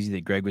of crazy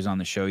that Greg was on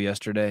the show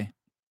yesterday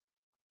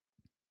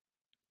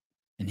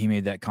and he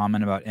made that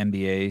comment about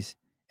MBAs,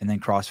 and then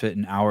CrossFit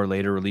an hour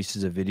later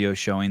releases a video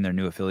showing their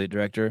new affiliate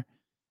director,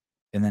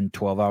 and then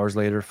 12 hours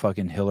later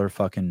fucking Hiller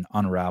fucking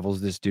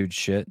unravels this dude's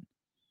shit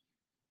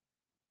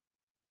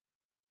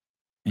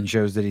and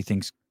shows that he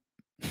thinks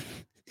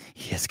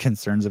he has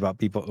concerns about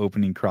people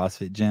opening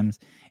CrossFit gyms,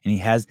 and he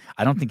has.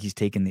 I don't think he's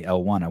taken the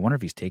L1. I wonder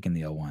if he's taken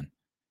the L1.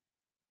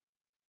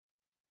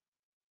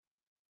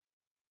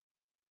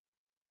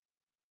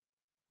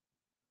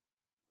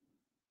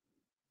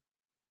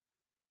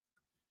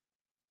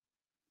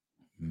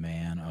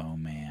 Man, oh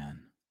man.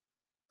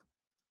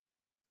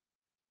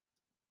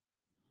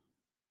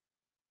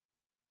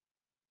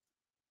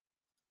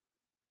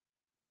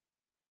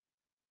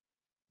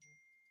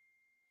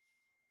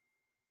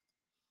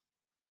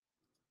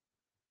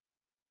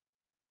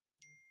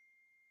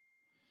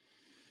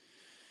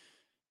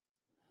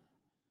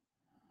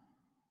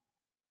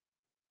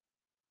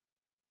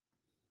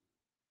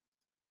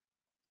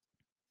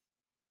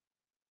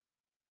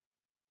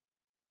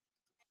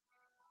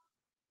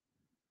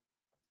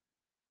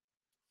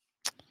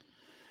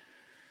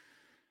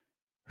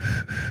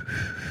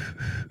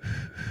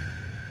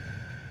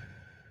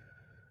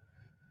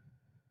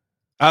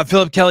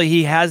 Philip Kelly,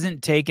 he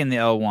hasn't taken the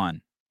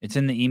L1. It's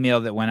in the email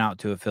that went out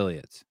to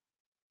affiliates.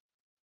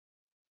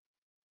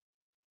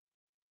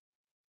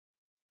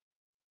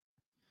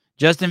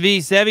 Justin V.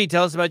 Sevi,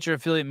 tell us about your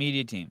affiliate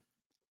media team.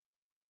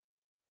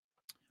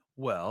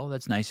 Well,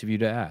 that's nice of you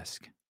to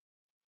ask.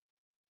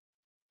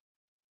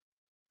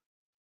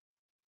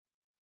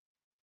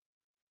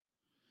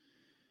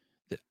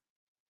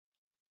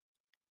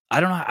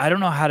 I don't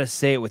know how to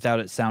say it without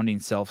it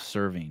sounding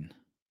self-serving.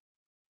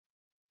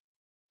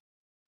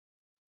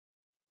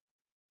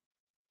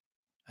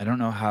 I don't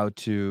know how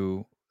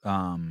to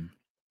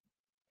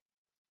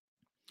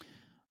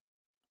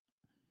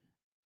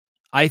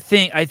I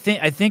think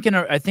in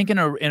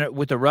a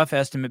with a rough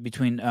estimate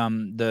between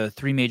the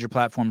three major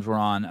platforms we're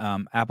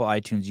on, Apple,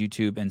 iTunes,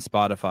 YouTube, and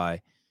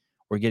Spotify,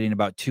 we're getting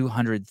about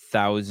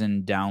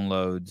 200,000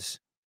 downloads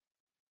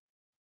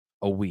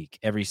a week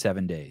every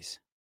 7 days.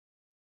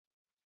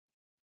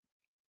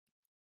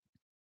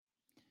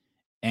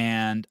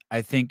 And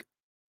I think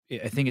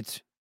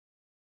it's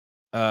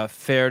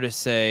fair to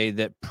say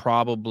that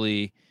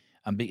probably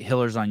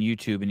Hiller's on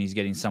YouTube and he's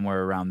getting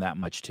somewhere around that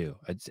much too.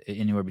 It's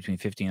anywhere between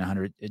 50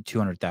 and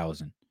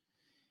 200,000.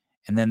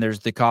 And then there's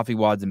the Coffee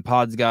Wads and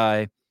Pods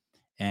guy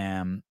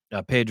and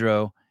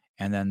Pedro.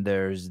 And then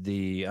there's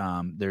the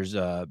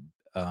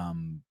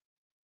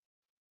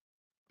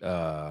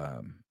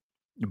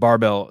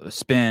Barbell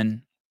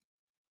Spin.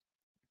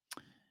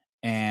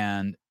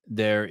 And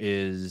there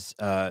is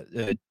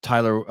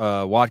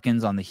Tyler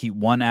Watkins on the Heat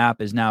One app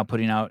is now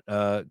putting out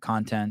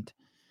content.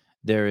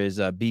 There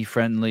is Be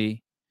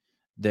Friendly.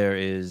 There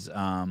is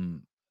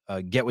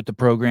Get With the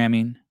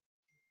Programming.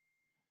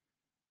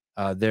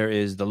 There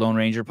is the Lone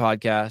Ranger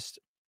podcast.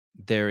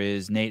 There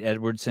is Nate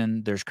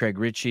Edwardson. There's Craig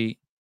Ritchie.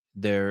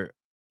 There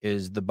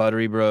is the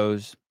Buttery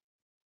Bros.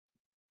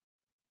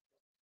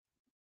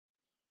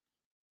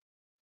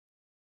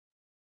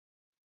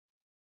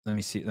 Let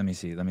me see. Let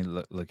me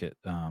look at.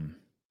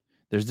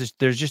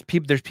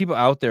 There's people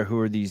out there who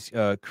are these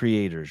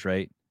creators,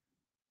 right?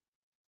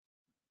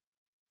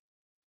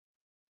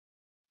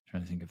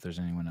 Trying to think if there's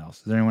anyone else.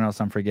 Is there anyone else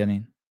I'm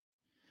forgetting?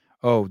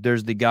 Oh,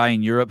 there's the guy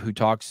in Europe who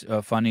talks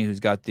funny, who's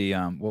got the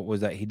what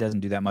was that? He doesn't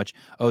do that much.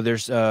 Oh,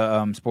 there's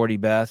Sporty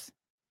Beth.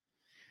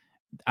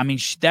 I mean,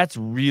 that's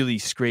really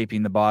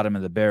scraping the bottom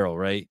of the barrel,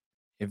 right?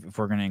 If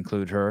we're going to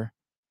include her.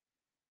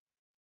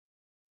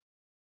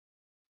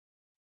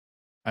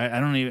 I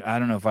don't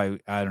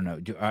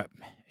know.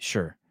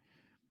 Sure.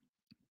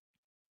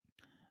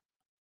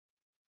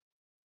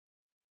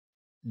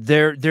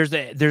 There's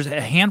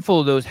a handful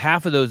of those,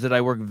 half of those that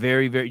I work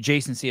very, very,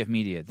 Jason CF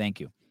Media. Thank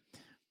you.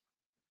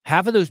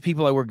 Half of those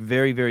people I work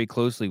very, very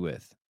closely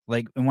with.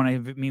 Like, and when I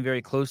mean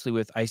very closely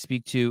with, I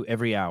speak to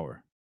every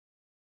hour.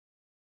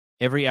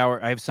 Every hour,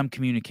 I have some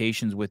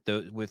communications with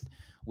those,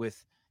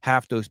 with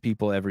half those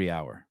people every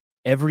hour.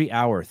 Every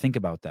hour, think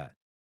about that.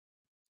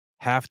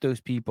 Half those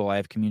people I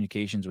have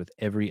communications with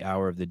every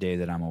hour of the day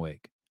that I'm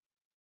awake.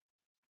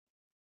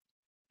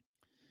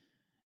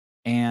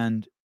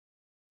 And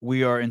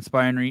we are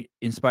inspiring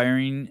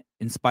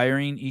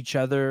each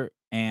other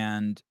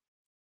and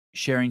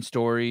sharing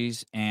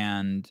stories.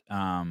 And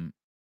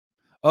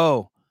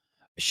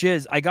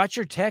Shiz, I got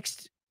your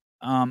text,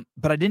 but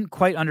I didn't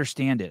quite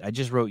understand it. I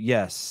just wrote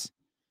yes.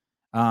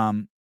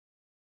 Vakey,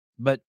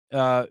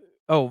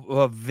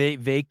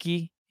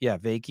 yeah,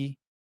 Vakey.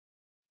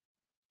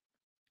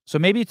 So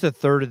maybe it's a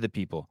third of the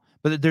people,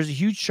 but there's a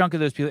huge chunk of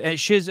those people. And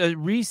Shiz,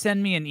 resend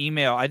me an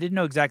email. I didn't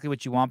know exactly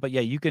what you want, but yeah,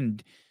 you can.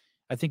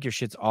 I think your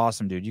shit's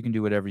awesome, dude. You can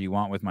do whatever you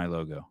want with my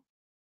logo.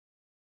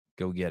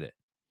 Go get it.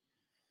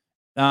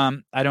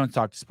 I don't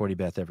talk to Sporty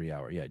Beth every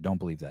hour. Yeah, don't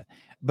believe that.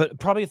 But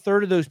probably a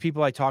third of those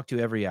people I talk to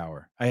every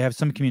hour, I have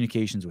some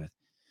communications with.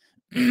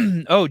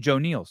 Oh, Joe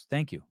Neals.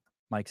 Thank you.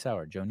 Mike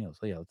Sauer, Joe Neals.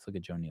 Yeah, let's look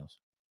at Joe Neals.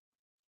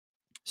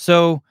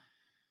 So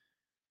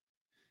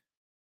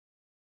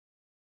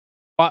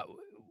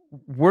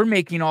we're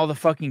making all the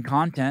fucking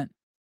content.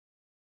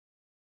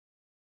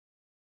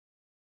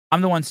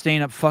 I'm the one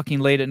staying up fucking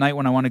late at night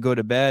when I want to go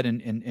to bed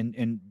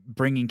and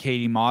bringing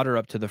Katie Motter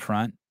up to the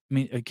front. I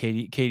mean,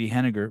 Katie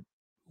Henniger.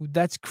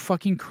 That's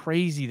fucking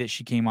crazy that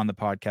she came on the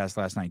podcast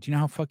last night. Do you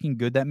know how fucking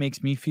good that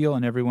makes me feel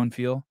and everyone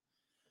feel?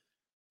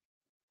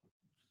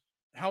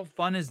 How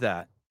fun is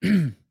that?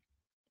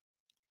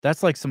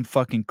 That's like some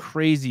fucking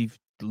crazy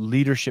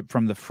leadership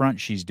from the front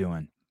she's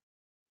doing.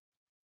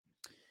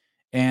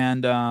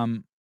 And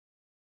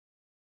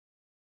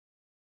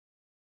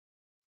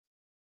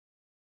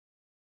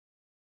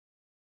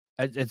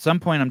at some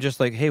point, I'm just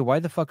like, hey, why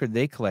the fuck are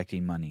they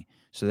collecting money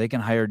so they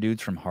can hire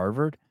dudes from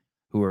Harvard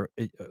who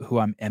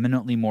I'm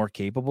eminently more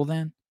capable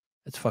than?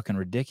 That's fucking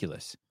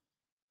ridiculous.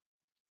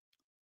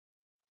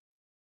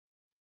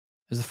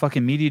 As a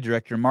fucking media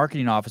director,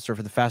 marketing officer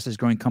for the fastest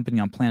growing company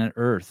on planet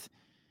Earth,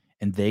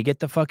 and they get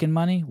the fucking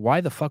money?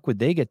 Why the fuck would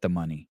they get the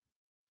money?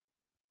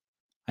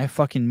 I have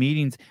fucking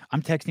meetings.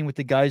 I'm texting with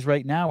the guys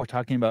right now. We're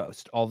talking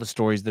about all the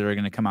stories that are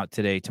going to come out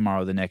today,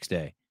 tomorrow, the next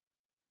day.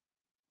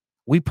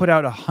 We put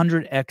out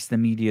 100x the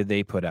media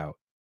they put out.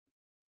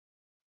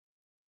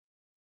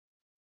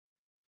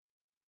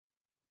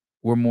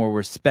 We're more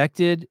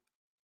respected.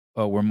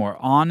 We're more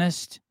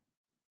honest.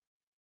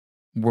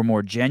 We're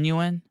more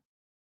genuine.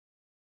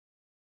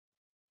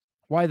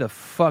 Why the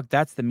fuck?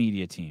 That's the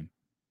media team.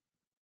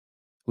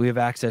 We have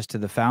access to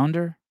the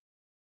founder.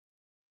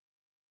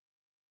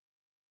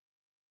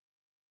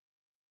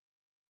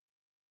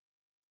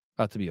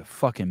 About to be a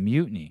fucking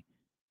mutiny.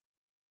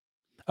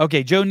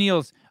 Okay, Joe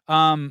Neals.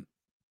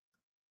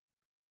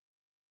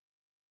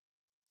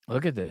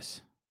 Look at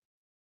this.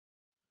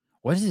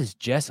 What is this?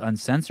 Jess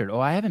Uncensored.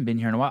 Oh, I haven't been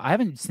here in a while. I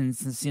haven't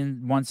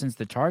seen one since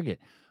the Target.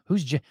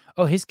 Who's Jess?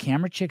 Oh, his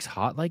camera chick's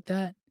hot like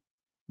that?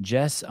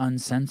 Jess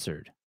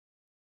Uncensored.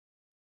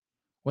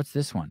 What's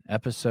this one?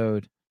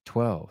 Episode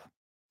 12.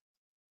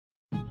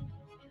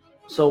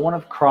 So one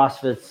of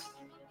CrossFit's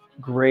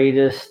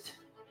greatest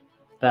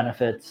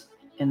benefits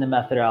in the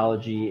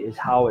methodology is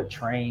how it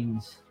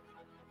trains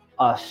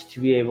us to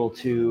be able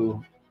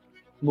to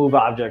move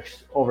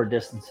objects over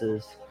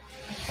distances.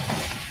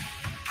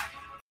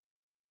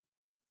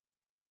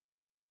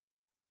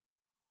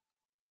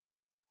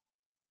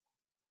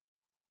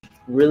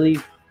 Really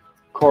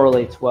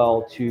correlates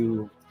well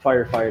to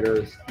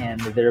firefighters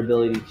and their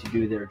ability to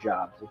do their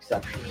jobs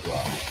exceptionally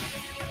well.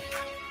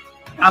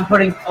 I'm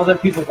putting other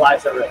people's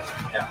lives at risk.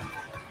 Yeah.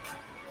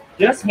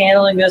 Just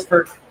handling this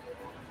for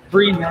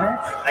 3 minutes,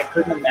 I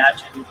couldn't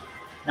imagine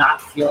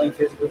not feeling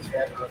physically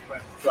fit or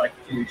equipped to like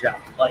do your job.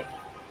 Like,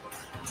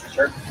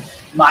 sure,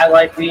 my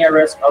life being at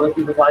risk, other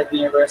people's lives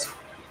being at risk.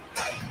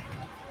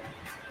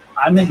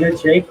 I'm in good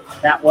shape.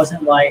 That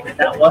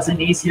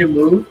wasn't easy to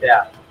move.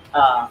 Yeah.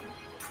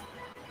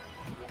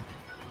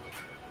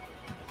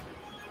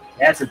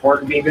 Yeah, it's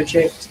important to be in good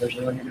shape,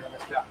 especially when you're doing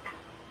this job.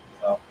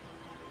 So,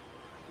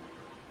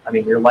 I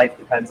mean, your life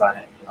depends on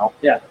it, you know?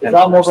 Yeah, it's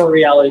all more of a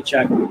reality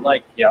check.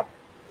 Like, yeah.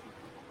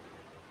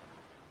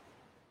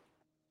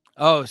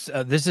 Oh,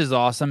 this is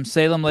awesome.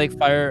 Salem Lake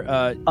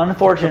Fire.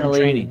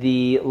 Unfortunately,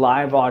 the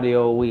live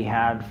audio we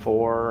had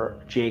for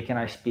Jake and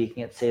I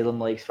speaking at Salem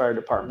Lakes Fire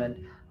Department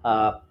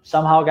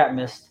somehow got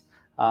missed.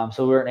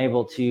 So we weren't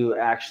able to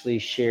actually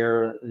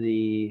share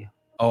the...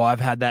 Oh,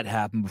 I've had that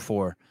happen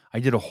before. I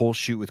did a whole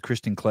shoot with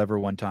Kristen Clever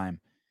one time.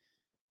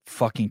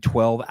 Fucking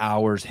 12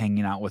 hours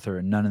hanging out with her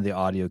and none of the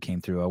audio came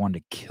through. I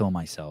wanted to kill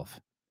myself.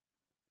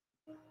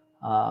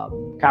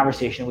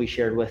 Conversation we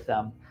shared with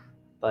them.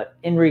 But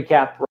in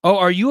recap... Oh,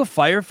 are you a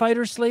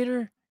firefighter,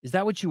 Slater? Is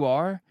that what you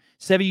are?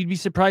 Sebi, you'd be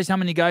surprised how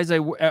many guys I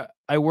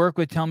work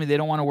with tell me they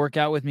don't want to work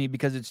out with me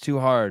because it's too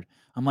hard.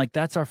 I'm like,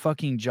 that's our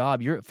fucking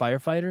job. You're a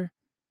firefighter?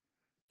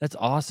 That's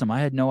awesome.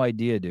 I had no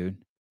idea, dude.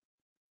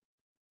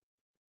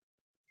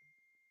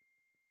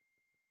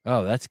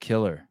 Oh, that's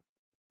killer.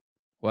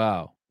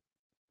 Wow.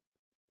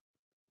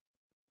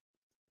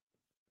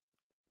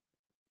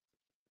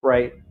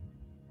 Right.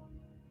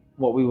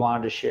 What we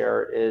wanted to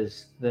share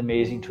is the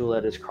amazing tool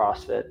that is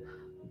CrossFit,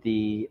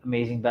 the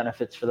amazing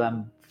benefits for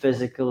them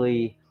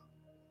physically,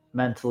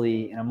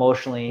 mentally, and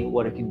emotionally,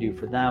 what it can do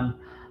for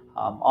them,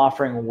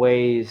 offering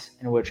ways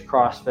in which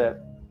CrossFit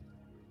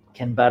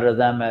can better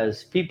them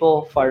as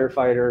people,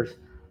 firefighters,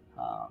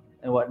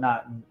 and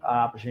whatnot, an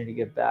opportunity to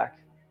give back.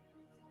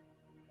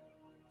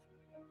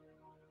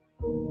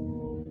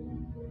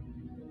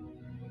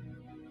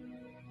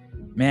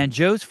 Man,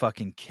 Joe's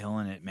fucking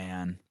killing it,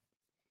 man.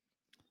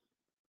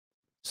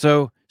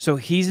 So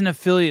he's an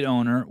affiliate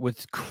owner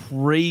with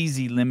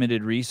crazy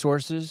limited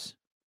resources,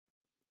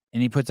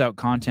 and he puts out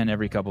content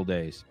every couple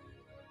days.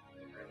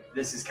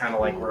 This is kind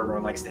of like where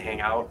everyone likes to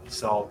hang out.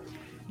 So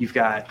you've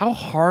got... How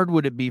hard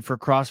would it be for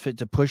CrossFit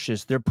to push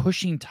this? They're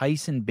pushing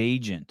Tyson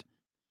Bagent,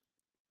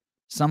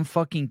 some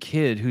fucking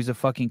kid who's a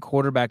fucking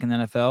quarterback in the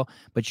NFL,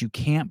 but you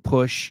can't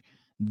push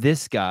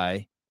this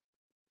guy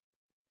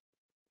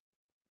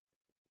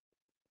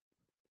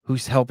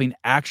who's helping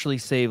actually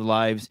save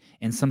lives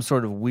in some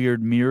sort of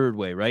weird mirrored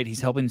way, right? He's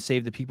helping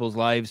save the people's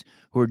lives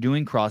who are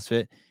doing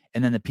CrossFit,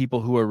 and then the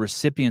people who are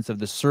recipients of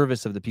the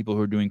service of the people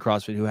who are doing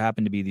CrossFit, who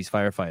happen to be these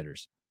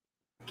firefighters.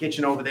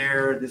 Kitchen over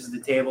there, this is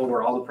the table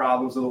where all the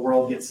problems of the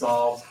world get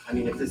solved. I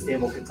mean, if this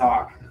table could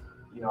talk,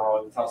 it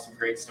would tell some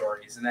great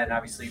stories. And then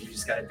obviously we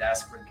just got a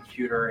desk with a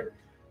computer, and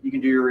you can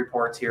do your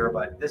reports here,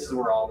 but this is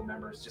where all the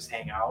members just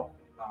hang out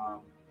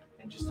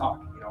and just talk,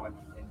 and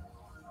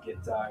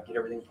get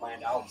everything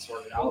planned out and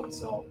sorted out.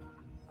 So,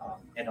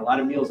 and a lot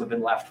of meals have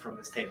been left from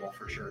this table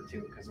for sure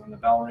too, because when the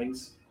bell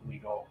rings, we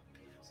go.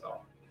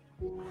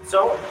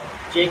 So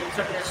Jake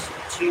took us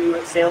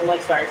to Salem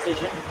Lakes Fire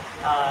Station,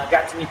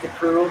 got to meet the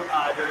crew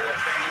during the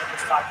training,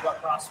 just talked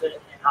about CrossFit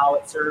and how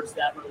it serves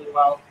them really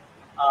well,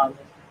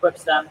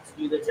 equips them to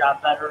do their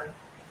job better,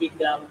 keep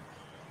them.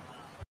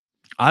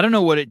 I don't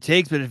know what it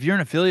takes, but if you're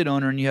an affiliate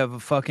owner and you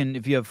have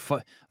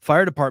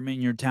fire department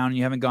in your town and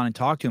you haven't gone and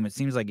talked to them, it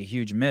seems like a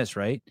huge miss,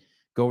 right?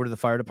 Go over to the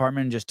fire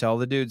department and just tell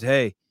the dudes,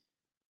 hey,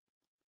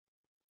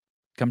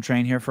 come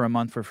train here for a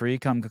month for free.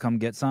 Come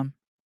get some.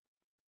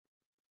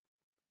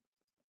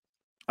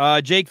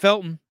 Jake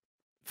Felton.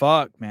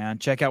 Fuck, man.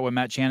 Check out what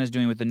Matt Chan is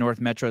doing with the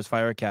North Metro's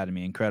Fire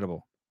Academy.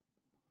 Incredible.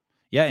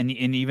 Yeah, and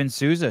even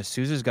Souza.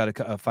 Souza's got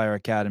a fire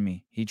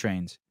academy. He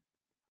trains.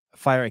 A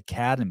fire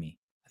academy.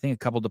 I think a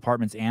couple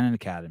departments and an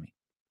academy.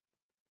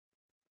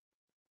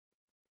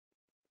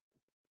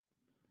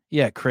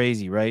 Yeah,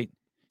 crazy, right?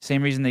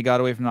 Same reason they got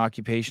away from the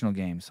occupational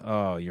games.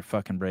 Oh, you're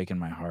fucking breaking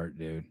my heart,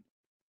 dude.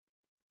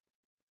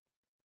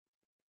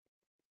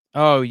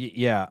 Oh,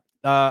 yeah.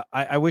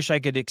 I wish I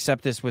could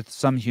accept this with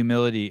some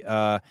humility.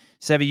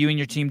 Sevi, you and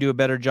your team do a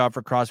better job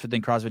for CrossFit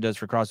than CrossFit does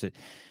for CrossFit.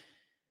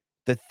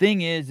 The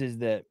thing is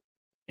that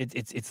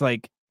it's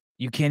like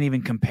you can't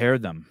even compare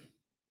them.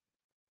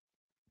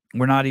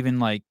 We're not even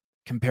like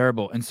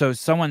comparable. And so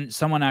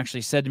someone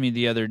actually said to me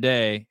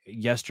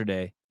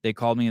yesterday, they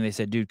called me and they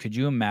said, dude, could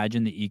you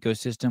imagine the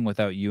ecosystem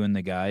without you and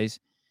the guys?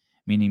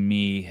 Meaning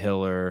me,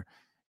 Hiller,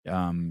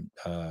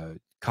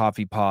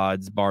 Coffee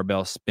Pods,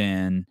 Barbell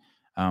Spin,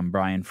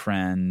 Brian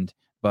Friend,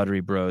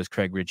 Buttery Bros,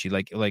 Craig Ritchie.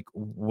 Like,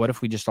 what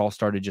if we just all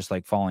started just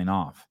like falling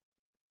off?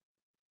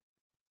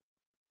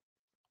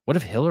 What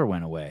if Hiller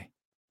went away?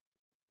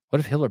 What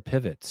if Hiller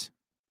pivots?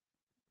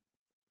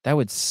 That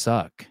would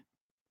suck.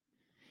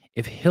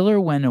 If Hiller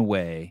went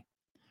away,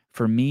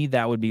 for me,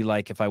 that would be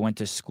like if I went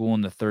to school in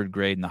the 3rd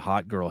grade and the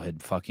hot girl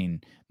had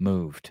fucking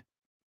moved.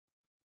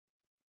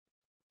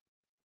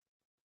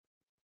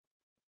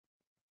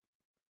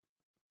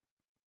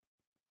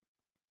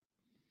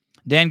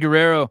 Dan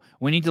Guerrero,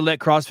 we need to let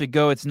CrossFit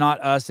go. It's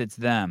not us, it's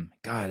them.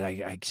 God,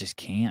 I just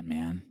can't,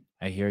 man.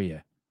 I hear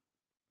you.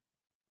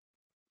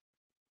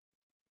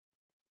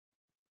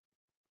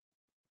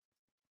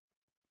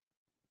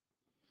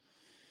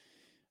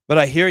 But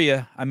I hear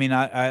you. I mean,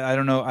 I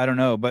don't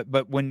know.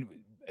 But when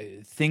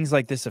things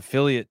like this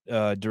affiliate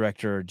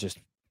director are just,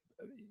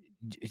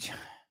 it's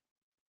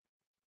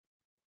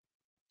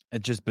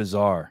just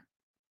bizarre.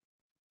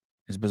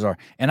 It's bizarre.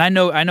 And I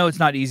know it's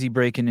not easy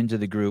breaking into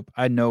the group.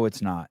 I know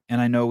it's not. And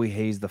I know we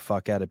haze the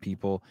fuck out of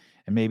people.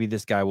 And maybe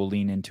this guy will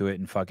lean into it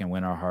and fucking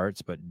win our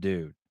hearts. But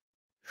dude,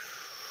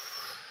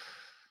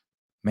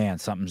 man,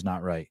 something's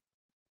not right.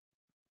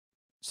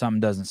 Something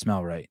doesn't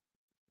smell right.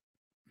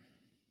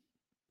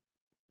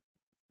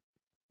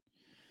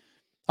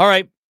 All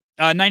right.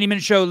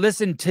 90-minute show.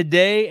 Listen,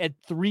 today at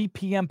 3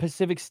 p.m.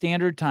 Pacific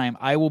Standard Time,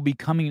 I will be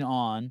coming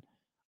on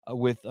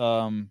with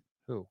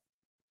who?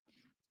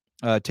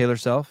 Taylor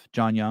Self,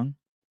 John Young.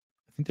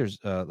 I think there's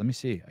let me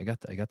see. I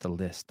got the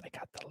list.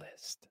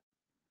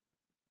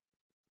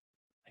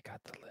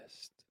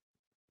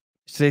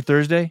 Is today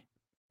Thursday?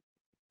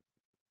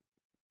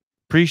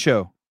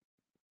 Pre-show.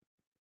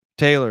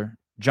 Taylor,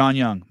 John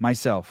Young,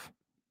 myself.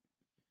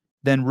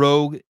 Then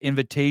Rogue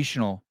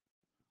Invitational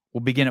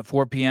will begin at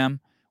 4 p.m.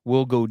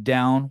 We'll go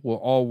down, we'll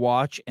all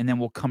watch, and then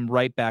we'll come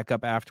right back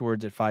up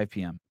afterwards at 5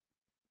 p.m.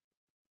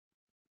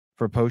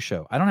 for a post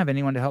show. I don't have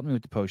anyone to help me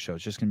with the post show.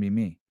 It's just going to be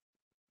me.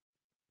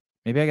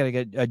 Maybe I got to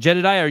get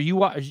Jedediah.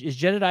 Is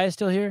Jedediah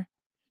still here?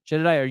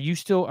 Jedediah,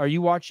 are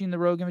you watching the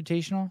Rogue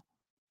Invitational?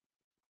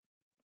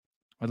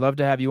 I'd love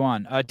to have you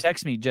on.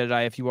 Text me,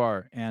 Jedediah, if you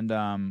are, and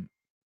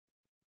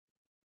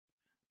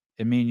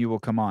me and you will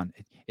come on.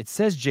 It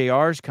says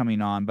JR's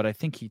coming on, but I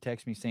think he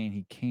texted me saying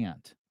he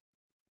can't.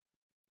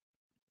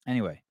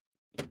 Anyway,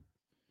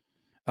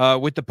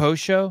 with the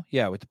post show?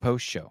 Yeah, with the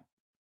post show.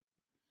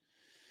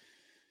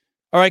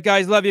 All right,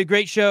 guys, love you.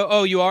 Great show.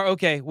 Oh, you are?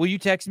 Okay. Will you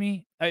text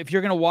me? If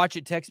you're going to watch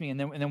it, text me, and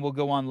then we'll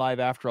go on live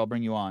after. I'll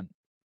bring you on.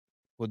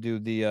 We'll do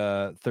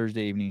the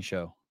Thursday evening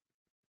show.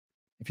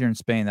 If you're in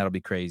Spain, that'll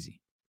be crazy.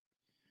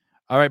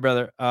 All right,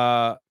 brother.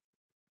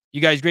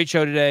 You guys, great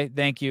show today.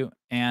 Thank you.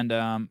 And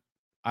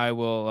I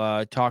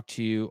will talk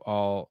to you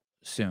all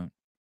soon.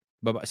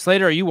 Bye-bye.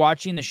 Slater, are you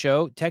watching the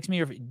show? Text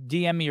me or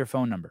DM me your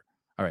phone number.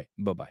 All right.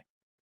 Bye-bye.